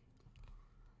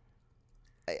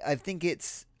 I think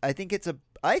it's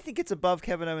above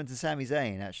Kevin Owens and Sami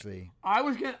Zayn. Actually, I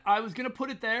was gonna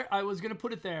put it there.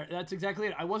 That's exactly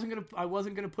it. I wasn't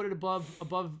gonna put it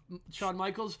above Shawn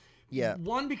Michaels. Yeah.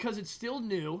 One, because it's still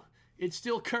new. It's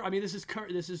still current. This is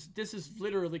current. This is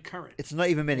literally current. It's not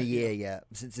even been a year yet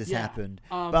since this happened,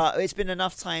 but it's been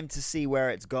enough time to see where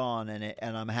it's gone,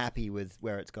 and I'm happy with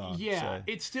where it's gone. Yeah, so.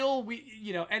 It's still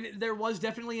and there was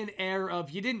definitely an air of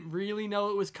you didn't really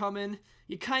know it was coming.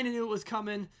 You kind of knew it was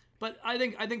coming, but I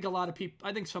think a lot of people.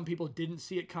 I think some people didn't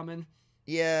see it coming.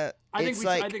 Yeah,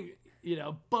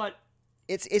 but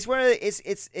It's one of the,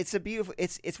 it's a beautiful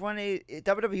it's one of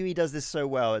WWE does this so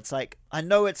well. It's like I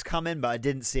know it's coming, but I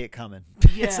didn't see it coming.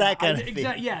 Yeah, it's that kind of thing.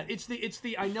 Yeah, it's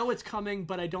the I know it's coming,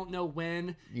 but I don't know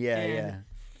when. Yeah.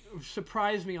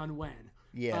 Surprise me on when.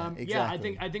 Yeah, exactly.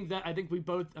 Yeah, I think we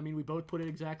both put it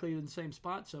exactly in the same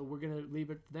spot, so we're gonna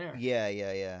leave it there.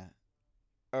 Yeah.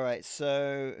 All right,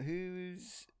 so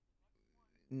who's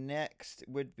next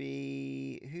would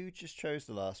be who just chose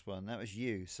the last one? That was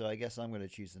you, so I guess I'm going to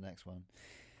choose the next one.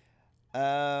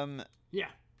 Yeah.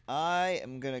 I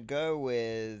am going to go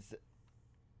with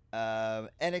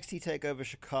NXT TakeOver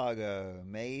Chicago,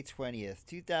 May 20th,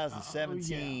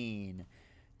 2017. Oh, yeah.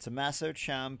 Tommaso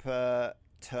Ciampa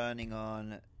turning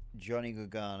on Johnny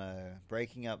Gargano,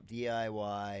 breaking up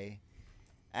DIY,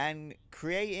 and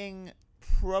creating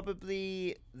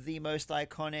probably the most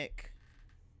iconic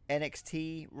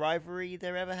NXT rivalry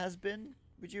there ever has been.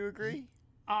 Would you agree?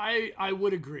 I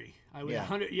would agree. I would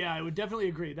I would definitely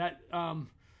agree that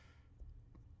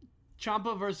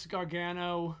Ciampa versus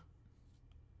Gargano,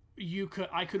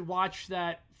 I could watch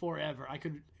that forever. I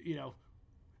could,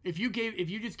 if you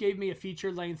just gave me a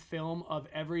feature length film of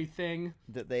everything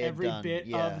that they every done. bit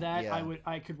Yeah, of that, yeah.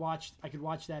 I could watch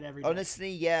that every day.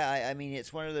 Honestly, yeah. I mean,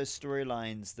 it's one of those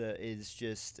storylines that is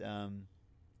just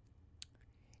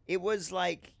it's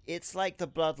like the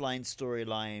Bloodline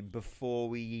storyline before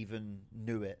we even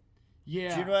knew it.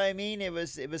 Yeah. Do you know what I mean? It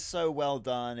was so well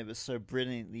done. It was so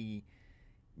brilliantly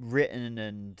written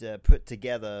and put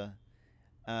together,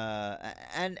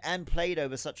 and played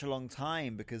over such a long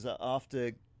time, because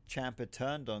after Ciampa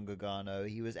turned on Gargano,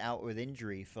 he was out with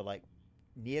injury for like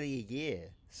nearly a year.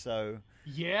 So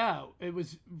yeah, it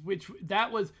was which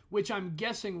I'm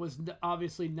guessing was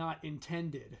obviously not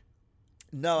intended.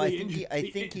 No, I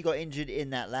think he got injured in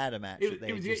that ladder match.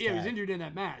 He was injured in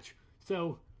that match.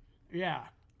 So, yeah.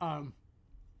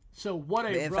 So what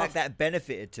a in fact that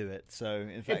benefited to it. So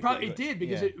in fact it did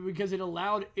because it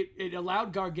allowed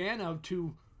Gargano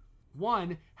to,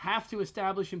 one, have to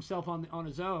establish himself on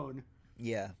his own.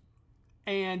 Yeah.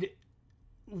 And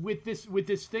with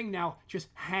this thing now just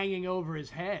hanging over his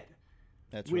head.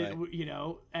 That's right.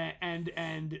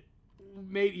 And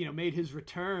made his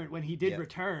return when he did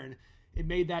return. It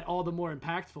made that all the more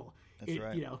impactful. That's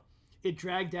right. It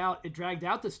dragged out the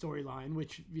storyline,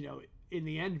 which in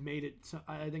the end made it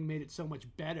so much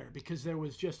better, because there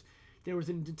was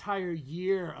an entire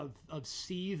year of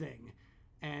seething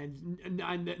and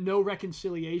no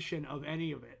reconciliation of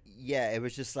any of it. Yeah, it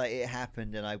was just like it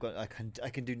happened, and I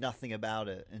can do nothing about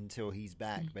it until he's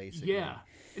back, basically. Yeah,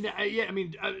 I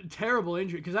mean, terrible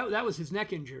injury, because that was his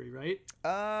neck injury, right?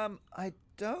 I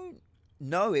don't.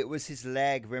 No, it was his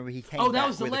leg. Remember, he came back. Oh, that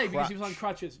was the with leg, a because he was on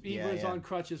crutches. He was on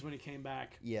crutches when he came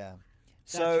back. Yeah.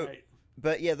 That's right.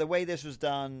 But yeah, the way this was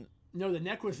done. No, the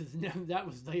neck was that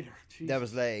was later. Jeez. That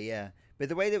was later, yeah. But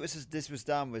the way that this was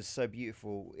done was so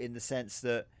beautiful, in the sense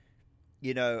that,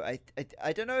 I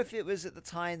don't know if it was at the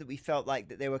time that we felt like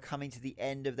that they were coming to the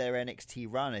end of their NXT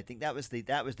run. I think that was the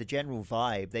general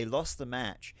vibe. They lost the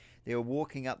match. They were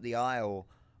walking up the aisle,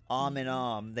 arm in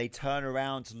arm. They turn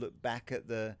around to look back at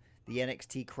the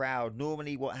NXT crowd.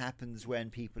 Normally what happens when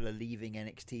people are leaving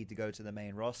NXT to go to the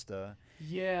main roster.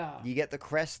 Yeah. You get the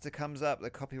crest that comes up, the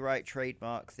copyright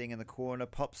trademark thing in the corner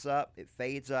pops up, it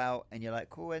fades out, and you're like,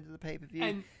 cool, end of the pay-per-view.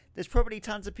 And there's probably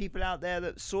tons of people out there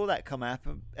that saw that come up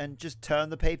and just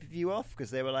turned the pay-per-view off,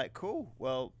 because they were like, cool,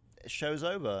 well, show's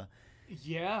over.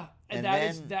 Yeah. And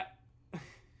that.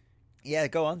 Yeah,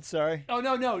 go on, sorry. Oh,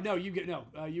 no, you get, no.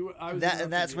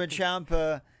 That's when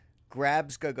Ciampa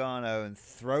grabs Gargano and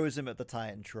throws him at the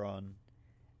Titantron,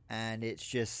 and it's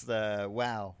just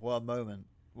wow, what a moment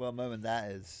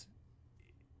that is.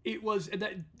 It was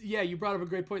that. Yeah, you brought up a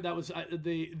great point. That was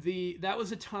that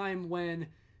was a time when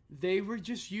they were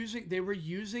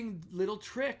using little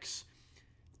tricks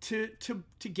to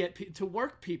get to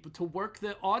work people, to work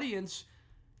the audience,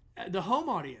 the home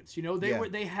audience.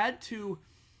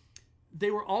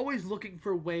 They were always looking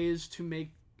for ways to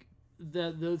make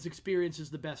those experiences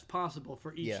the best possible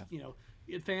for each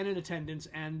fan in attendance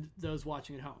and those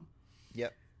watching at home.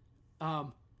 Yep.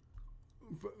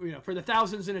 For the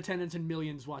thousands in attendance and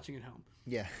millions watching at home.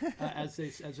 Yeah. as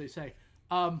they say.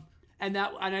 And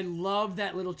I love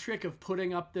that little trick of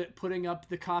putting up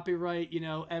the copyright,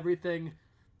 everything,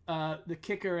 the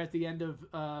kicker at the end of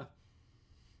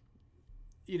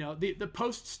the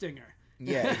post stinger.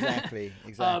 Yeah, exactly.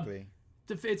 It's a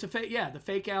the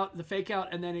fake out,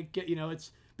 and then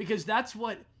it's because that's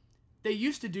what they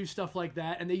used to do, stuff like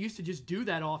that, and they used to just do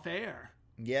that off air.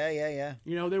 Yeah.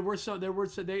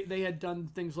 They had done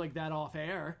things like that off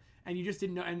air, and you just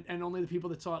didn't know, and only the people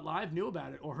that saw it live knew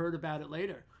about it or heard about it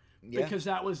later, because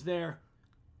that was their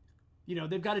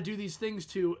they've got to do these things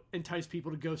to entice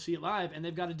people to go see it live, and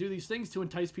they've got to do these things to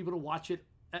entice people to watch it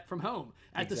from home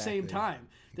at the same time.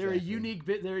 They're a unique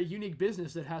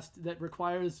business that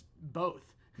requires both.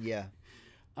 Yeah.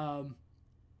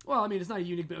 Well, I mean, it's not a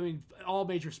unique, but I mean, all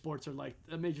major sports are like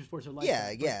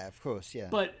Yeah, that, of course, yeah.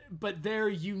 But they're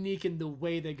unique in the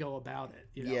way they go about it.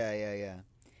 Yeah.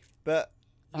 But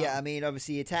yeah, I mean,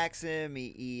 obviously he attacks him.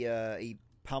 He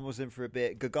pummels him for a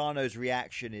bit. Gargano's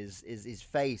reaction is his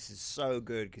face is so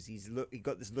good because he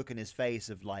got this look in his face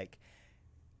of like,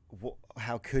 what?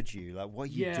 How could you? Like, what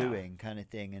are you doing? Kind of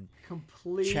thing. And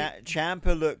complete.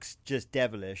 Ciampa looks just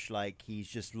devilish, like he's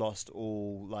just lost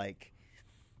all like.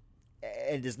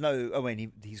 And there's no. Oh,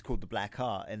 and he's called the Black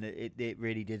Heart, and it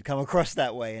really did come across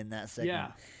that way in that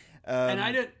segment. Yeah. And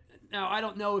I didn't. Now I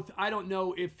don't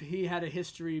know if he had a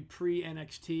history pre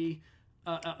NXT.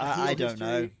 I don't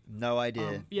know. No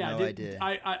idea.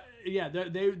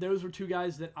 Idea. Those were two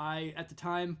guys that at the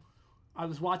time I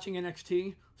was watching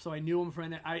NXT, so I knew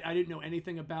them I didn't know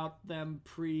anything about them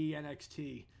pre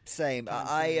NXT. Same.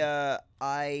 I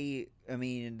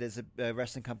mean, there's a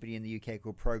wrestling company in the UK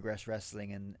called Progress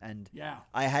Wrestling, and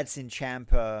I had seen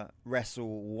Ciampa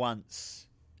wrestle once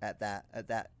at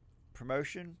that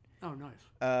promotion. Oh, nice.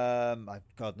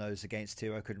 God knows against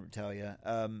who, I couldn't tell you.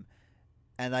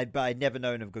 And I'd never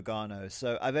known of Gargano,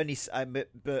 so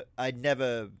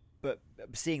but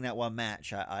seeing that one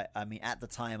match, I mean, at the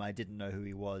time I didn't know who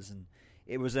he was, and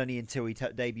it was only until he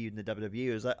debuted in the WWE,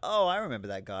 it was like, oh, I remember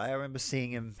that guy. I remember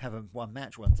seeing him have one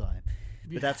match one time,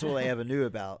 but that's all I ever knew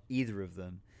about either of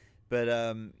them. But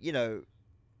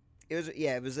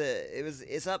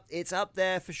it's up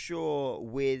there for sure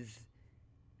with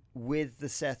the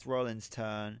Seth Rollins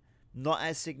turn. Not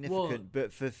as significant,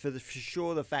 but for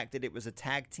sure the fact that it was a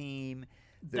tag team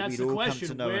that we'd all come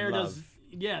to know and love.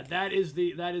 That is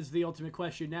the ultimate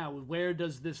question now. Where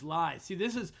does this lie? See,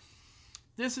 this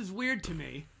is weird to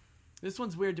me. This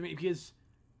one's weird to me because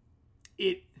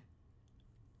it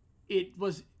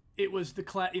was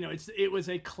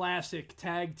a classic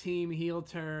tag team heel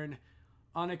turn,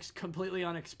 completely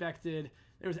unexpected.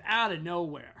 It was out of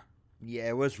nowhere. Yeah,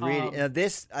 it was really.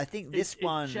 This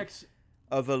one. Checks,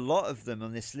 of a lot of them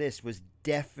on this list was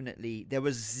definitely there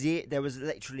was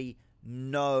literally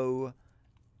no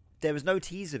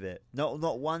tease of it,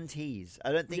 not one tease.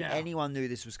 I don't think anyone knew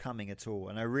this was coming at all,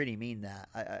 and I really mean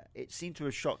that. It seemed to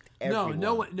have shocked everyone.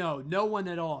 No one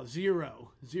at all.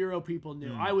 Zero people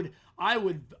knew. I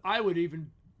would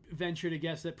even venture to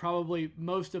guess that probably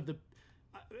most of the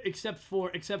except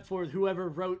for whoever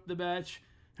wrote the match.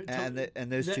 And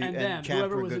those two, and Ciampa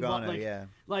whoever was and Gargano, involved,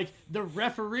 like the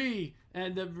referee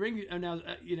and the ring. Now,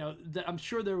 I'm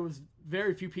sure there was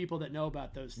very few people that know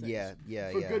about those things.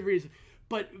 For good reason.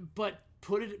 But to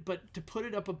put it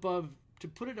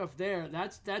up there,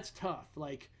 that's tough.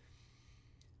 Like,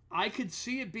 I could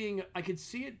see it being.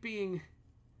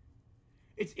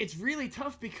 It's really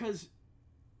tough because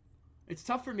it's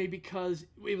tough for me because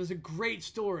it was a great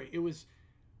story. It was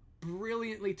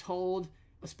brilliantly told.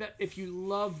 If you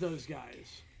love those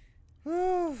guys,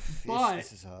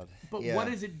 this is hard. But what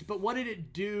is it? But what did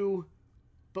it do?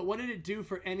 But what did it do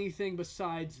for anything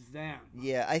besides them?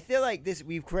 Yeah, I feel like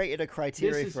we've created a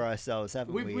criteria for ourselves,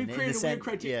 haven't we? We've created a weird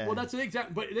criteria. Yeah. Well, that's an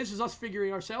exact. But this is us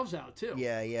figuring ourselves out too.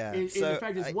 Yeah. In the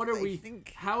fact is, what are we?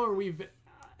 How are we?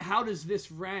 How does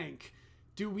this rank?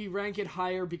 Do we rank it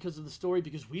higher because of the story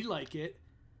because we like it?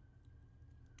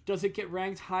 Does it get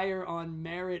ranked higher on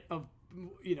merit of?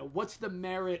 What's the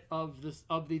merit of this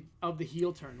of the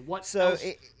heel turn?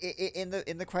 In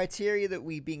the criteria that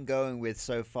we've been going with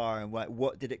so far, and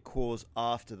what did it cause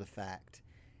after the fact?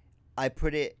 I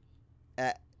put it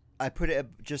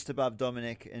just above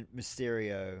Dominic and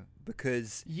Mysterio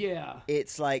because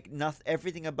it's like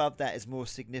everything above that is more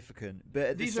significant. But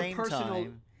at the same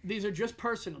time, these are just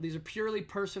personal. These are purely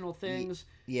personal things.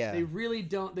 Yeah, they really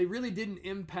didn't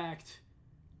impact.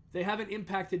 They haven't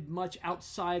impacted much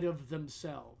outside of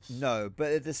themselves. No,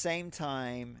 but at the same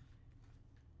time,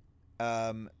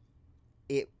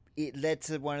 it led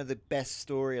to one of the best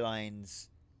storylines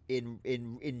in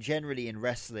generally in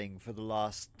wrestling for the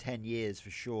last 10 years for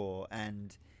sure.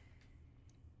 And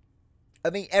I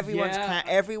mean,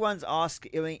 everyone's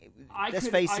asking. I mean, let's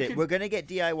face it, we're going to get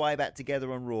DIY back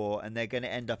together on Raw, and they're going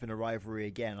to end up in a rivalry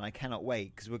again. And I cannot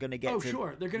wait because we're going to get. Oh,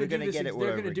 sure, they're going to do this. They're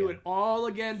going to do it all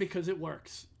again because it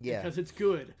works. Yeah, because it's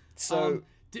good. So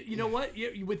you know what?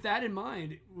 With that in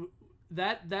mind,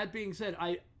 that being said,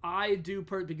 I do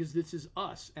because this is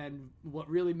us, and what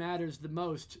really matters the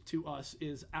most to us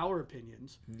is our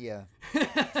opinions. Yeah,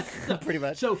 pretty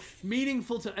much. So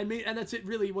meaningful to and that's it.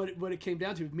 Really, what it came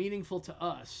down to, meaningful to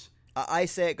us I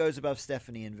say it goes above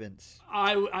Stephanie and Vince.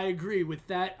 I agree with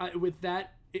that.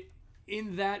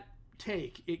 In that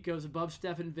take, it goes above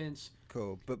Steph and Vince.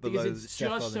 Cool, but below Seth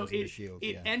Rollins and the Shield.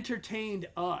 It entertained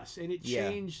us, and it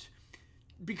changed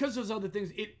because those other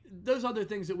things. Those other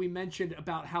things that we mentioned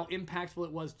about how impactful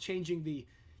it was changing the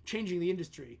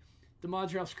industry, the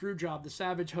Montreal Screwjob, the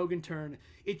Savage Hogan turn.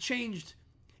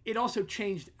 It also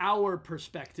changed our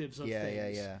perspectives of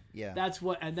things. Yeah. That's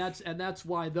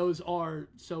why those are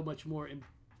so much more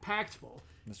impactful.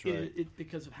 That's right.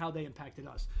 Because of how they impacted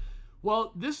us.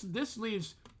 Well, this is a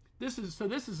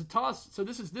toss. So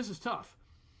this is tough.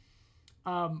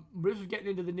 We're just getting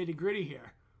into the nitty gritty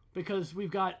here because we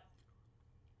got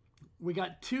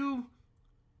two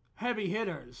heavy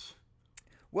hitters.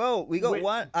 Well, we got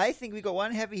one. I think we got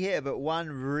one heavy hitter, but one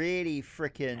really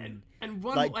freaking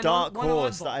dark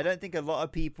horse that I don't think a lot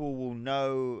of people will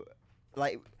know.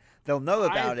 Like they'll know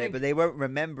about it, but they won't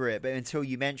remember it. But until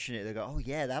you mention it, they go, "Oh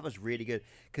yeah, that was really good."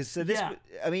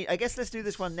 I guess let's do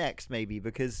this one next, maybe,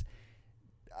 because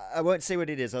I won't say what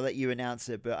it is. I'll let you announce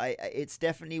it. But it's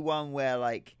definitely one where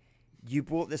like you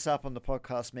brought this up on the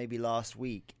podcast maybe last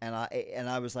week, and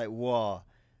I was like, "Whoa!"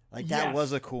 Like that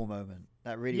was a cool moment.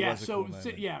 That really was a cool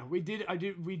moment. Yeah, we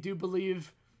do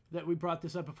believe that we brought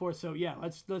this up before. So yeah,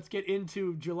 let's get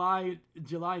into July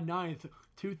 9th,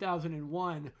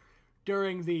 2001,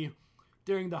 during the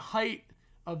height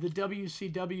of the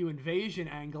WCW invasion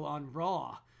angle on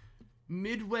Raw.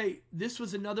 Midway, this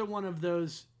was another one of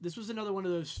those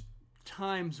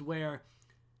times where,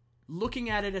 looking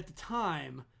at it at the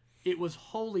time, it was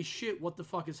holy shit, what the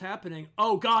fuck is happening?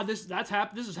 Oh god, this is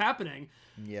happening.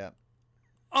 Yeah.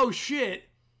 Oh shit.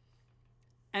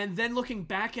 And then looking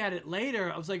back at it later,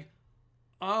 I was like,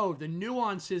 oh, the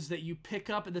nuances that you pick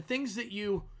up and the things that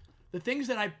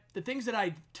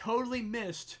I totally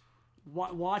missed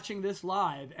watching this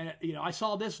live. And I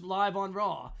saw this live on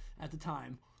Raw at the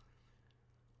time.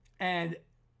 And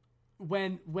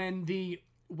when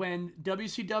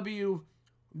WCW,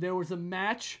 there was a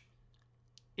match,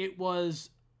 it was,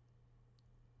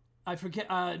 I forget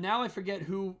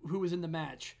who was in the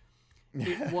match.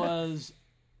 It was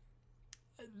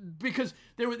because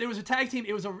there was a tag team.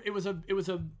 It was a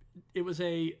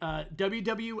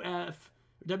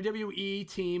WWE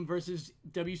team versus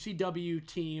WCW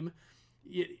team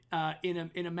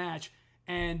in a match,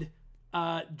 and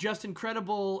Justin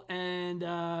Credible and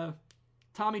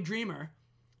Tommy Dreamer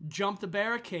jumped the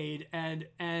barricade and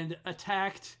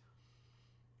attacked.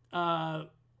 Maybe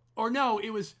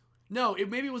it was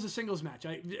a singles match.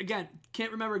 I again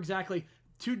can't remember exactly.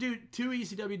 Two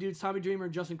ECW dudes, Tommy Dreamer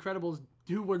and Justin Credible,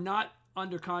 who were not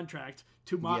under contract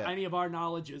to any of our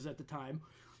knowledges at the time,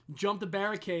 jumped the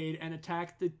barricade and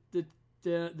attacked the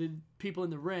people in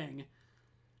the ring.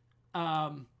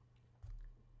 And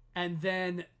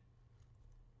then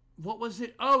what was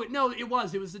it? Oh no, it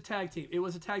was the tag team. It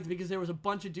was a tag team because there was a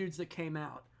bunch of dudes that came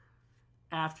out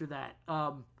after that.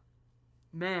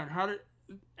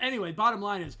 Anyway, bottom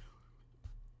line is,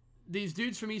 these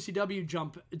dudes from ECW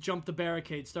jump the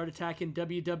barricade, start attacking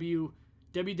WWF,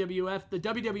 the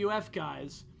WWF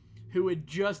guys who had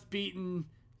just beaten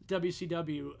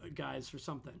WCW guys for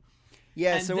something.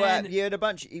 Yeah, and so then, you had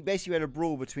you basically had a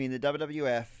brawl between the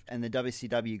WWF and the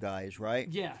WCW guys, right?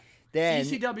 Yeah. Then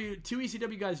two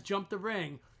ECW guys jump the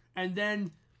ring, and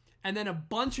then a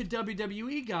bunch of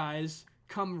WWE guys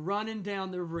come running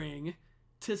down the ring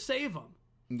to save them.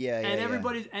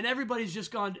 Everybody's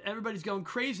going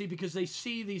crazy because they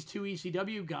see these two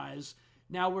ECW guys.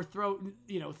 Now we're thrown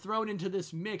into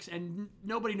this mix, and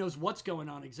nobody knows what's going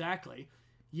on exactly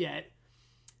yet.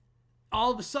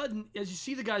 All of a sudden, as you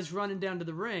see the guys running down to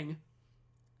the ring,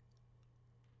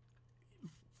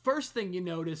 first thing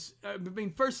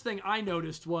I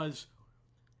noticed was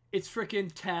it's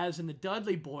freaking Taz and the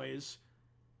Dudley Boys.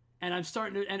 And I'm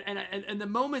starting to, and the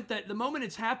moment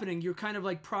it's happening, you're kind of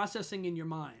like processing in your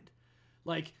mind,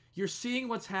 like you're seeing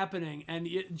what's happening. And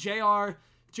JR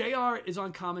is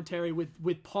on commentary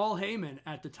with Paul Heyman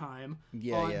at the time,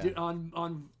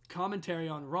 on commentary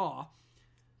on Raw.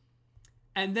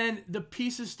 And then the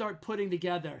pieces start putting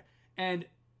together, and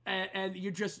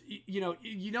you're just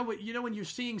when you're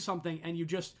seeing something and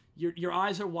your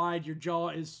eyes are wide, your jaw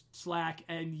is slack,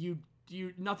 and you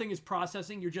nothing is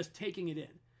processing. You're just taking it in.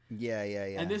 Yeah.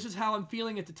 And this is how I'm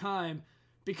feeling at the time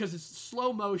because it's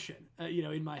slow motion,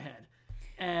 in my head.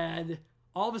 And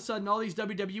all of a sudden, all these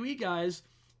WWE guys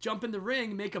jump in the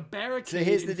ring, make a barricade. So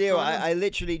here's the deal. I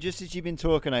literally, just as you've been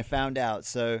talking, I found out.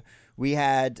 So we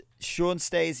had Sean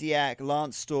Stasiak,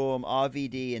 Lance Storm,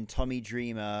 RVD, and Tommy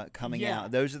Dreamer coming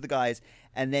out. Those are the guys.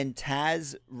 And then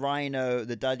Taz, Rhino,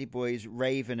 the Dudley Boys,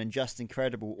 Raven, and Just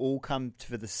Incredible all come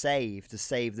for the save to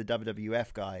save the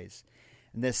WWF guys.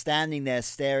 And they're standing there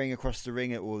staring across the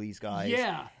ring at all these guys.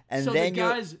 Yeah. And so then the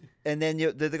guys...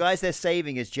 the guys they're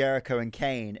saving is Jericho and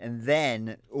Kane. And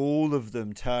then all of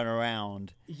them turn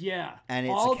around. Yeah. And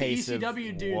it's all a case the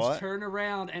ECW of, dudes what? turn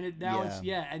around, and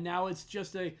now it's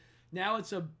just a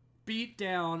beat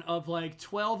down of like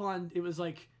 12 on. It was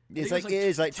like it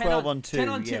is like 12 on 2. 10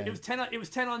 on 2. Yeah. It was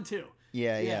 10 on 2.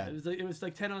 Yeah. It was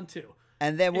like 10 on 2.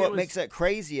 And then what makes it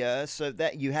crazier? So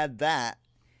that you had that.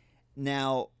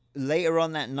 Now later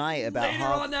on that night,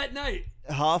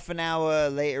 half an hour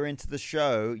later into the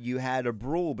show, you had a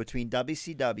brawl between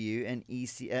WCW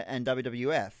and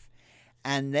WWF.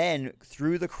 And then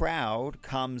through the crowd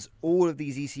comes all of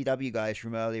these ECW guys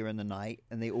from earlier in the night,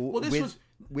 and they all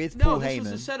with Paul Heyman.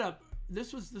 Was the setup.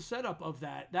 This was the setup of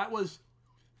that. That was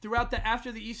throughout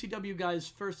after the ECW guys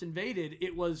first invaded.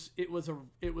 It was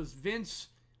Vince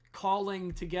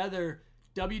calling together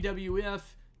WWF,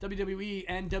 WWE,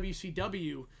 and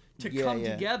WCW to come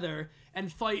together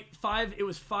and fight five. It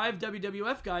was 5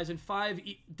 WWF guys and 5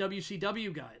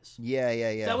 WCW guys.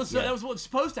 Yeah. That was what was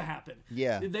supposed to happen.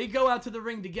 Yeah. They go out to the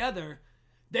ring together.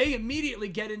 They immediately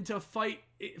get into a fight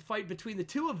between the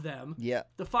two of them. Yeah.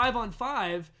 The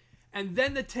 5-on-5, and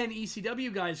then the 10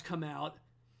 ECW guys come out.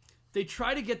 They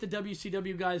try to get the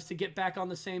WCW guys to get back on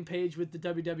the same page with the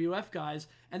WWF guys,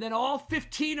 and then all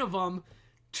 15 of them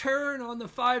turn on the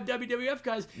 5 WWF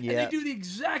guys, and they do the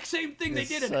exact same thing they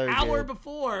did an hour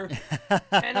before,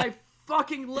 and I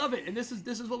fucking love it. And this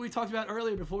is what we talked about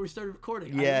earlier before we started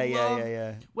recording. Yeah.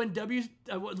 I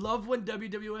love when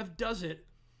WWF does it.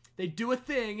 They do a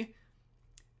thing,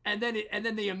 and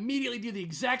then they immediately do the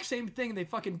exact same thing. They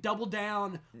fucking double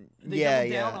down. They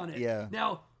double down on it. Yeah.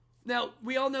 Now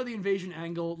we all know the invasion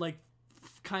angle like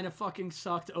kind of fucking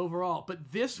sucked overall,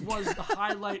 but this was the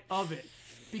highlight of it.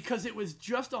 Because it was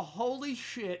just a holy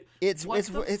shit. It's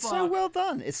so well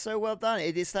done. It's so well done.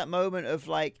 It is that moment of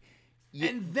like,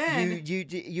 and then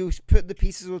you put the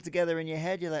pieces all together in your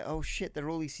head. You're like, oh shit, they're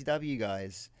all ECW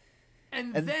guys.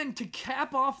 And then to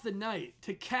cap off the night,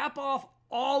 to cap off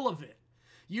all of it,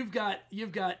 you've got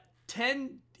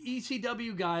 10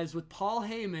 ECW guys with Paul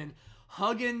Heyman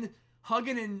hugging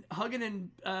and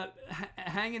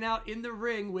hanging out in the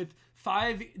ring with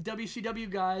 5 WCW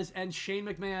guys and Shane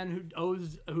McMahon,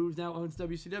 who now owns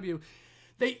WCW.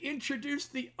 They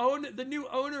introduced the new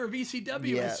owner of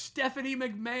ECW as Stephanie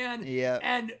McMahon. Yeah.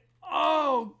 And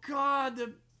oh god,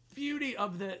 the beauty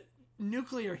of the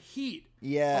nuclear heat.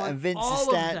 Yeah, and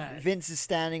Vince is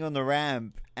standing on the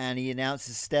ramp, and he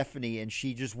announces Stephanie, and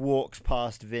she just walks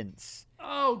past Vince.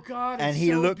 Oh God! And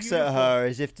he looks at her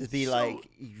as if to be like,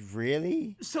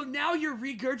 "Really?" So now you're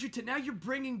regurgitating. Now you're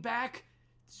bringing back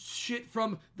shit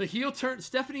from the heel turn,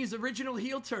 Stephanie's original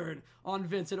heel turn on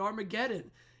Vince at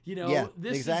Armageddon. You know, yeah,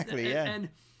 this exactly. And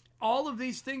all of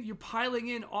these things, you're piling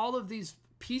in all of these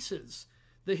pieces,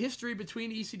 the history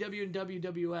between ECW and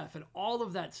WWF, and all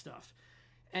of that stuff,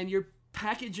 and you're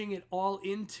packaging it all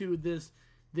into this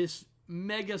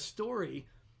mega story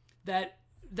that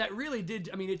really did.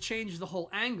 I mean, it changed the whole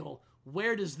angle.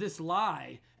 Where does this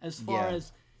lie? As far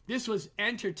as this was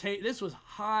this was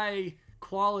high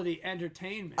quality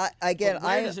entertainment.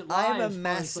 I'm a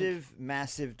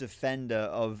massive defender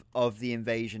of the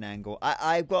invasion angle.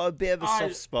 I've got a bit of a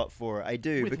soft spot for it. I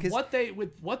do, because what they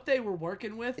were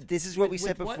working with. This is what we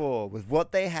said before. With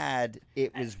what they had,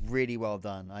 it was really well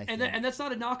done. I think. And that's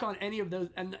not a knock on any of those,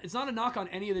 and it's not a knock on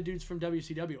any of the dudes from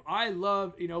WCW. I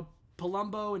love,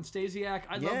 Palumbo and Stasiak.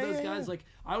 I love those guys. Like,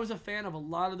 I was a fan of a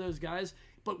lot of those guys.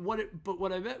 But what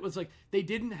I meant was, like, they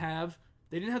didn't have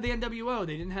the NWO.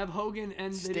 They didn't have Hogan,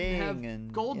 and Sting, they didn't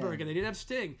have Goldberg, and they didn't have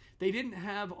Sting. They didn't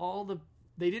have all the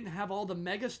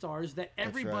megastars that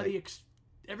everybody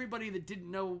that didn't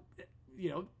know,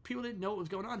 people didn't know what was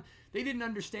going on. They didn't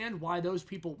understand why those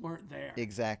people weren't there.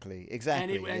 Exactly.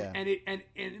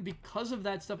 And because of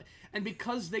that stuff, and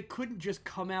because they couldn't just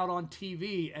come out on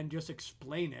TV and just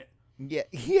explain it. Yeah.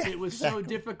 It was so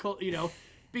difficult,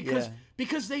 because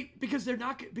they didn't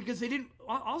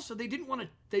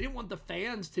want the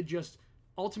fans to just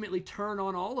ultimately turn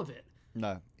on all of it.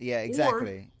 No. Yeah,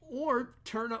 exactly. Or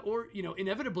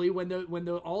inevitably when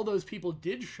all those people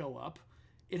did show up,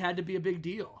 it had to be a big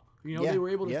deal. They were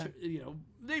able to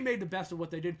they made the best of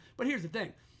what they did. But here's the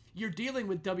thing. You're dealing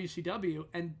with WCW,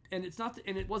 and it's not,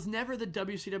 and it was never the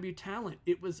WCW talent.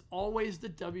 It was always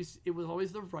it was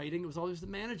always the writing. It was always the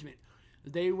management.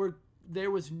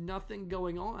 There was nothing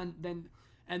going on then,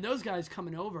 And those guys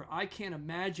coming over, I can't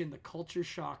imagine the culture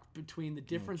shock between the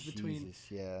difference between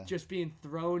just being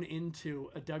thrown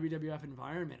into a WWF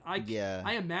environment. I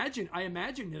imagine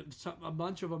that a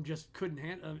bunch of them just couldn't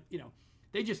handle.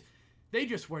 They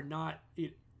just were not.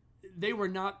 They were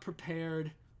not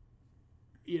prepared.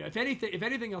 If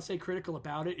anything, I'll say critical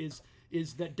about it is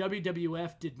that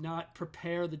WWF did not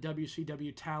prepare the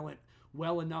WCW talent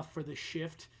well enough for the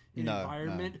shift in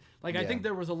environment. I think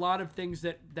there was a lot of things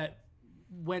that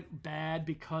went bad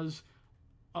because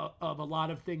of a lot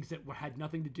of things that had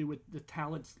nothing to do with the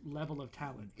talent's level of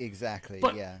talent. Exactly.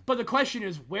 But the question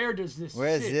is, where does this?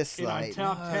 Where's sit this in like?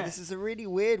 Top 10? This is a really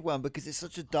weird one because it's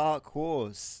such a dark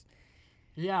horse.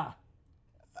 Yeah.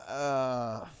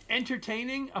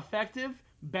 Entertaining, effective,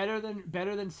 better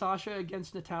than Sasha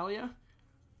against Natalya.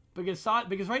 Because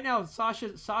right now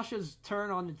Sasha's turn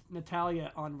on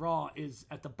Natalya on Raw is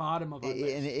at the bottom of our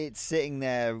list. And it's sitting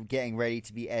there getting ready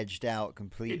to be edged out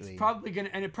completely.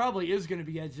 It's probably is gonna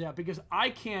be edged out because I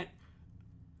can't.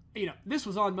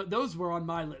 Those were on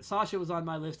my list. Sasha was on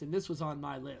my list, and this was on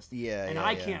my list.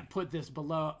 I can't put this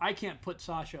below. I can't put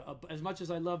Sasha up as much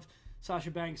as I love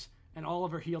Sasha Banks and all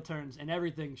of her heel turns and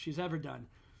everything she's ever done.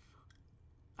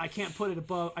 I can't put it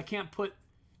above. I can't put.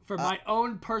 For my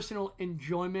own personal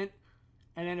enjoyment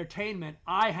and entertainment,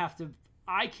 I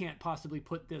can't possibly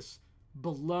put this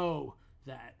below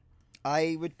that.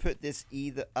 I would put this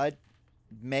I'd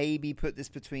maybe put this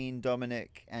between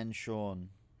Dominic and Shawn.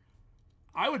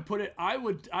 I would put it. I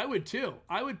would too.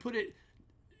 I would put it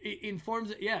in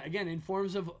forms. In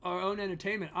forms of our own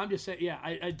entertainment. I'm just saying.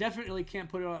 I definitely can't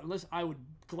put it on unless I'll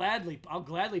gladly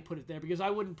put it there because I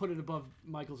wouldn't put it above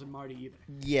Michaels and Marty either.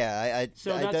 I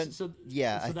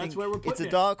think that's where we're putting it. It's a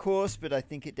dark horse, but I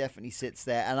think it definitely sits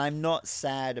there. And I'm not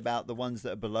sad about the ones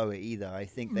that are below it either. I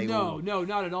think they no,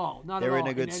 not at all. They're in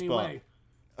a good spot. Way.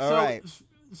 All right.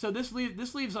 So this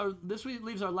leaves our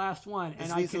last one.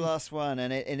 This leaves the last one,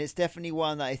 and it's definitely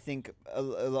one that I think a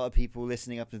lot of people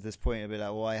listening up to this point will be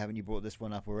like, why haven't you brought this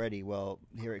one up already? Well,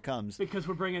 here it comes. Because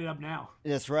we're bringing it up now.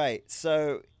 That's right.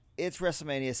 So it's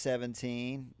WrestleMania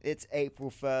 17. It's April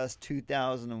 1st,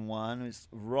 2001. It's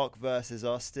Rock versus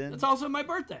Austin. It's also my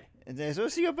birthday. And it's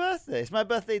also your birthday. It's my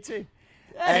birthday too.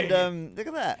 Hey. And look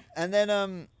at that. And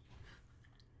then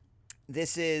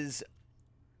this is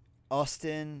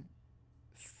Austin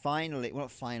finally, well,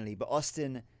 not finally, but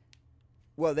Austin,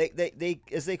 well, they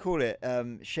as they call it,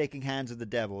 shaking hands with the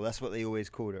devil. That's what they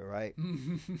always called it, right?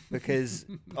 Because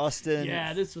Austin...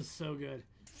 Yeah, this was so good.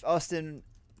 Austin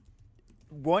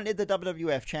wanted the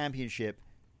WWF Championship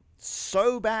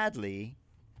so badly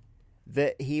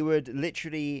that he would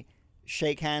literally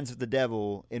shake hands with the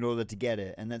devil in order to get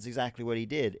it, and that's exactly what he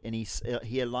did. And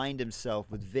he aligned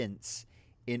himself with Vince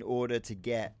in order to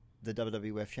get the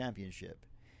WWF Championship.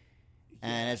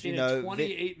 And as you know,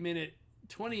 28 minute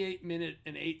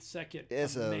and 8 second,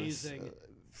 amazing,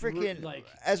 freaking.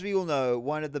 As we all know,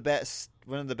 one of the best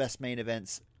main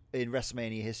events in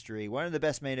WrestleMania history. One of the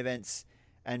best main events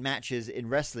and matches in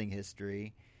wrestling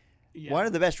history. Yeah. One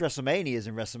of the best WrestleManias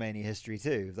in WrestleMania history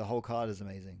too. The whole card is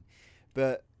amazing.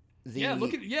 But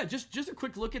just a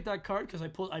quick look at that card because I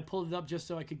pulled it up just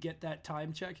so I could get that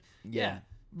time check.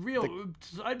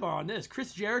 Sidebar on this: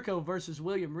 Chris Jericho versus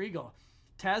William Regal.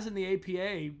 Taz in the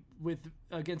APA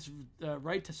against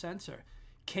Right to Censor.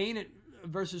 Kane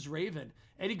versus Raven.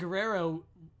 Eddie Guerrero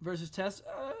versus Test.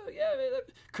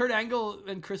 Kurt Angle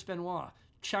and Chris Benoit.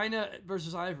 Chyna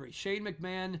versus Ivory. Shane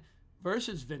McMahon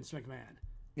versus Vince McMahon.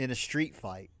 In a street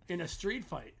fight.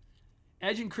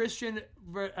 Edge and Christian.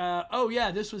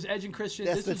 This was Edge and Christian.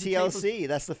 That's the TLC.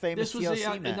 That's the famous TLC match. This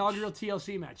was the inaugural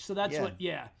TLC match. So that's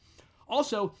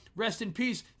Also, rest in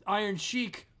peace, Iron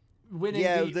Sheik. Winning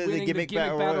the gimmick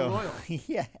battle royal.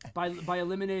 Yeah, by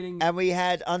eliminating. And we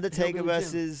had Undertaker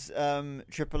versus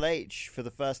Triple H for the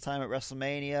first time at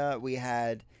WrestleMania. We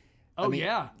had.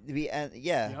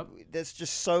 There's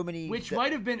just so many. Which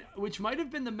might have been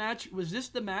the match. Was this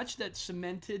the match that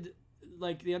cemented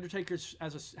the Undertaker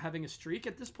as having a streak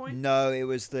at this point? No, it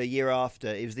was the year after.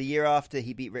 It was the year after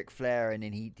he beat Ric Flair, and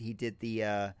then he did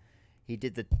the. He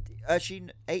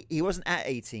wasn't at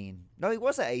 18. No, he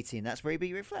was at 18. That's where he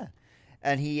beat Ric Flair.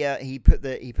 And he put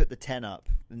the 10 up,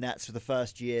 and that's for the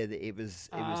first year that it was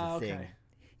a thing.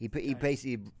 He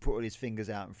basically put all his fingers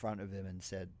out in front of him and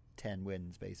said 10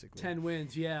 wins, basically. 10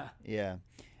 wins, yeah. Yeah.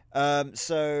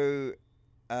 So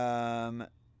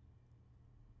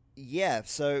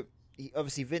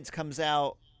obviously Vince comes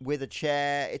out with a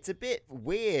chair. It's a bit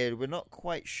weird. We're not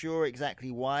quite sure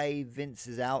exactly why Vince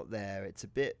is out there.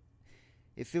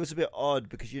 It feels a bit odd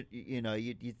because you'd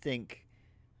think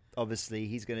obviously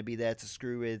he's going to be there to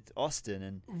screw with Austin,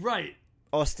 and right.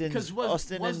 Austin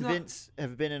was and not, Vince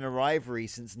have been in a rivalry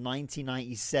since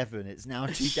 1997. It's now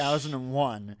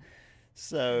 2001.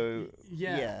 So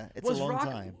it's a long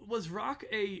time. Was Rock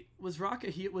a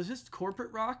heel? Was this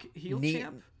corporate Rock heel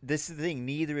champ? This is the thing.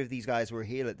 Neither of these guys were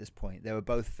heel at this point. They were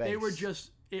both face. It was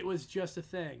just a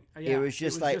thing. It was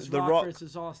just like just the Rock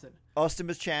versus Austin. Austin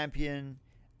was champion.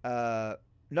 Rock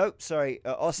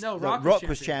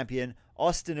was champion.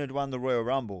 Austin had won the Royal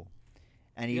Rumble,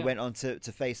 and he went on to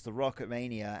face the Rock at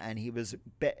Mania, and he was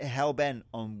hell bent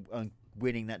on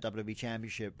winning that WWE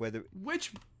championship.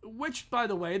 Which, by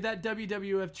the way, that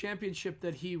WWF championship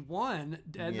that he won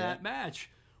in that match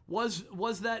was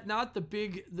that not the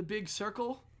big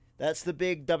circle? That's the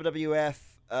big WWF.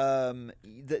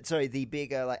 The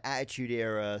big like Attitude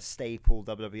Era staple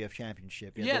WWF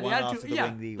championship. The one after the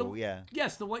Winged Eagle.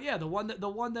 Yes, the one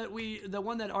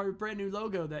that our brand new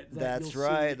logo that's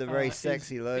right. The very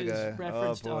sexy logo.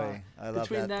 Oh boy, I love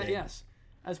between that thing. Yes,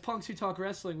 as Punks Who Talk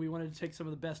Wrestling, we wanted to take some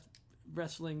of the best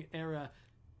wrestling era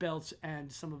belts and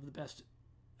some of the best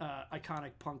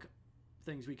iconic Punk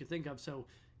things we could think of. So.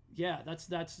 Yeah, that's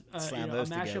a mashup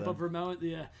together. of Ramon.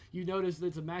 Yeah, you notice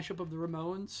there's a mashup of the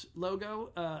Ramones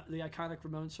logo, the iconic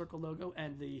Ramones circle logo,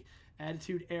 and the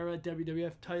Attitude Era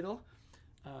WWF title.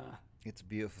 It's a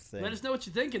beautiful thing. Let us know what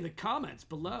you think in the comments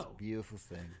below. It's a beautiful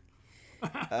thing.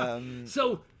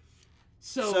 So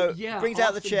brings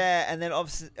out the chair, and then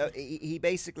obviously he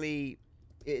basically.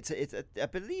 I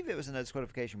believe it was a no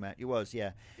disqualification match. It was,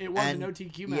 yeah. It was a no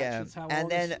TQ match. Yeah,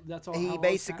 that's all. He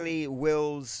basically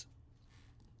wills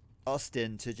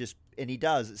Austin to just, and he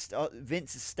does.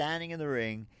 Vince is standing in the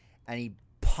ring, and he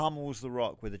pummels the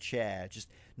Rock with a chair. Just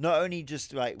not only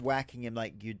just like whacking him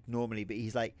like you'd normally, but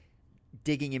he's like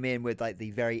digging him in with like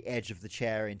the very edge of the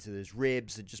chair into his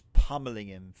ribs and just pummeling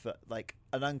him for like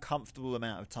an uncomfortable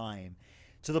amount of time,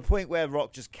 to the point where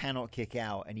Rock just cannot kick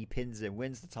out, and he pins him,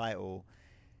 wins the title,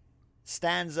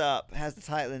 stands up, has the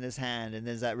title in his hand, and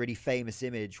there's that really famous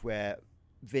image where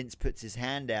Vince puts his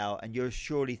hand out, and you're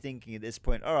surely thinking at this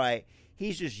point, all right,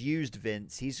 he's just used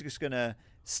Vince. He's just going to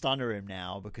stunner him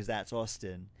now because that's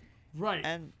Austin. Right.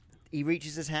 And he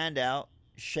reaches his hand out,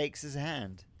 shakes his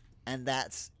hand, and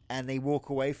they walk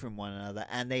away from one another,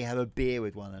 and they have a beer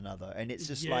with one another. And it's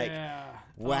just like,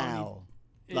 wow.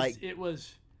 It's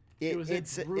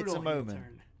a moment.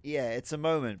 Yeah, it's a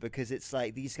moment, because it's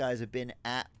like these guys have been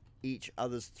at each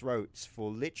other's throats for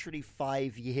literally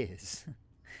 5 years.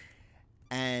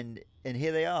 And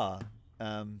here they are,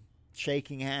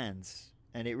 shaking hands,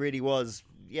 and it really was.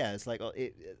 Yeah, it's like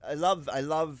I love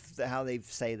how they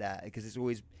say that, because it's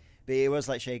always, but it was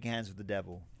like shaking hands with the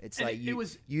devil. It's like you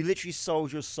literally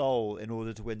sold your soul in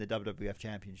order to win the WWF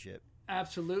Championship.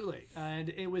 Absolutely, and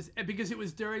it was because it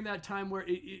was during that time where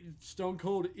Stone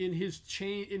Cold in his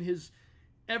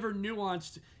ever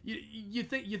nuanced. You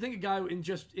think a guy in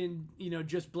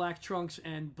just black trunks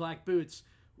and black boots,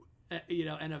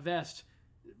 and a vest,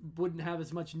 wouldn't have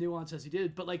as much nuance as he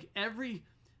did, but like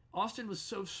Austin was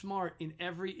so smart in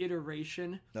every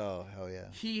iteration. Oh hell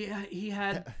yeah! He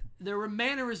had there were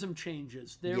mannerism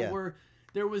changes. There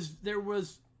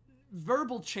was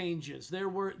verbal changes. There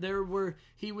were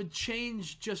he would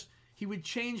change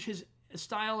his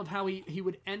style of how he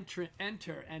would enter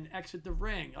and exit the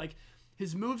ring. Like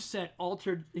his moveset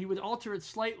altered. He would alter it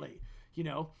slightly.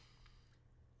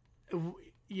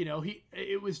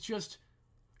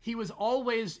 He was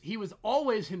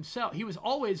always himself. You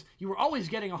were always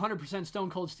getting 100%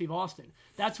 Stone Cold Steve Austin.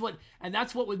 That's what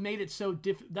made it so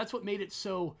that's what made it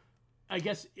so, I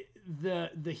guess,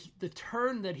 the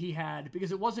turn that he had,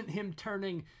 because it wasn't him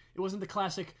turning. It wasn't the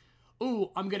classic, "Ooh,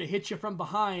 I'm going to hit you from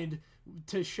behind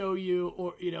to show you,"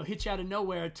 or hit you out of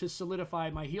nowhere to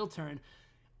solidify my heel turn.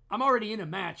 I'm already in a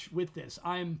match with this.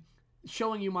 I'm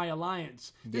showing you my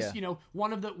alliance. This,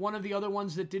 one of the other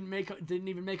ones that didn't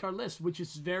even make our list, which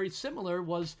is very similar,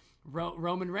 was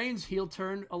Roman Reigns' heel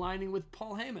turn aligning with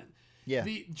Paul Heyman. Yeah.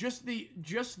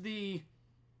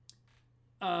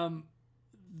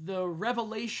 The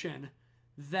revelation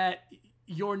that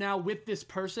you're now with this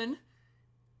person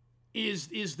is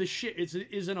the shit.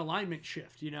 Is an alignment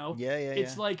shift. Yeah.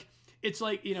 It's like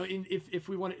if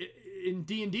we want in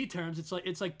D&D terms,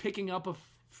 it's like picking up a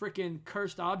freaking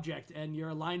cursed object and your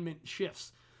alignment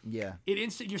shifts. Yeah.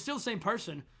 You're still the same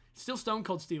person. It's still Stone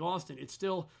Cold Steve Austin.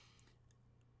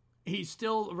 He's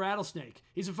still Rattlesnake.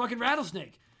 He's a fucking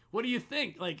rattlesnake. What do you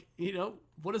think? Like,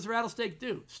 what does the rattlesnake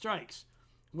do? Strikes.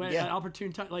 When at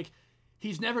opportune time, like,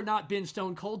 he's never not been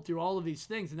Stone Cold through all of these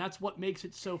things, and that's what makes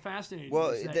it so fascinating.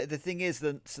 Well, the thing is,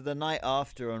 the night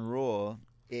after on Raw,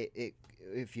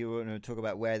 if you want to talk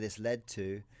about where this led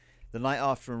to, the night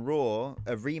after on Raw,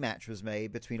 a rematch was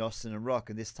made between Austin and Rock,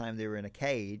 and this time they were in a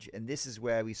cage, and this is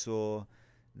where we saw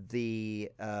the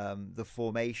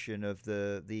formation of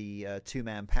the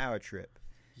 2-man power trip.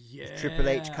 Yeah. Triple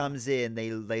H comes in,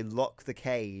 they lock the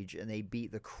cage, and they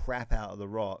beat the crap out of the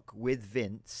Rock with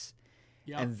Vince.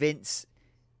 Yep. And Vince,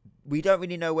 we don't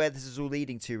really know where this is all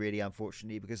leading to, really,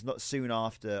 unfortunately, because not soon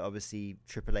after, obviously,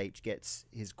 Triple H gets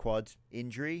his quad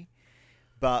injury.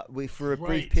 But for a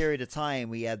brief period of time,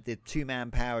 we had the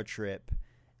 2-man power trip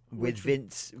with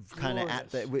Vince kind of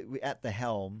at the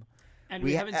helm. And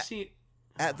we haven't seen...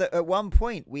 At one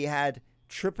point, we had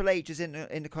Triple H as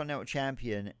Intercontinental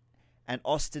Champion and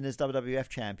Austin as WWF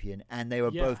Champion, and they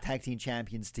were both tag team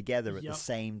champions together at the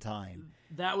same time.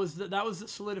 That was the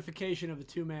solidification of the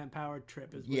 2-man power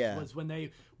trip. Was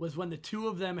when the two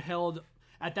of them held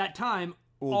at that time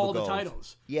all the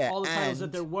titles. Yeah, all the titles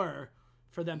that there were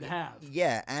for them to have.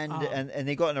 Yeah, and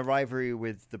they got in a rivalry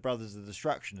with the Brothers of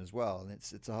Destruction as well, and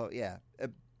it's a whole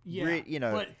But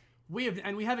we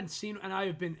haven't seen, and I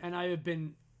have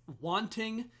been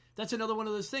wanting. That's another one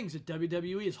of those things that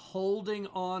WWE is holding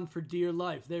on for dear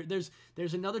life. There's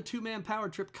another 2-man power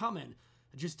trip coming.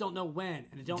 I just don't know when,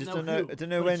 and I don't know who. I don't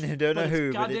know when, I don't know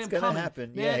who, but it's going to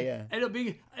happen. Man, yeah. It'll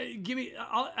be,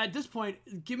 at this point,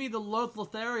 give me the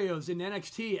Lotharios in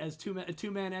NXT as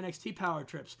 2-man NXT power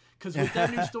trips. Because with their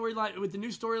new storyline, with the new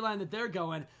storyline that they're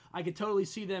going, I could totally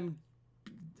see them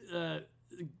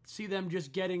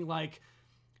just getting like,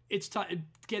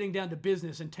 getting down to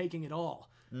business and taking it all.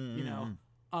 Mm-hmm. You know,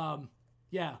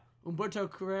 Humberto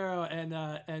Carrero and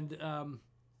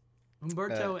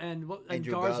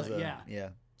Garza.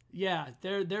 Yeah.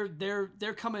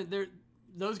 They're coming.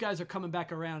 Those guys are coming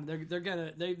back around. They've got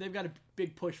a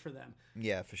big push for them.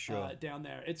 Yeah, for sure. Down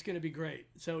there, it's going to be great.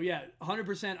 So yeah,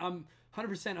 100%. I'm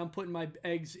putting my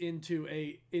eggs into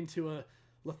a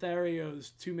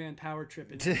Lothario's 2-man power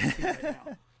trip right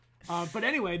now. But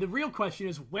anyway, the real question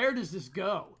is, where does this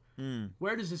go?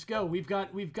 Where does this go? We've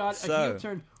got a heel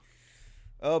turn.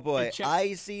 Oh boy,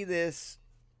 I see this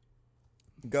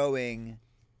going.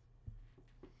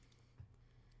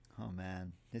 Oh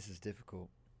man, this is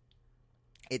difficult.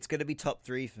 It's going to be top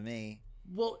 3 for me.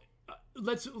 Well,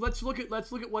 let's look at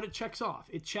what it checks off.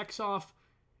 It checks off.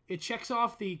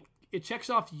 Didn't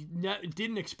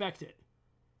expect it.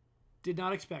 Did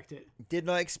not expect it. Did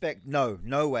not expect. No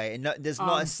way. And there's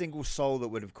not a single soul that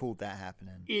would have called that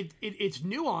happening. It's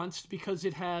nuanced because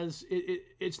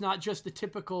it's not just the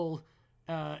typical,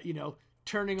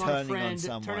 turning on friend,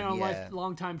 someone, turning on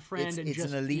longtime friend, it's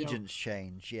an allegiance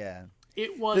change. Yeah.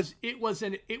 It was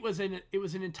an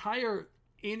entire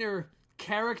inner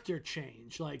character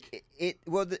change. Like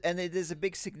there's a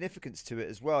big significance to it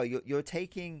as well. You're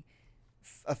taking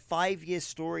a 5-year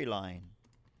storyline.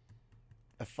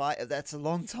 That's a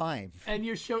long time. And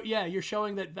you're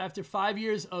showing that after 5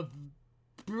 years of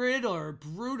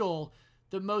brutal,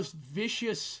 the most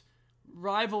vicious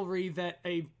rivalry that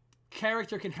a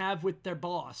character can have with their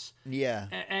boss. Yeah.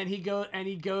 And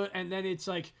then it's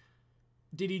like,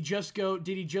 did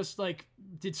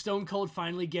Stone Cold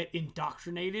finally get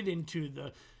indoctrinated into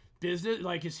the business?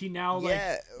 Like, is he now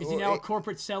a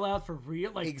corporate sellout for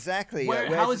real? Like, exactly.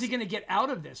 How is he going to get out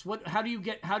of this? How do you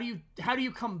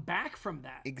come back from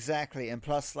that? Exactly. And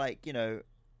plus,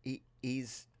 it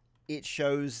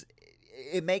shows,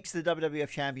 it makes the WWF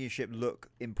Championship look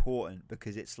important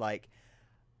because it's like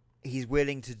he's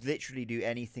willing to literally do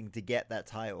anything to get that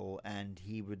title, and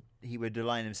he would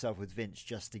align himself with Vince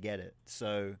just to get it.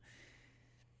 So,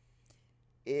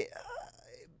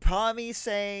 part of me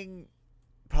saying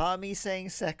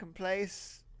second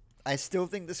place. I still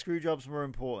think the screw job's more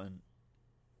important.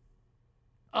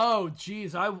 Oh,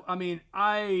 geez. That's hard. I mean,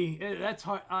 I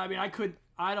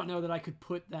don't know that I could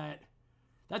put that.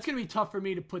 That's going to be tough for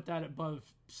me to put that above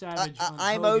Savage.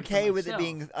 I'm okay with it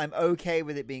being. I'm okay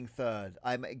with it being third.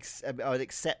 I would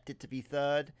accept it to be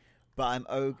third, but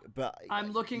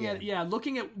I'm looking at.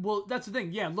 Well, that's the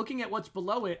thing. Yeah, looking at what's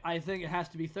below it, I think it has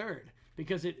to be third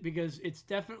because it's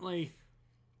definitely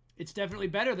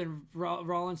better than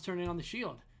Rollins turning on the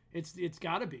Shield. It's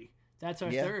got to be. That's our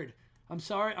third. I'm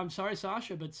sorry,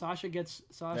 Sasha, but Sasha gets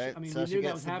Sasha. I mean, we knew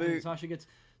that was happening. Sasha gets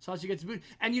the boot.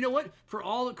 And you know what? For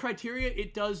all the criteria,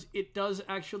 it does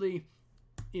actually.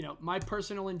 My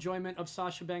personal enjoyment of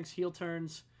Sasha Banks' heel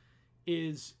turns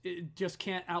it just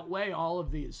can't outweigh all of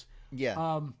these.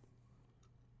 Yeah.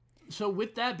 So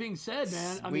with that being said,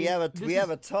 man, we have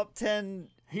a top 10.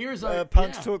 Here's our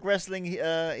Punch Talk Wrestling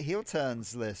heel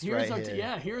turns list here.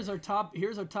 Yeah, here's our top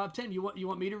 10. You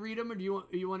want me to read them, or do you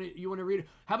want to read it?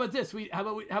 How about this?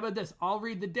 How about this? I'll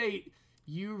read the date.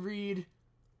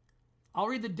 I'll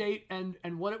read the date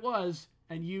and what it was,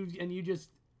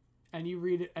 and you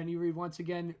read once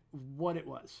again what it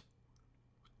was.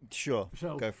 Sure.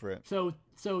 So go for it. So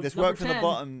let's number work from 10, the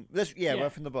bottom.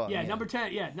 Work from the bottom. Yeah, number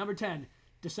 10. Yeah, number 10.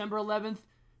 December 11th,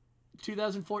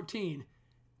 2014,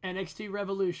 NXT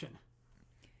Revolution.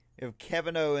 You have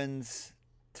Kevin Owens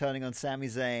turning on Sami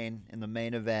Zayn in the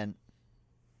main event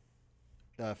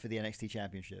for the NXT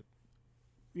Championship.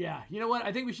 Yeah, you know what?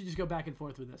 I think we should just go back and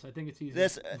forth with this. I think it's easy.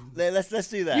 Let's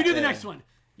do that. You do the next one.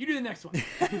 We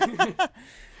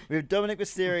have Dominic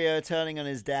Mysterio turning on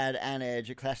his dad and Edge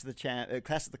at Clash of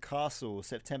the Castle,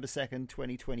 September 2nd,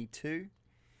 2022.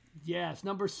 Yes,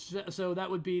 so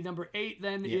that would be number 8.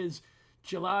 Then is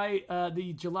July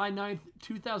 9th,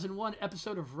 2001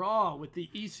 episode of Raw with the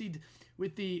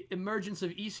emergence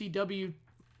of ECW,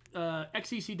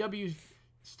 ex-ECW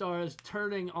stars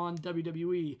turning on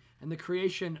WWE and the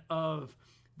creation of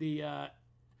the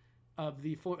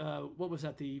what was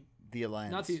that, the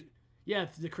Alliance?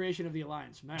 The creation of the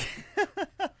Alliance. Man.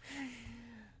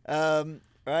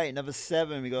 All right, number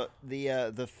 7, we got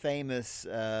the famous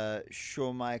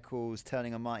Shawn Michaels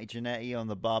turning on Marty Jannetty on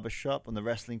the Barbershop on the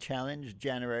Wrestling Challenge,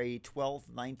 January 12th,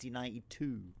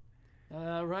 1992.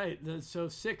 Right. So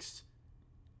 6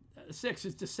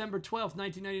 is December 12th,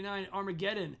 1999,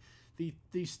 Armageddon. The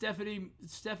Stephanie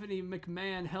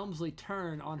McMahon Helmsley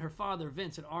turn on her father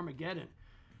Vince at Armageddon.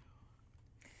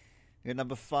 We got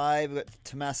number 5, we got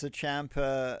Tommaso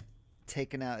Ciampa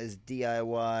taking out his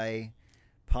DIY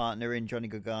partner in Johnny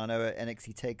Gargano at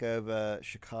NXT TakeOver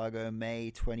Chicago,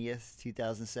 May 20th,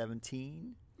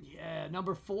 2017. Yeah,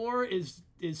 number 4 is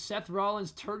Seth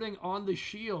Rollins turning on the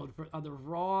Shield on the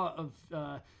Raw of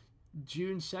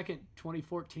June 2nd,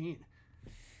 2014.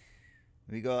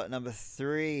 We got number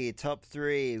 3, top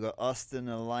 3. We got Austin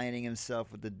aligning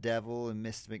himself with the Devil and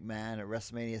Mr. McMahon at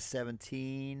WrestleMania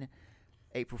 17,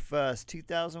 April 1st,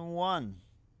 2001.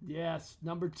 Yes,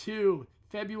 number 2,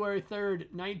 February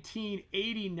 3rd,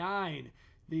 1989.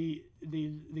 The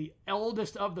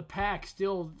eldest of the pack,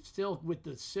 still with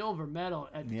the silver medal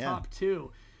at the top 2.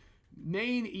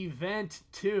 Main event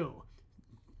 2,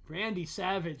 Randy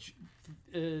Savage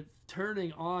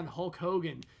turning on Hulk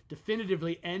Hogan,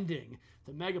 definitively ending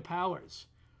the Mega Powers.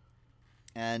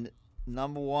 And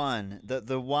number 1,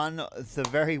 the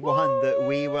very one that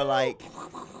we were like,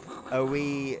 are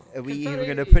we even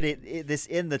going to put this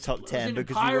in the top 10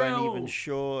 because we weren't even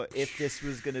sure if this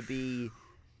was going to be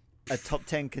a top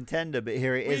 10 contender, but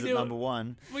here it is at number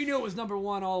 1. We knew it was number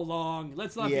 1 all along.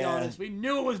 Let's not be honest. We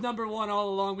knew it was number 1 all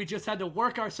along. We just had to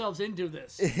work ourselves into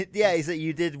this. Yeah, he said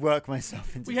you did work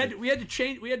myself into it. We had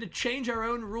to change our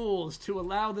own rules to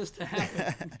allow this to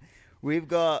happen. We've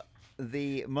got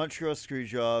the Montreal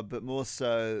Screwjob, but more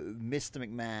so Mr.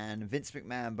 McMahon, Vince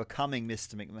McMahon becoming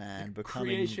Mr. McMahon,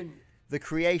 the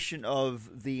creation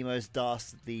of the most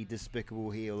dastardly, despicable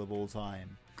heel of all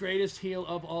time. Greatest heel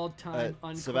of all time.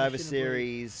 Survivor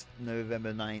Series,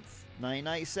 November 9th,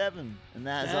 1997, and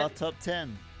that is our top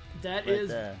 10. That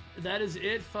is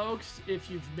it, folks. If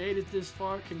you've made it this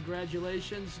far,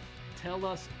 congratulations. Tell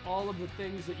us all of the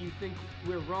things that you think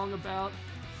we're wrong about,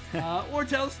 or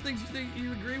tell us things you think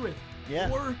you agree with.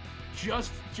 Yeah. Or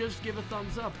just give a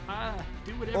thumbs up.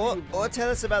 Do whatever you want. Or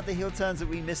tell us about the heel turns that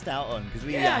we missed out on, because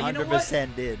we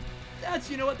 100% did.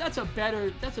 That's a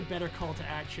better call to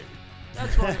action.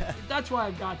 That's why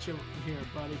I got you here,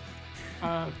 buddy.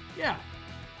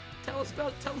 Tell us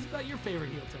about your favorite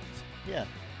heel turns. Yeah,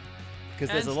 because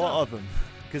there's a lot of them.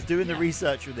 Because doing the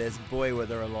research with this, boy, were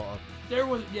there a lot of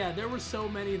them. There were so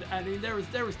many. I mean, there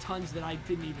was tons that I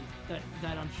didn't even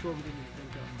that I'm sure we didn't even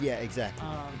think of. Yeah, exactly.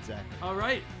 Exactly. All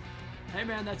right, hey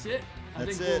man, that's it. All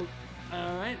right,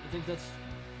 I think that's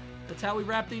how we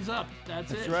wrap these up.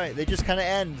 That's it. That's right. They just kind of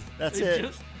end. That's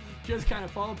it. Just kind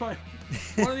of fall apart.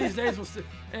 One of these days we'll.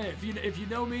 Hey, if you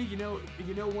know me, you know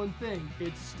one thing.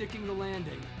 It's sticking the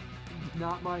landing.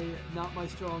 Not my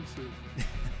strong suit.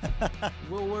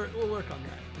 We'll work on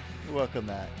that. We'll work on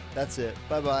that. That's it.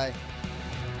 Bye bye.